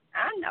coat.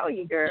 I know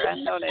you, girl. I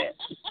know that,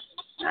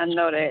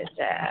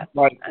 child.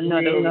 Like, I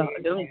know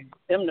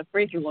them the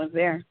freaky ones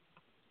there.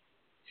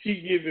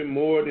 She giving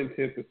more than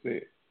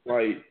 10%.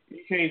 Like,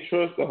 you can't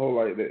trust a hoe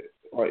like that.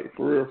 Like,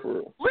 for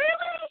real.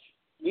 Really?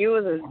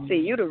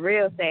 You the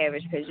real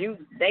savage because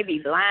they be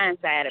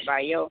blindsided by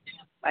your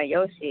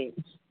shit. See,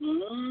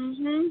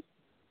 during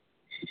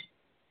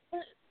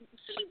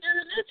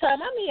that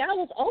time, I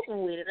was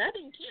open with it. I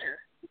didn't care.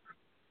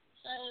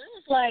 So it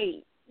was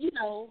like,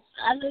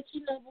 I let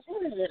you know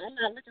before that I'm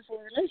not looking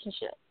for a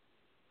relationship.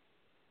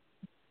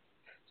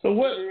 So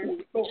what?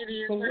 It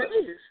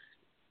is.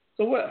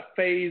 So what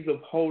phase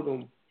of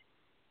hold'em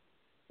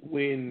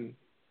when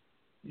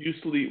you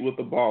sleep with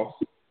the boss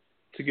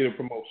to get a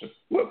promotion?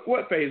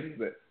 What phase is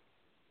that?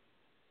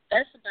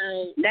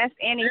 That's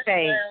any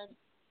phase.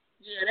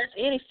 Yeah, that's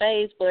any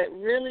phase, but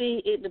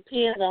really it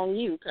depends on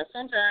you. Because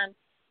sometimes,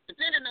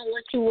 depending on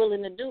what you're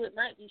willing to do, it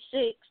might be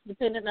 6,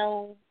 depending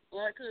on,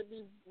 or it could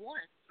be 1.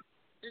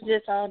 It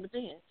just all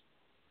depends.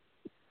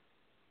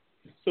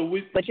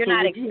 But you're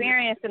not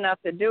experienced enough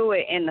to do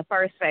it in the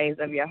first phase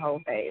of your whole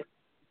phase.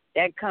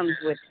 That comes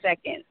with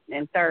second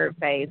and third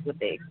phase with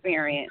the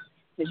experience.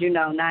 Because,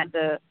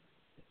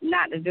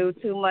 not to do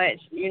too much,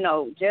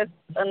 just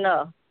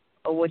enough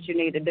of what you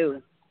need to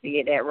do to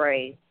get that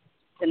raise.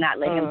 To not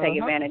let him take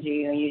advantage of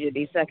you and you just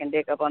be sucking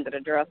dick up under the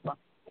dresser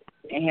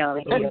and he'll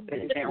give you a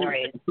 50-cent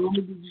raise.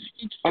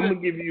 I'm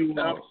going to give you a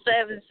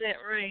 7-cent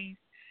raise.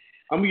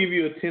 I'm going to give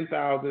you a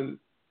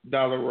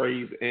 $10,000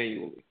 raise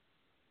annually.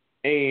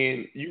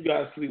 And you got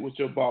to sleep with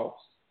your boss.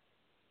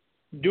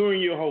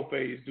 During your whole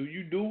phase, do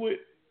you do it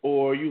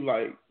or are you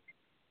like,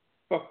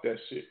 fuck that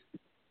shit?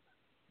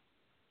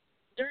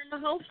 During the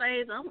whole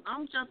phase,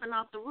 I'm jumping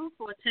off the roof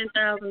for a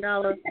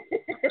 $10,000.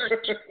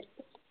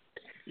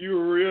 You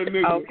a real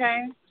nigga.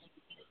 Okay.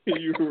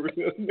 You a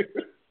real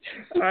nigga.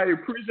 I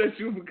appreciate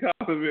you for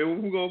calling,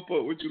 man. We're going to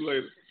fuck with you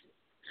later.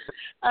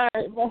 All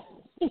right, bro.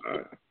 All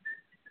right.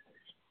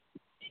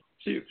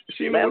 She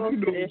what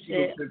you doing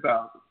for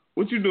 $10,000?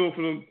 What you doing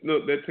for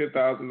that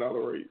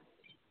 $10,000 raise?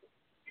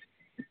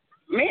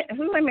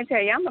 Let me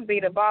tell you, I'm going to be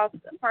the boss,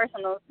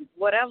 personal,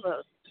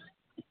 whatever,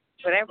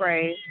 for that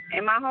raise.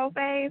 In my whole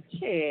phase,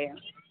 shit. As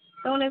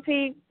soon as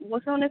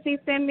he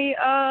send me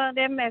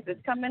that message,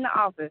 come in the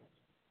office,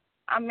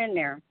 I'm in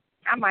there.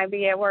 I might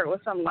be at work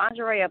with some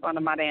lingerie up under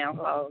my damn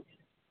clothes.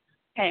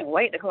 Can't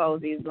wait to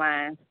close these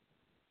blinds.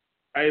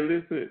 Hey,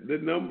 listen, the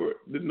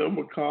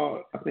number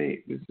called, I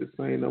think it's the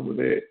same number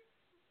that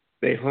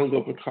they hung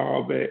up and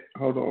called back.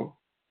 Hold on.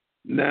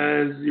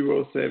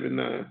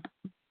 9079.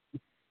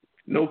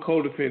 No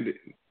co-defendant.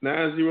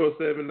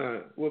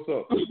 9079. What's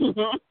up?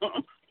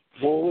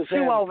 What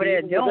you over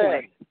there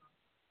doing?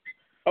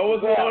 Oh,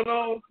 what's going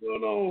on? What's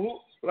going on?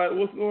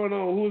 What's going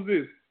on? Who's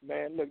this?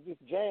 Man, look, this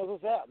James,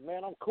 what's up?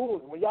 Man, I'm cool.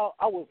 When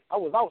I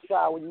was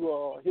outside when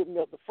you hit me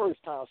up the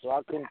first time, so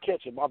I couldn't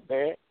catch it. My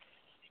bad.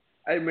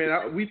 Hey,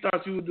 man, we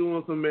thought you were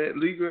doing some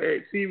legal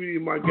activity,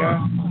 my guy.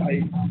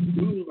 Like,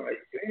 we was like,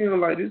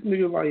 damn, like, this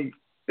nigga, like,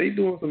 they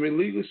doing some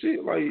illegal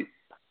shit. Like,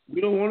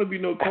 we don't want to be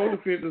no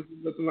co-defendants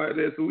or nothing like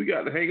that, so we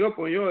got to hang up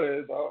on your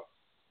ass,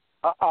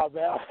 dog.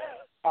 Man,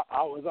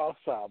 I was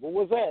outside. But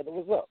what's that?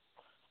 What's up?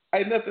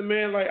 Hey, nothing,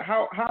 man. Like,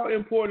 how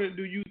important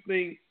do you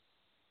think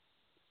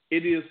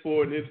it is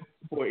for an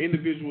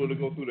individual to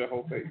go through that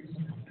whole phase?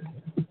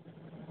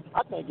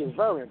 I think it's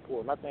very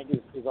important. I think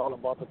it's all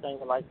about the thing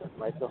like this,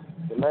 like the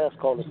last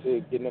caller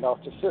said, getting it off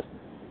the system.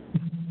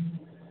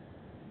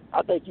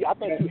 I think you have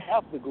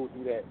to go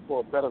through that for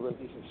a better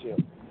relationship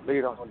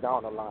later on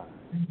down the line.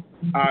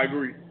 I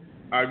agree.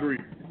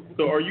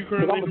 So, are you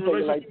currently in a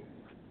relationship?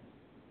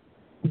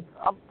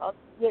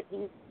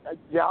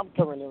 I'm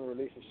currently in a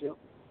relationship.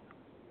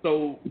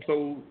 So,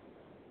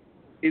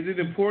 is it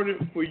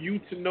important for you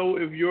to know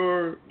if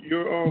your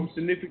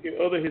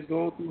significant other has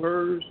gone through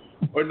hers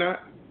or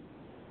not?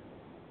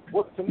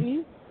 Well, to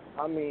me,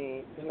 I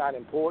mean, it's not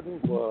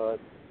important, but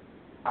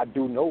I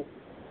do know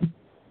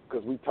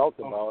because we talked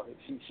about it.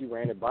 She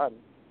ran it by me.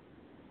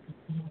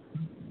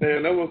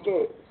 Man, that was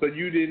up. So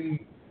you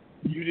didn't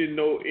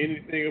know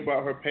anything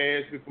about her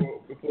past before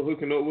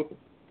hooking up with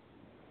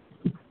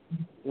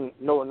her?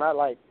 No, not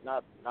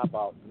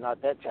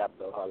that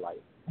chapter of her life.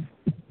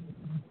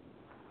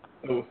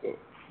 That was up.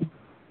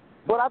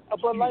 But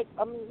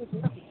it's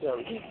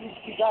necessary.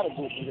 You gotta go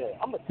through that.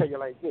 I'm gonna tell you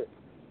like this: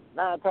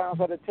 9 times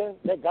out of 10,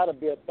 that gotta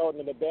be a thought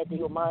in the back of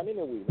your mind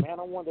anyway. Man,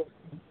 I wonder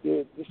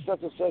if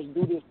such and such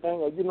do this thing,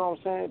 or you know what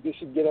I'm saying? They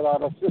should get it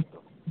out of the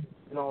system.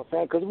 You know what I'm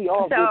saying? Because we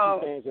all go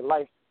through things in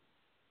life.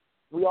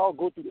 We all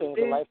go through things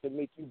in life that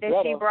make you better.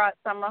 Did she brought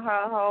some of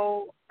her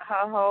whole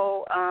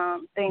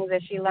things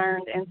that she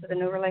learned into the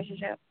new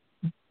relationship?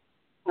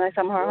 Like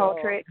some of her whole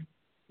tricks?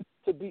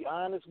 To be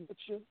honest with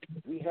you,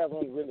 we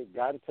haven't really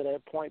gotten to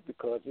that point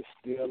because it's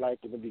still like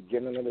in the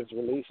beginning of this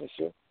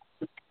relationship.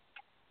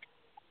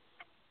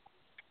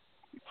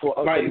 For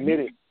a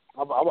committed,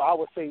 I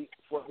would say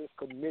for the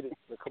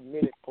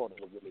committed part of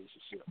the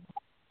relationship,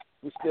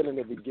 we're still in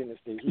the beginning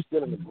stage. We're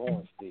still in the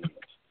growing stage.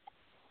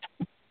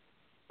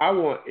 I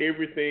want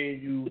everything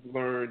you've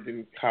learned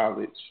in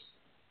college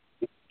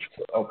to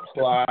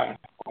apply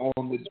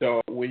on the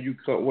job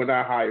when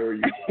I hire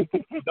you.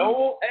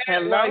 Don't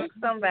act like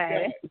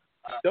somebody.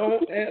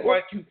 Don't act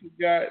like you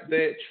forgot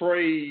that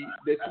trade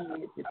that you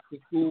went to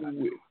school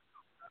with.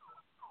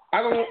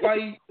 I don't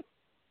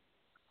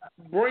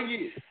bring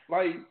it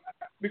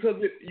because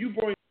if you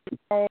bring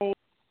all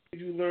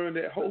you learn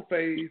that whole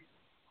phase,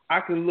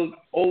 I can look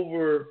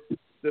over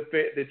the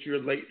fact that you're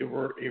late to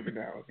work every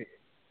now and then.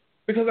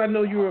 Because I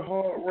know you're a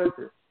hard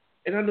worker.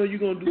 And I know you're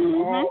going to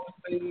do all the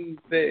things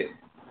that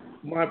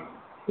my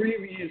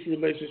previous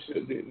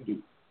relationship didn't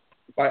do.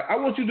 Like, I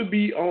want you to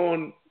be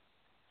on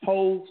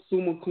whole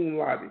summa cum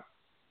laude.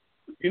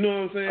 You know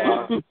what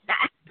I'm saying?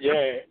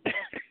 Yeah.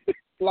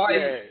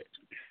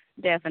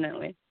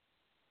 Definitely.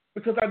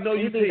 Because I know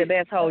you be the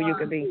best hoe you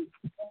could be.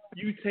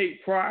 you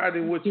take pride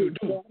in what you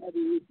do.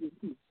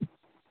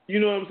 You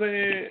know what I'm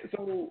saying?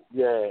 So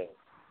yeah.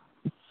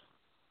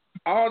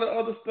 All the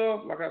other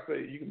stuff, like I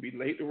say, you can be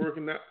late to work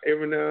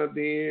every now and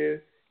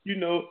then. You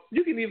know,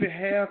 you can even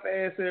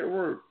half-ass at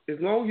work as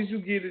long as you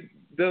get it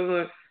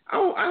done. I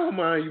don't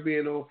mind you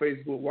being on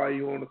Facebook while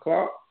you're on the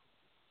clock,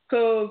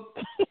 cause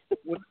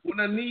when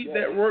I need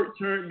that work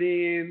turned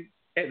in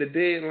at the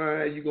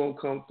deadline, you're gonna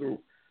come through.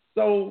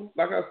 So,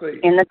 like I say,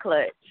 in the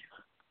clutch.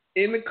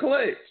 In the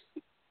clutch,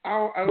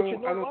 I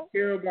don't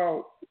care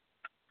about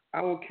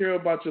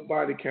your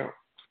body count.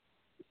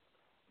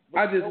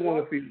 I just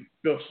want to feel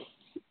special.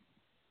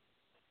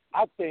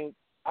 I think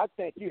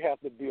you have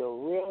to be a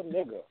real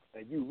nigga,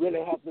 and you really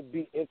have to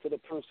be into the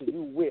person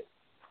you with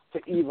to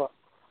even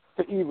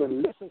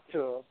listen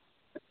to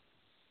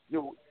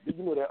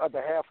that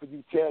other half of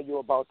you tell you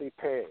about their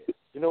past.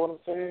 You know what I'm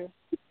saying?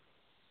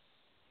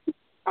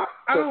 I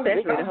don't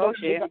think the whole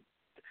shit.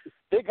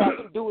 They got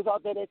some dudes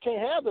out there that can't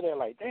handle that.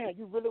 Like, damn,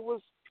 you really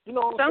was. You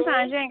know what I'm Sometimes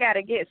saying? you ain't got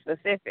to get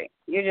specific.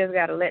 You just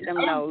got to let them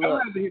know.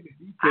 Look,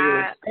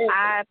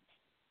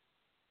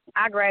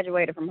 I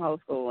graduated from Hoe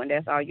school, and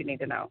that's all you need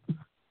to know.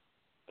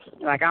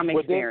 Like, I'm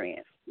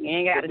experienced. You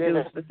ain't got to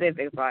do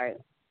specifics like.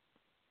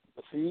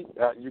 See,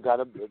 you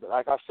gotta,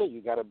 like I said,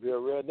 you gotta be a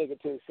real nigga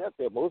to accept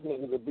that. Most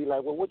niggas would be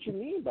like, well, what you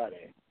mean by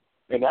that?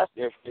 And that's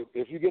if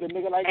you get a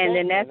nigga like that. And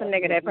then that's a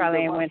nigga that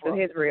probably ain't went through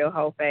his real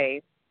Hoe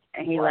phase,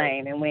 and he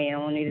lame, and we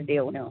don't need to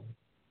deal with him.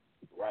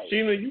 Right.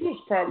 Sheena, you was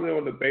probably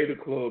on the beta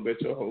club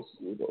at your Hoe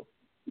school, though.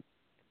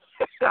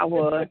 I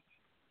would.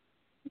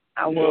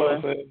 You know what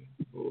I'm saying?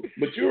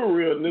 But you're a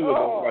real nigga,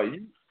 though.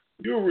 Like,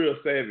 you're a real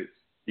savage.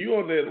 You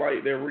on that,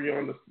 like, that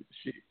Rihanna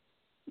shit.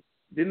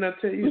 Didn't I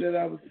tell you that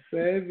I was a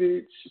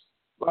savage?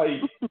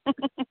 Like,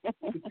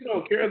 you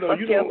don't care, though.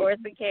 You don't.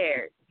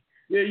 Care.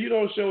 Yeah, you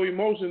don't show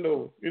emotion,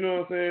 though. You know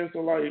what I'm saying? So,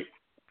 like.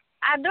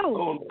 I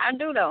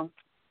do, though.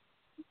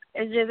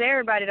 It's just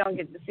everybody don't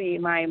get to see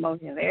my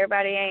emotions.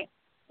 Everybody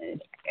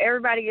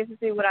gets to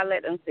see what I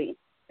let them see.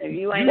 If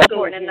you ain't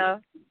important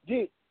enough.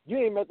 You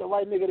ain't met the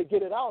right nigga to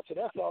get it out, so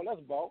that's all.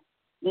 That's ball.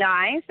 No,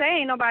 I ain't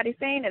saying nobody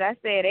seen it. I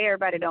said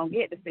everybody don't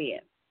get to see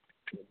it.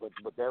 But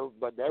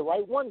that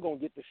right one gonna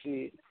get to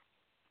see it.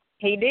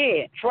 He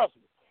did. Trust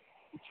me.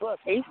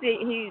 He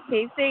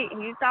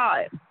saw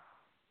it.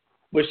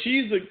 But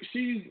she's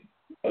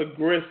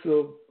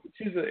aggressive.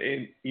 She's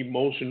an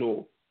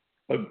emotional,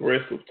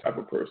 aggressive type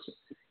of person.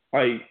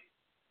 Like,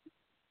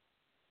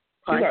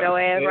 punch your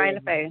ass right in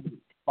the face.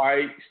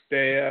 Fight,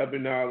 stab,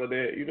 and all of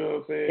that. You know what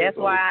I'm saying? That's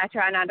why I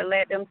try not to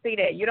let them see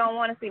that. You don't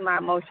want to see my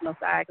emotional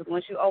side, because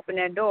once you open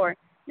that door,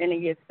 then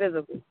it gets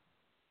physical.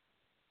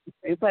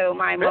 If you play with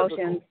my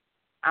emotions,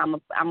 I'm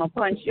a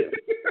punch you.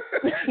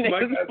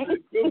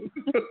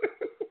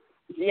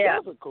 Yeah,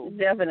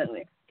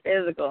 definitely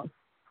physical.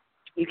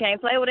 You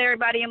can't play with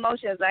everybody's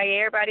emotions. Like,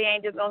 everybody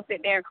ain't just gonna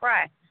sit there and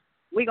cry.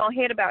 We gonna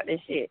hit about this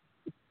shit.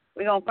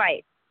 We gonna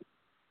fight.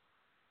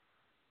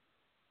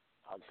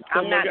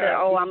 I'm not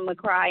I'm gonna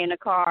cry in the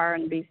car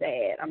and be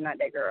sad. I'm not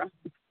that girl.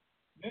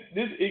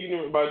 This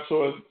ignorant by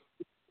choice,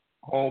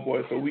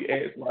 homeboy. So we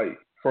ask like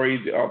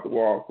crazy off the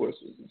wall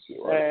questions and shit,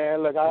 right?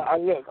 Man, look, I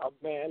look.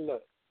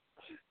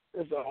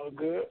 It's all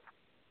good.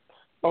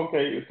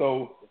 Okay,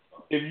 so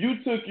if you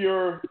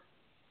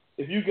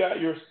got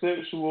your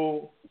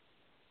sexual,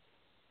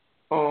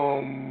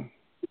 who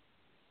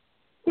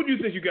do you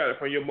think you got it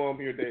from? Your mom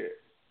or your dad?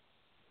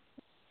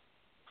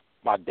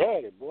 My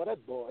daddy, boy, that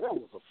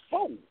was a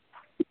fool.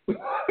 It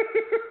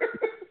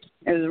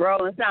was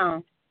Rolling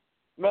Stone.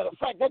 Matter of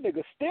fact, that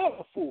nigga still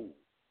a fool.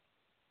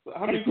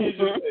 How many kids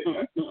you say?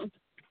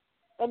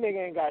 That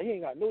nigga ain't got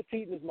no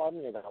teeth in his mouth.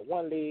 He ain't got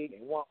one leg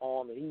and one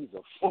arm, and he's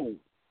a fool.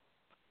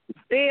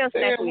 Still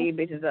snapping these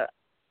bitches up.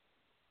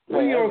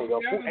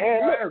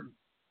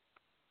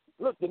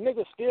 Look, the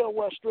nigga still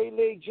wear straight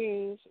leg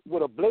jeans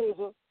with a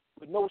blazer,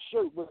 with no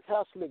shirt, with a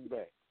hair slick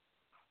back.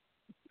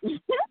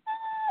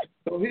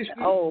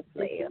 So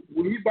player.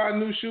 When he buy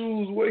new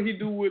shoes, what he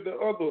do with the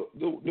other,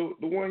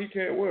 the one he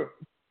can't wear?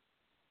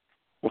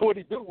 What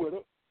he do with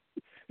it?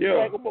 Yeah.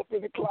 Drag him up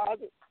in the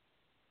closet.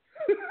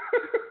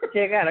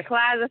 She got a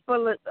closet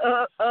full of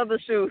other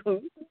shoes. I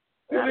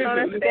know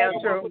that's damn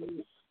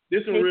true.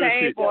 This he real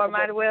paid shit. for it,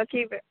 might as well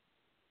keep it.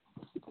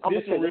 I'm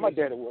gonna tell you, my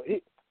daddy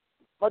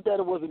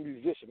was a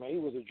musician, man. He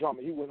was a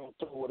drummer. He went on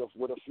tour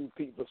with a few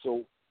people,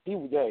 so he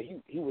was there.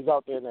 He was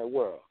out there in that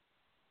world.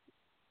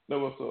 That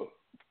what's up.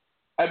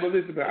 Hey, but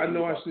listen, man, I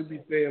know I should be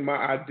saying my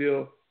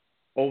idea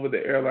over the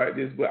air like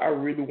this, but I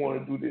really want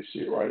to do this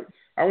shit, right?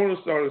 I want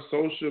to start a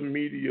social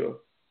media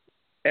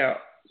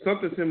app,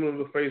 something similar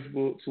to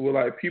Facebook, to where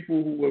like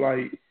people who were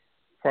like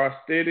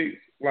prosthetics,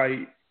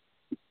 like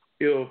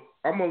if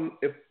I'm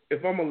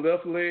a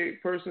left leg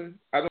person,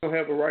 I don't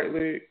have a right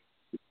leg.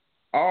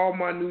 All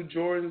my new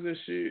Jordans and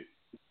shit,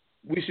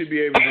 we should be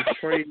able to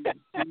trade the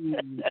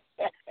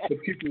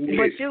people with.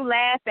 But you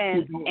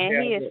laughing,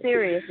 and he is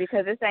serious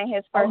because this ain't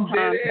his first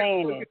time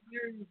saying it.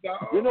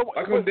 You know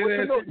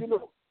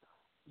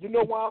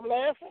why I'm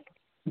laughing?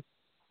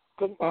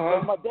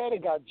 Because my daddy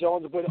got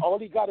Jones, but all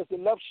he got is the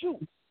left shoe.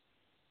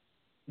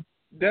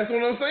 That's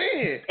what I'm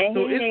saying. And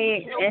so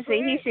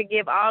he should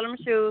give all them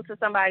shoes to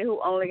somebody who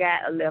only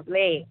got a left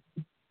leg.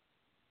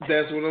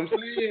 That's what I'm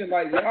saying.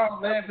 Like,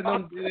 y'all laughing,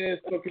 I'm dead ass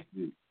fucking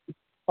serious.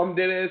 I'm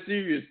dead ass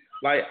serious.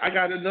 Like, I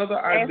got another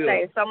idea.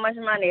 They save so much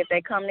money if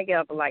they come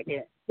together like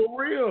that. For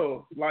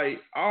real.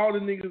 Like, all the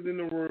niggas in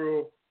the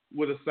world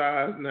with a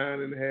size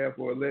 9.5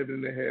 or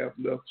 11.5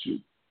 left shoe,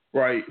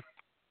 right?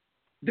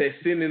 That's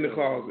sitting in the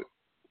closet.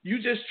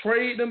 You just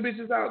trade them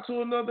bitches out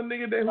to another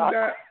nigga that who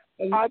got,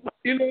 you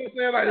know what I'm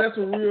saying? Like, that's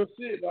some real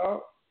shit,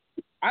 dog.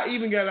 I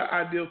even got an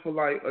idea for,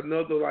 like,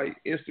 another, like,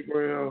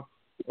 Instagram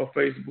or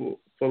Facebook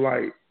for,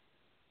 like,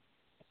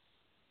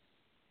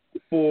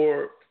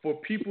 for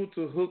people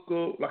to hook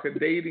up, like a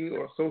dating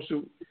or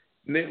social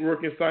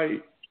networking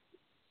site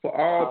for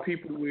all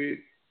people with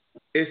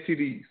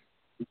STDs.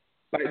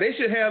 Like, they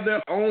should have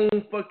their own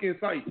fucking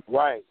site.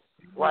 Right.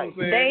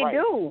 They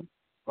do.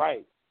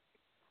 Right.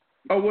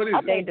 Oh, what is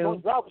They it?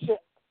 do.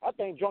 I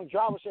think drunk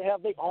drivers should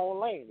have their own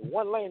lane.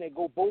 One lane that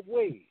go both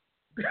ways.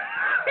 See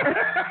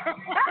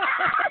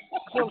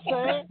what I'm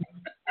saying?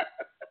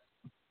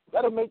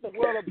 That'll make the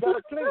world a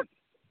better place.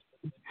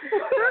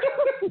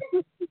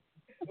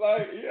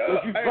 Like, yeah,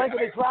 if you drinking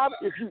and driving,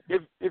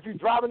 if you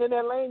driving in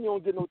that lane, you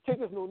don't get no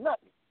tickets, no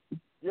nothing.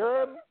 You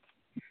heard me?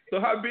 So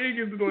how big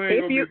is the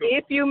lane?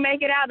 If you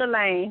make it out the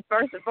lane,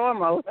 first and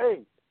foremost,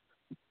 hey,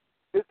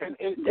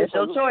 it's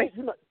your choice.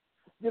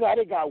 You know,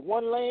 they got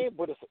one lane,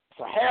 but it's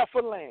a half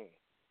a lane.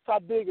 That's how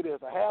big it is,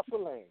 a half a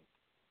lane.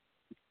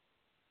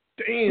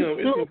 Damn,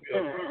 it's gonna be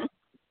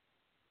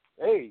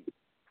hey,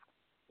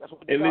 that's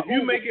what. And if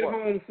you make it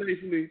home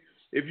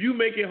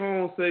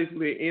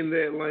safely, in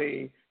that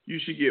lane, you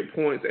should get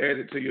points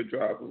added to your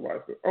driver's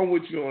license. I'm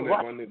with you on that,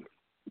 right. my nigga.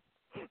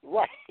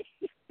 Right.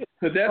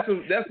 Cause that's a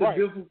right.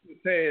 difficult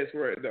task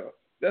right there.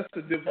 That's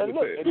a difficult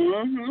task.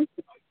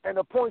 And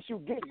the points you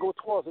get go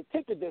towards a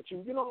ticket that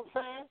you know what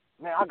I'm saying?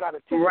 Man, I got a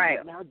ticket.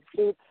 Right. Man,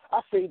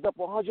 I saved up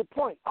 100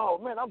 points. Oh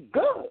man, I'm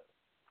good.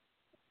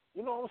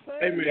 You know what I'm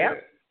saying? Hey man,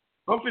 yep.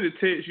 I'm finna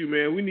text you,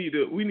 man. We need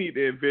to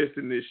invest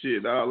in this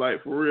shit, dog.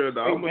 Like for real,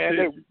 dog. Hey, I'm man,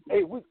 gonna text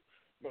you.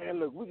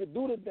 Look, we could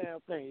do the damn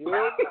thing. You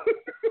know?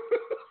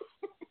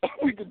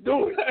 We could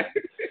do it.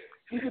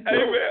 Hey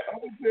man, I'm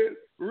gonna text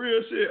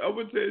real shit. I'm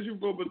gonna text you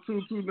from a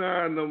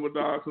 229 number,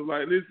 dog. Cause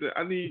like, listen,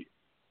 I need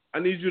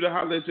you to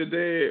holler at your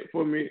dad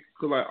for me.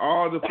 Cause like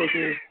all the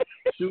fucking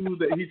shoes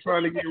that he's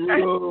trying to get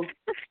rid of,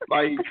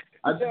 like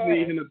I just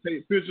need him to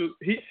take pictures.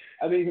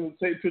 I need him to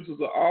take pictures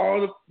of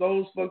all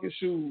those fucking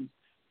shoes,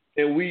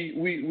 and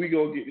we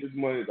gonna get this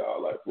money,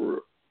 dog. Like for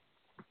real.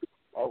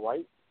 All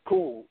right,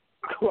 cool.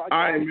 All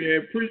right,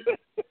 man.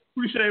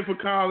 Appreciate it for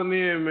calling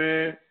in,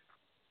 man.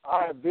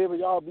 All right, baby.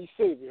 Y'all be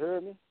safe. You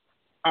heard me?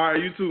 All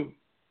right, you too.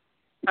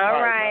 All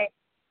right.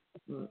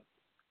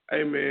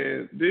 Hey,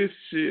 man, this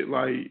shit,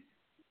 like,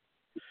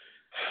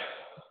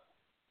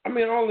 I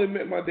mean, I only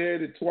met my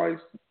daddy twice.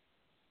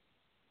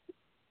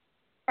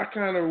 I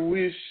kind of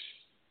wish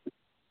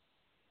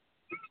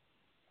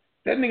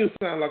that nigga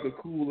sound like a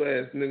cool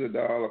ass nigga,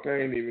 dog. Like,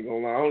 I ain't even gonna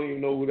lie. I don't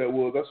even know who that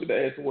was. I should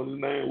have asked him what his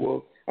name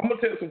was. I'm gonna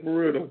text him for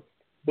real though.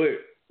 But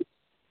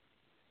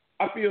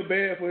I feel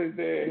bad for his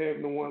dad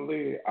having the one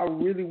leg. I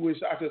really wish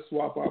I could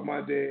swap out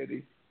my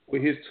daddy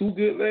with his two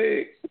good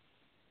legs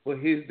for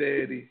his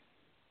daddy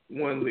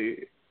one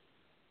leg.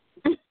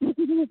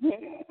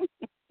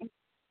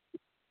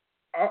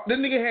 That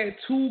nigga had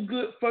two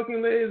good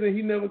fucking legs and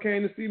he never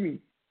came to see me.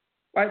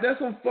 Like, that's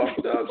some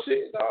fucked up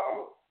shit,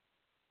 dog.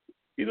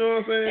 You know what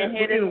I'm saying? And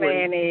here this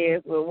man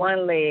is with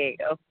one leg,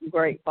 a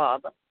great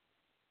father.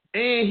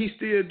 And he's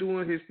still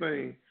doing his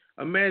thing.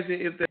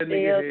 Imagine if that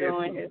nigga still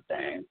doing his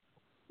thing.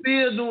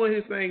 Still doing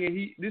his thing, and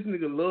this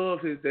nigga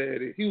loves his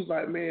daddy. He was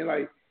like, man,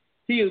 like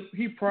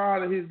he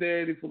proud of his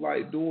daddy for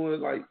like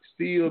doing, like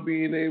still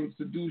being able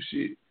to do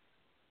shit.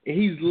 And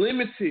he's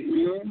limited.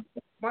 Mm-hmm.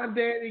 My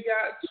daddy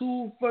got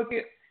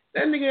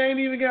that nigga ain't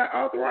even got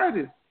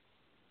arthritis.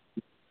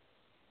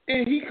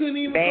 And he couldn't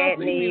even bad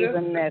knees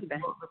or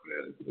nothing.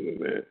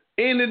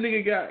 And the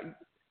nigga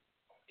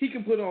he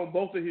can put on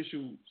both of his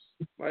shoes.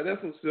 Like,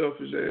 that's some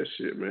selfish ass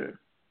shit, man.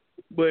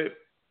 But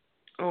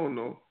I don't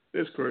know.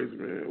 It's crazy,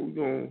 man. We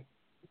going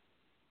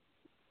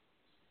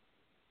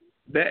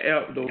that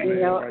app though,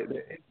 man. Right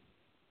there.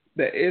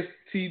 The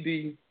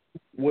STD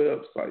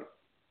website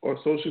or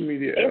social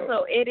media app.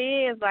 So it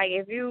is like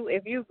if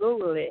you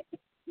Google it,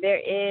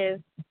 there's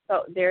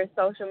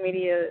social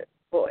media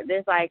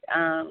there's like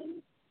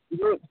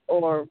groups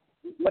or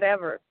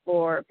whatever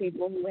for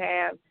people who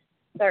have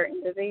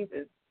certain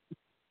diseases,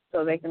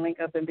 so they can link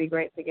up and be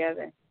great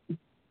together.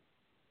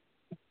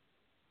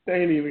 They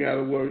ain't even got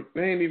to work.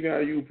 They ain't even got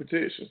to use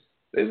protection.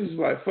 They just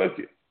like, fuck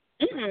it.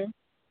 Mm-hmm.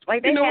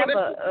 Like they have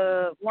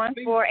a one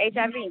for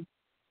HIV.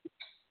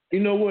 You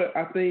know what?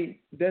 I think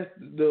that's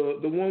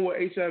the one with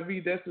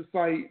HIV. That's the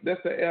site.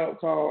 That's the app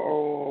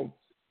called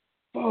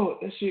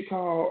that shit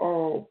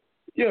called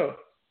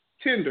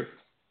Tinder.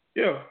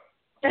 Yeah.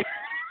 I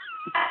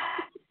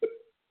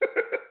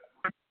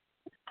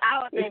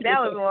would think that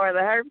was more of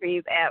the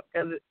herpes app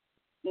because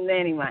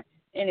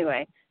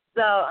anyway.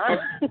 So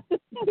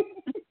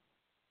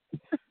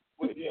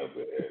But yeah,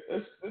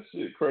 man, that's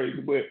shit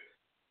crazy. But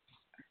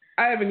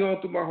I haven't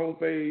gone through my whole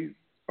phase.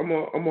 I'm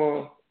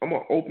a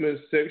open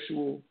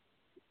sexual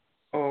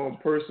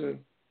person.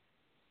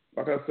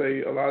 Like I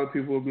say, a lot of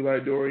people will be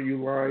like, Dorian,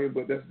 you lying,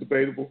 but that's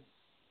debatable.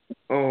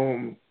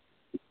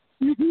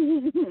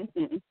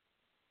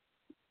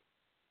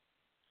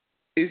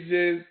 It's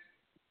just,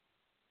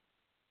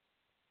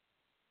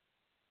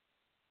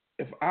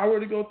 if I were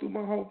to go through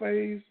my whole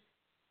phase,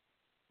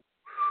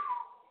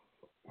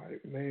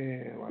 like,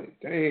 man, like,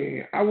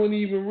 dang, I wouldn't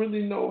even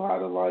really know how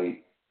to,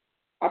 like,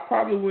 I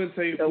probably wouldn't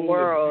take the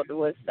world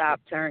would stop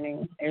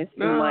turning. It's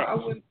too much.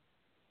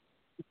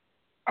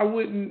 I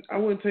wouldn't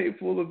take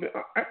full of it.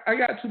 I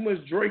got too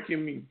much Drake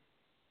in me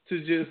to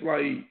just,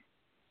 like,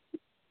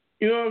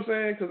 you know what I'm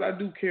saying? Because I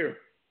do care.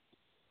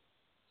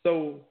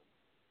 So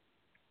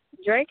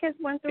Drake has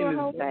went through a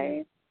whole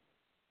phase.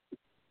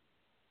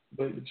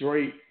 But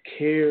Drake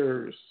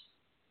cares.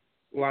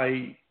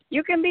 Like,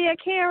 you can be a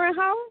caring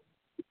hoe.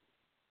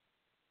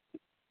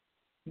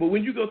 But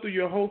when you go through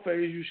your whole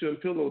phase, you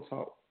shouldn't pillow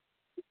talk.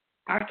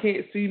 I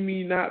can't see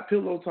me not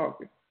pillow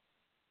talking.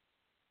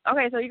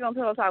 Okay, so you're going to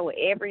pillow talk with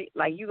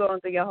you going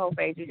through your whole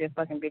phase, you just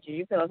fucking bitches.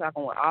 You pillow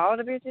talking with all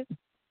the bitches?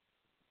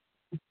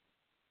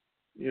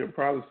 Yeah,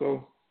 probably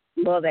so.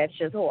 Well, that's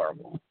just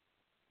horrible.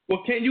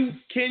 Well, can you,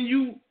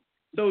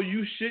 so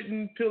you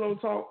shouldn't pillow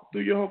talk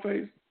through your whole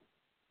phase?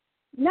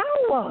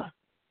 No.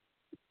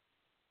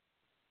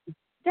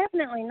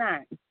 Definitely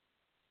not.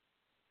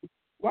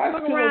 Why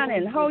fuck around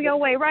and hoe your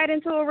way right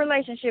into a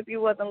relationship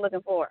you wasn't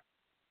looking for?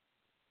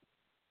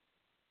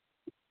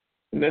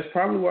 And that's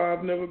probably why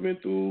I've never been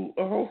through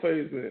a whole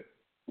phase then.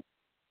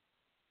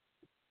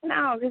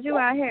 No, because you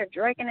out here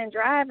drinking and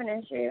driving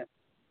and shit.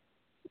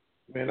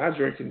 Man, I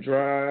drink and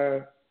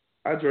drive.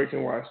 I drink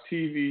and watch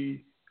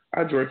TV.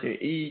 I drink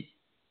and eat.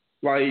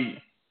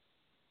 Like,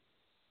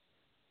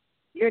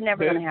 you're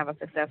never going to have a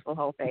successful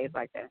whole phase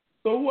like that.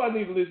 So who I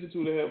need to listen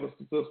to have a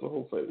successful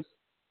whole phase?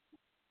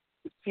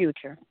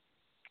 Future.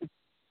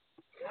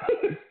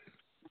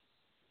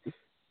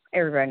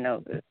 Everybody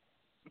knows it.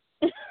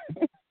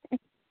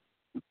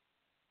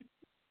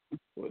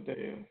 Well,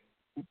 damn.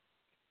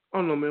 I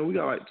don't know, man. We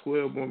got like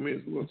 12 more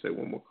minutes. We're going to take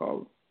one more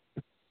call.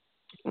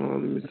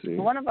 Let me see.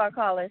 One of our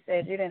callers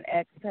said you didn't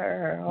ask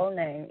her whole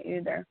name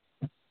either.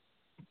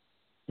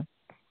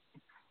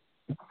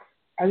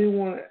 I didn't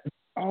want to.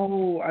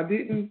 Oh, I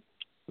didn't?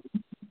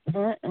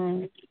 My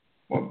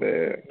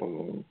bad.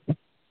 Hold on.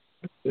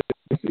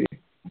 Let's see.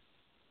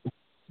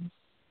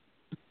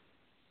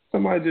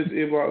 Somebody just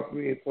inboxed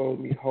me and told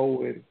me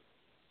hoeing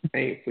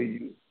ain't for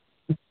you.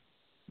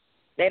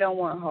 They don't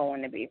want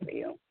hoeing to be for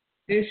you.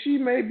 And she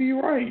may be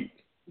right.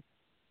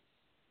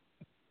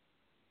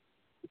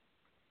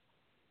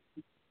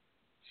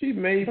 She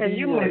may be right. Because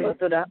you might go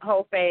through the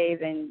whole phase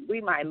and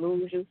we might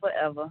lose you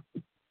forever.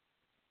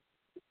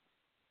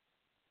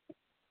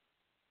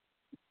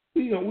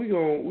 We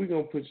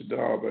gonna put your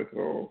dog back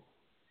on.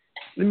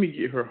 Let me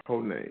get her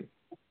whole name.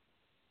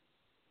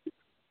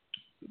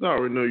 I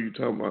already know you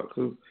talking about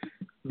because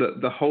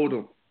the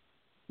Hold'em,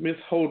 Miss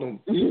Hold'em.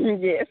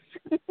 Yes.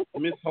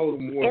 Miss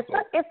Hold'em. It's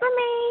for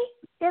me.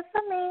 It's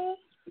for me.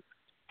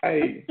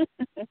 Hey,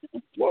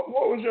 what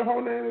was your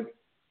whole name?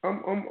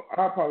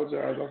 I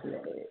apologize. I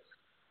forgot that.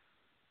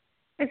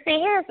 And see,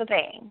 here's the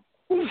thing,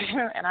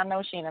 and I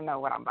know Sheena know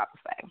what I'm about to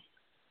say.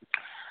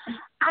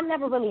 I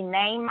never really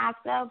named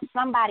myself.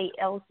 Somebody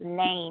else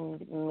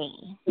named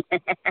me.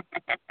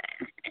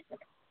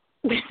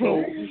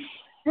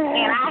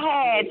 And I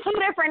had two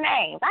different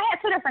names. I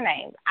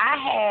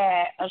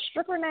had a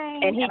stripper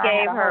name. And he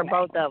gave her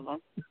both of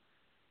them.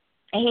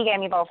 And he gave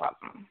me both of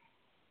them.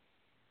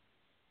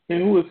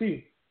 And who is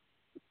he?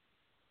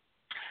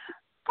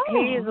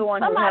 He's the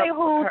one somebody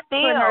who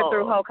put her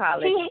through whole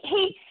college.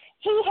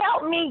 He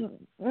helped me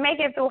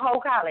make it through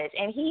whole college,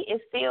 and he is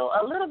still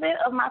a little bit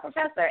of my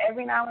professor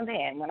every now and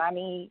then when I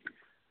need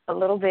a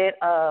little bit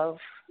of.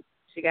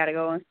 She got to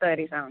go and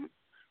study something.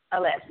 A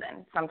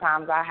lesson.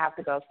 Sometimes I have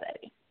to go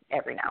study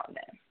every now and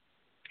then.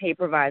 He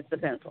provides the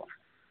pencil.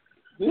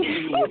 This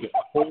nigga is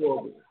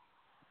horrible.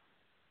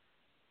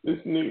 This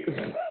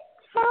nigga.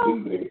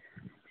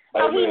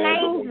 So he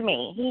names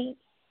me.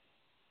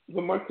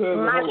 My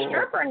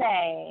stripper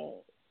name.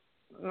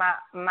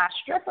 My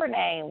stripper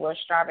name was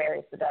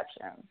Strawberry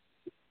Seduction.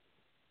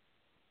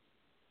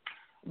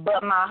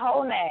 But my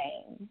whole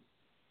name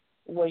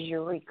was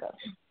Eureka.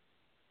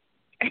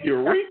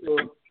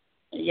 Eureka?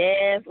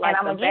 Yes, like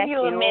and I'm going to give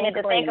you a minute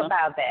to think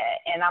about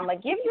that.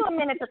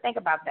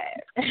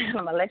 I'm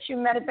going to let you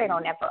meditate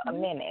on that for a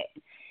minute.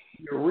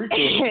 Eureka.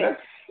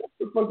 That's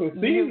the fucking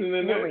season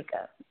in there.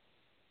 Eureka.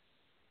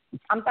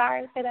 I'm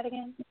sorry, say that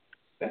again.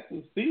 That's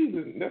the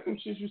season. That's some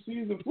shit you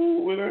season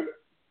food with her.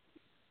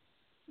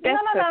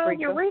 No.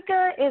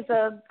 Eureka is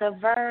the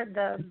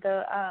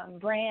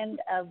brand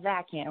of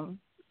vacuum.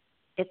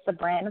 It's the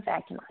brand of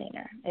vacuum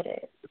cleaner. It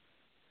is.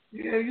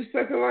 Yeah, you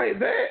second like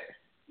that.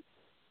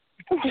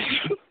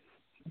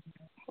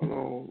 Hold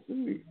on. Let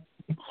me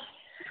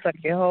suck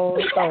your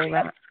whole soul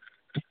out.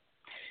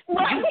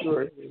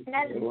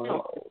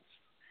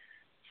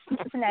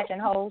 Snatching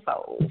whole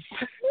souls.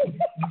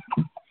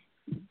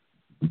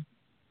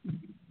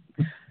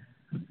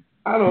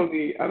 I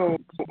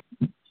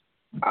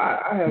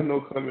have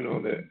no comment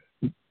on that.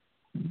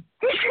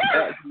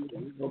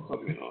 Absolutely no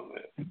comment on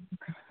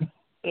that.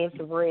 It's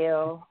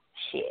real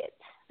shit.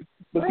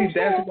 But see,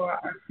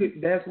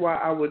 that's why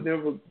I would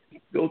never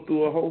go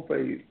through a whole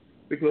phase,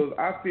 because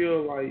I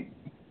feel like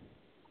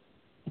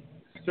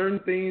certain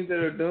things that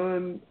are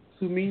done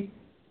to me,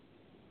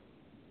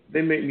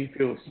 they make me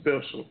feel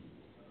special.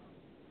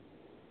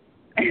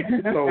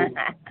 So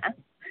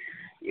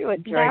you a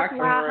that's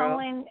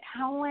why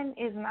hoeing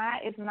is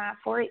not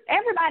for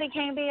everybody.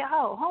 Can't be a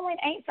hoe. Hoeing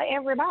ain't for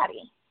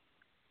everybody.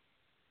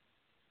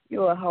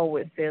 You a hoe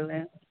with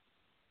feelings.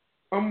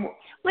 But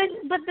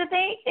the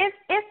thing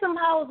it's some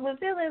hoes with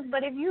feelings.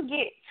 But if you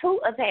get too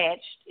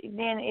attached,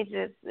 then it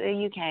just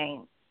you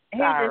can't. He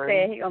just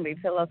said he gonna be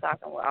pillow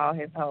talking with all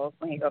his hoes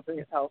when he go through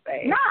his whole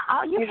phase. No,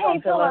 you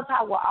can't pillow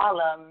talk with all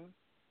of them.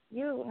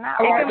 You can have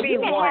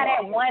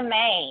that one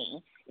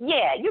main.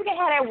 Yeah, you can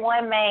have that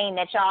one main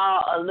that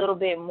y'all a little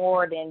bit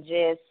more than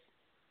just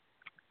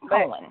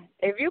hoeing.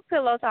 If you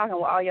pillow talking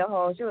with all your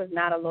hoes, you is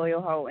not a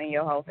loyal hoe in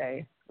your whole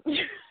phase.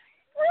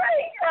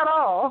 Right, at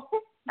all.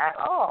 At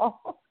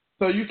all.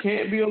 So you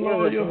can't be a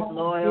loyal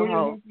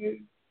hoe?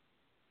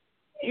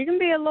 You can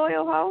be a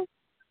loyal hoe.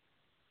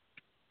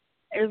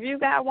 If you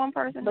got one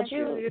person but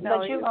you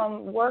gonna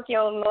work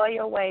your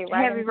loyal way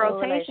right into a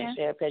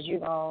relationship because you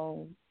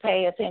gonna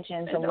pay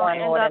attention to one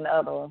more than the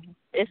other.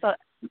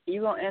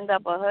 You gonna end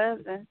up a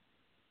husband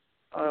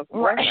or a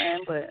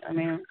boyfriend, but I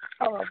mean,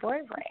 a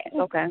boyfriend.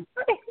 Okay.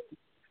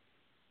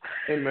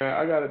 Hey man,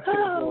 I got a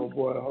typical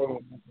boy. Hold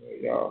on,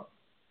 y'all.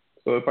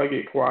 So if I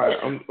get quiet,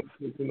 I'm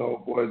taking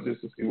old boys just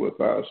to see what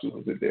size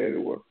shoes the daddy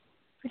was.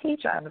 He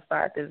trying to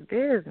start this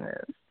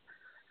business.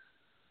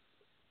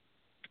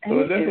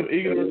 So that's some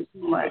ignorance.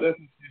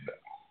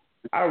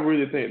 I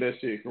really think that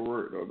shit can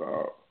work though,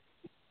 dog.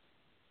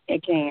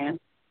 It can.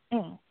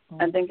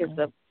 I think it's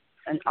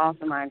an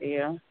awesome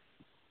idea.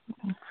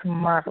 It's a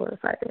marvelous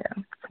idea.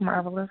 It's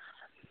marvelous.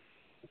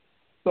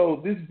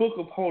 So this book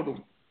of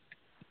Hold'em,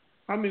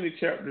 how many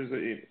chapters are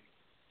in it?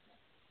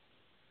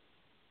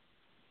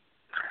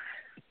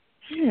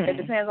 It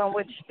depends on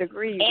which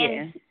degree you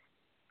get.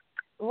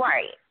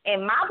 Right.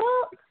 In my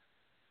book,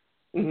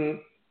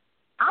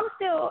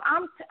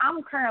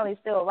 I'm currently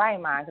still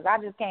writing mine because I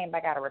just came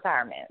back out of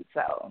retirement.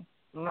 So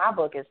my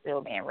book is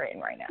still being written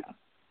right now.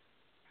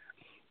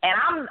 And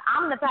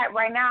I'm the type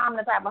right now. I'm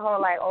the type of hoe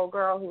like old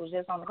girl who was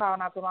just on the call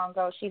not too long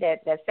ago. She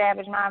that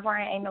savage mind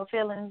frame, ain't no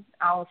feelings.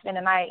 I don't spend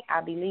the night. I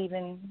be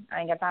leaving.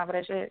 I ain't got time for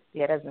that shit.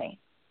 Yeah, that's me.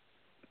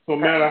 No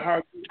matter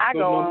how I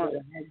go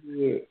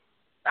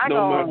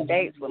on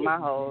dates with my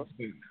hoes.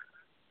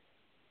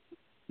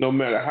 No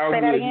matter how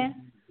Say good. That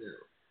again?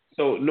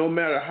 So no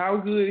matter how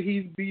good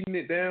he's beating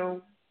it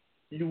down,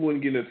 you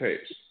wouldn't get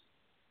attached.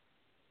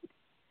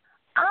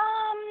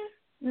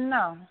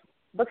 No.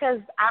 Because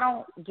I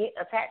don't get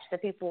attached to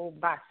people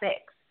by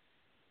sex.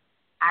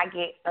 I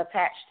get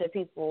attached to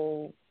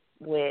people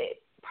with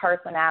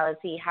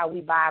personality, how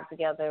we vibe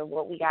together,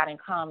 what we got in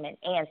common,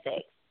 and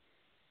sex.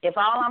 If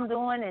all I'm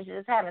doing is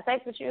just having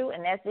sex with you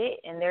and that's it,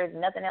 and there's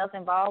nothing else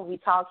involved, we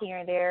talk here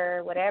and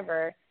there,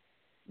 whatever,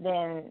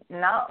 then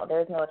no,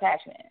 there's no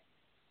attachment.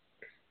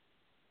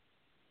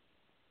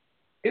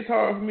 It's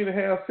hard for me to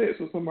have sex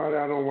with somebody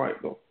I don't like,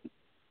 though.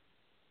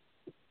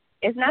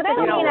 It's not that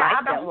you don't like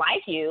I don't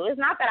like you. It's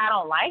not that I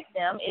don't like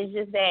them. It's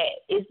just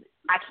that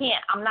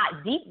I'm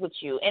not deep with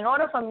you. In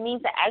order for me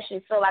to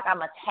actually feel like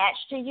I'm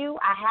attached to you,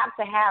 I have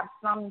to have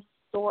some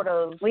sort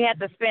of. We have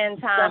to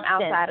spend time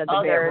outside of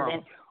the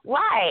bedroom.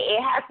 Right.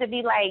 It has to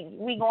be like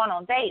we going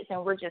on dates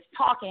and we're just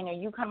talking, or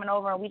you coming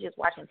over and we just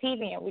watching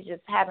TV and we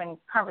just having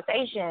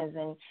conversations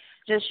and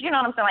just, you know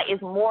what I'm saying? Like,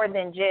 it's more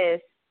than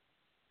just,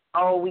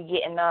 oh, we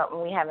getting up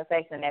and we having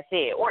sex and that's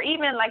it. Or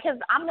even like, because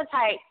I'm the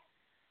type.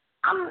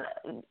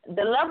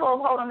 The level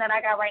of hold'em that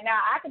I got right now,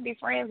 I can be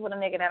friends with a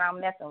nigga that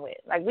I'm messing with.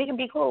 Like, we can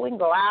be cool, we can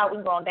go out, we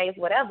can go on dates,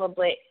 whatever,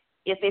 but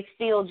if it's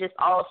still just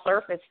all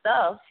surface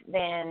stuff,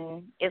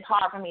 then it's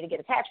hard for me to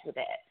get attached with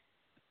that.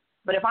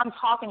 But if I'm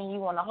talking to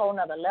you on a whole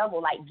nother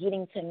level, like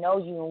getting to know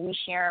you and we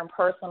sharing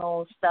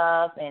personal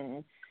stuff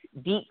and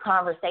deep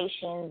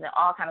conversations and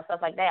all kind of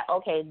stuff like that,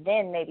 okay,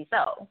 then maybe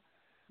so.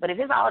 But if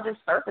it's all just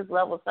surface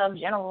level stuff,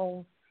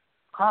 general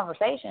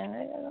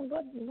conversation,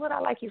 what I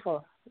like you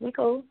for? We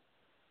cool.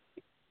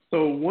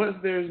 So once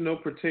there's no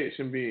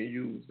protection being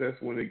used, that's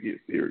when it gets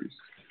serious.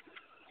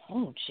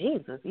 Oh,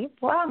 Jesus.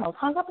 Boy, I almost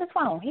hung up his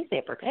phone. He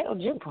said,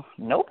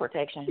 no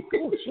protection.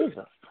 Oh,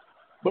 Jesus.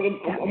 But I'm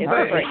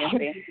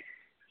saying,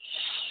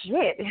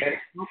 shit. At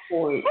some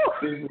point,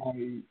 it's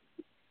like,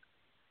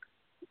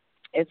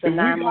 it's a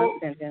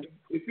 9-month sentence.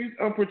 If it's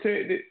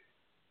unprotected,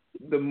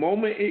 the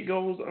moment it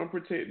goes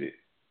unprotected,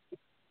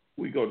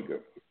 we go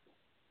together.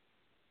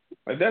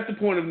 Like, that's the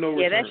point of no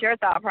return. Yeah, that's your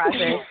thought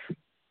process.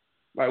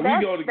 Like,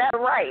 we go together.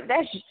 That's right.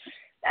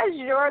 That's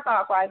your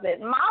thought process.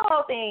 My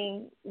whole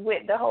thing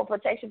with the whole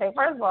protection thing,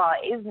 first of all,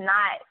 is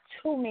not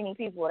too many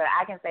people that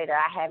I can say that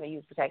I haven't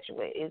used protection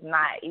with. It's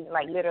not,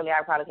 like, literally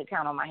I probably could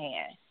count on my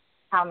hand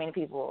how many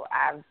people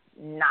I've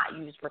not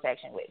used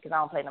protection with because I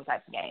don't play them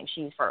types of games.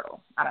 She's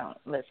fertile. I don't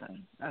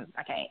listen.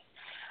 I can't.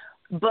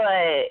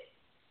 But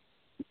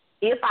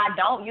if I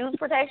don't use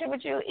protection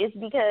with you, it's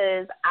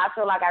because I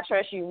feel like I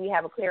trust you. We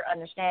have a clear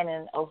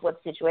understanding of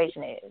what the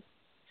situation is.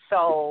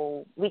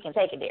 So we can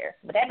take it there.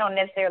 But that don't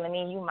necessarily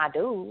mean you my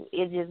dude.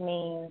 It just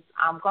means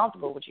I'm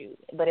comfortable with you.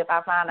 But if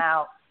I find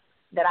out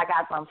that I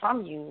got something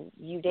from you,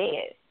 you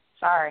dead.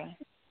 Sorry.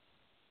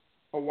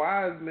 A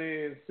wise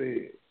man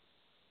said,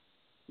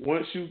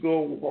 once you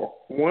go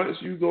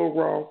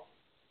raw,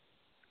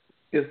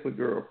 it's a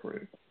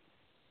girlfriend.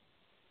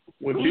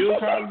 When Bill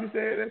Cosby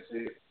said that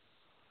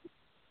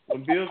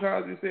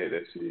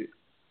shit,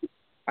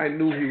 I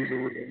knew he was a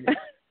real man.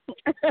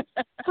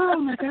 Oh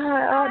my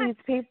God! All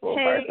these people.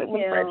 First it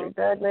was Frederick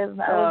Douglass,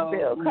 now it's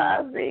Bill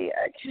Cosby.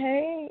 I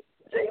can't.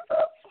 Jesus.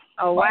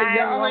 A wise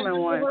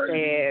woman once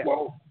said.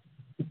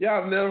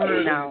 Y'all have never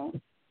heard No.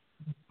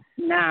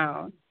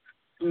 No.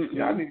 Mm-mm.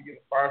 Y'all need to get a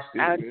fire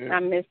stick, man. I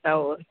miss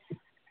those.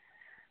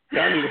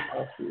 Y'all need a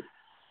fire stick.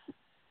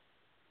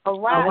 A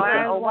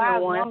wise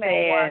woman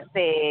once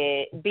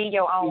said, "Be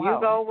your own." You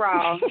go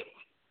raw.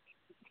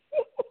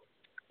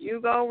 You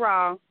go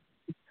raw.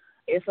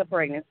 It's a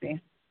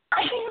pregnancy.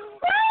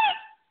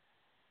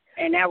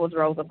 And that was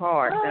Rosa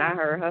Parks, and I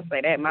heard her say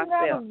that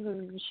myself.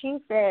 She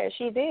said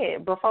she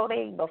did before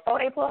they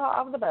put her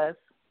off the bus.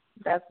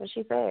 That's what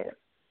she said.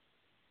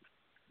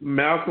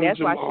 That's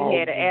why she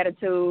had an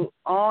attitude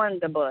on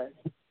the bus.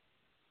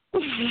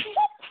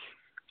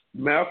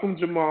 Malcolm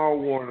Jamal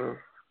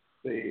Warner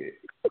said,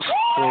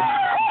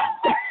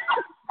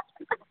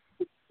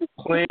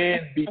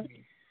 Plan B.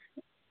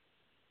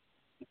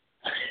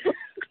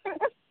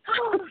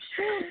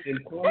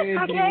 And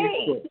Plan B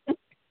is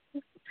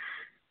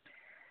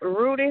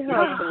Rudy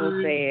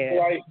Huxtable said.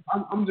 Like,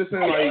 I'm just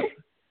saying, like,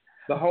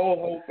 the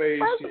whole phase.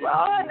 First of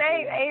all, her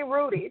name ain't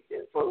Rudy.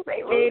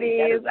 It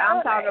is.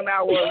 I'm talking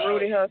about what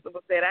Rudy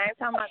Huxtable said. I ain't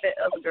talking about that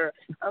other girl.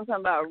 I'm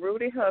talking about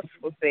Rudy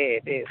Huxtable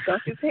said this.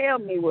 Don't you tell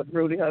me what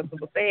Rudy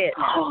Huxtable said.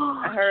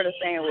 I heard her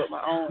saying with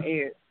my own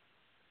ears.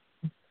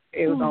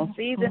 It was on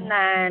season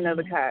 9 of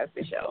the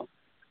Cosby Show.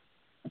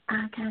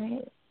 I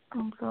can't.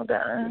 I'm so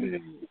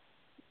done.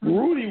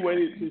 Rudy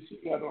waited till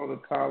she got on the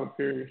Tyler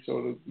Perry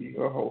show to be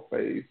her whole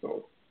phase.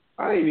 So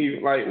I ain't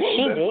even like. What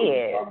she was that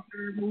did. Tyler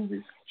Perry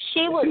movie?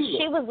 She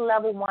was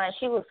level 1.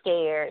 She was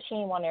scared. She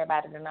didn't want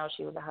everybody to know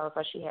she was a hoe,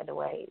 so she had to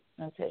wait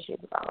until she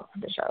was off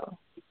the show.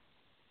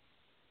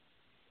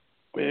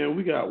 Man,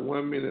 we got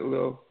 1 minute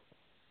left.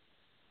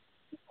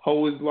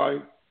 Hoe is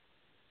life.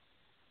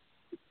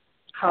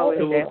 Hoe is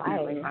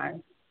definitely life.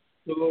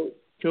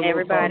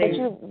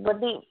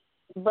 Everybody.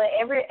 But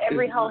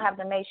every hoe have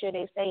to make sure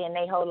they stay in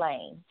their whole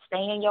lane.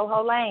 Stay in your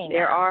whole lane.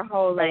 There are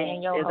whole lanes. Stay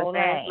in your whole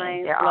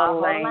lane. There are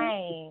whole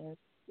lanes.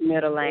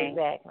 Middle lane.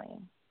 Exactly.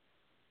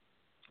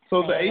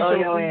 So the HOV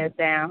your ass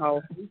down,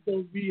 hoe.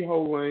 HOV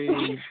whole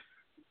lane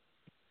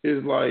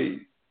is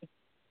like.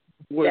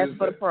 That's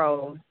for the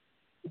pros.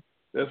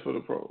 That's for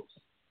the pros.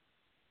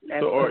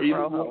 That's so for are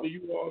either one of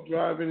you all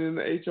driving in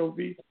the HOV?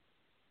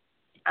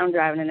 I'm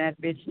driving in that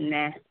bitch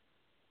now.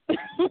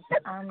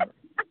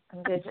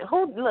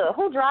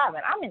 Who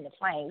driving? I'm in the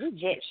plane. We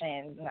jet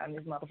sharing on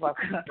this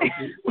motherfucker.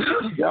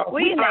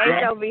 We in the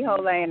HOV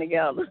whole lane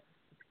together.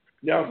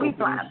 We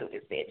flying through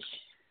this bitch.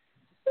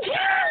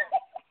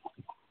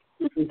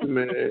 Listen,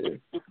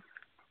 man,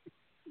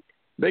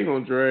 they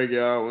gonna drag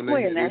y'all when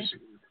they get this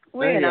shit.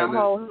 We're in a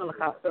whole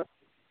helicopter.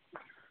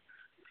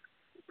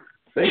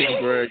 They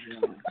gonna drag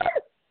y'all.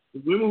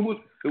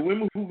 The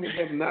women who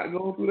have not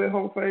gone through that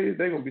whole phase,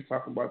 they gonna be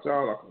talking about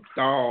y'all like a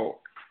dog.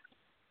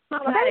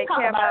 They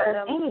talk about us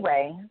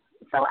anyway,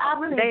 so I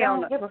really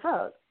don't give a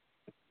fuck.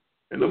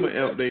 And I'm gonna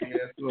help their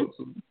ass up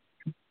too.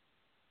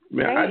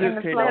 Man, they I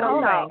just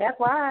can't. That's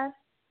why.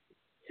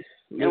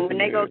 And when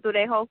they go through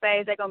their whole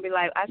phase, they're gonna be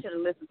like, I should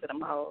have listened to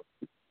them hoes.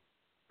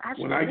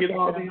 When I get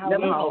all these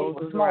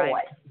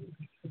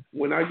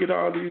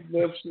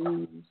left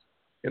shoes,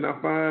 and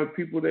I find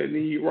people that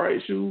need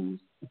right shoes,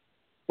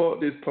 fuck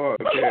this podcast.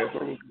 I'm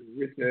gonna be a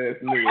rich ass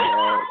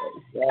nigga.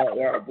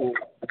 Y'all boy.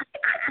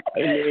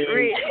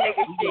 Rich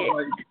nigga shit.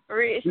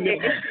 Rich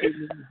nigga shit.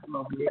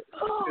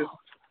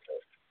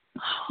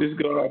 This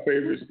girl, our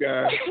favorite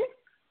guy.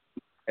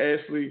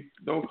 Ashley,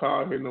 don't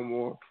call her no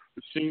more.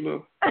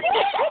 Sheena.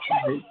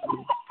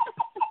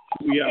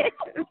 We out.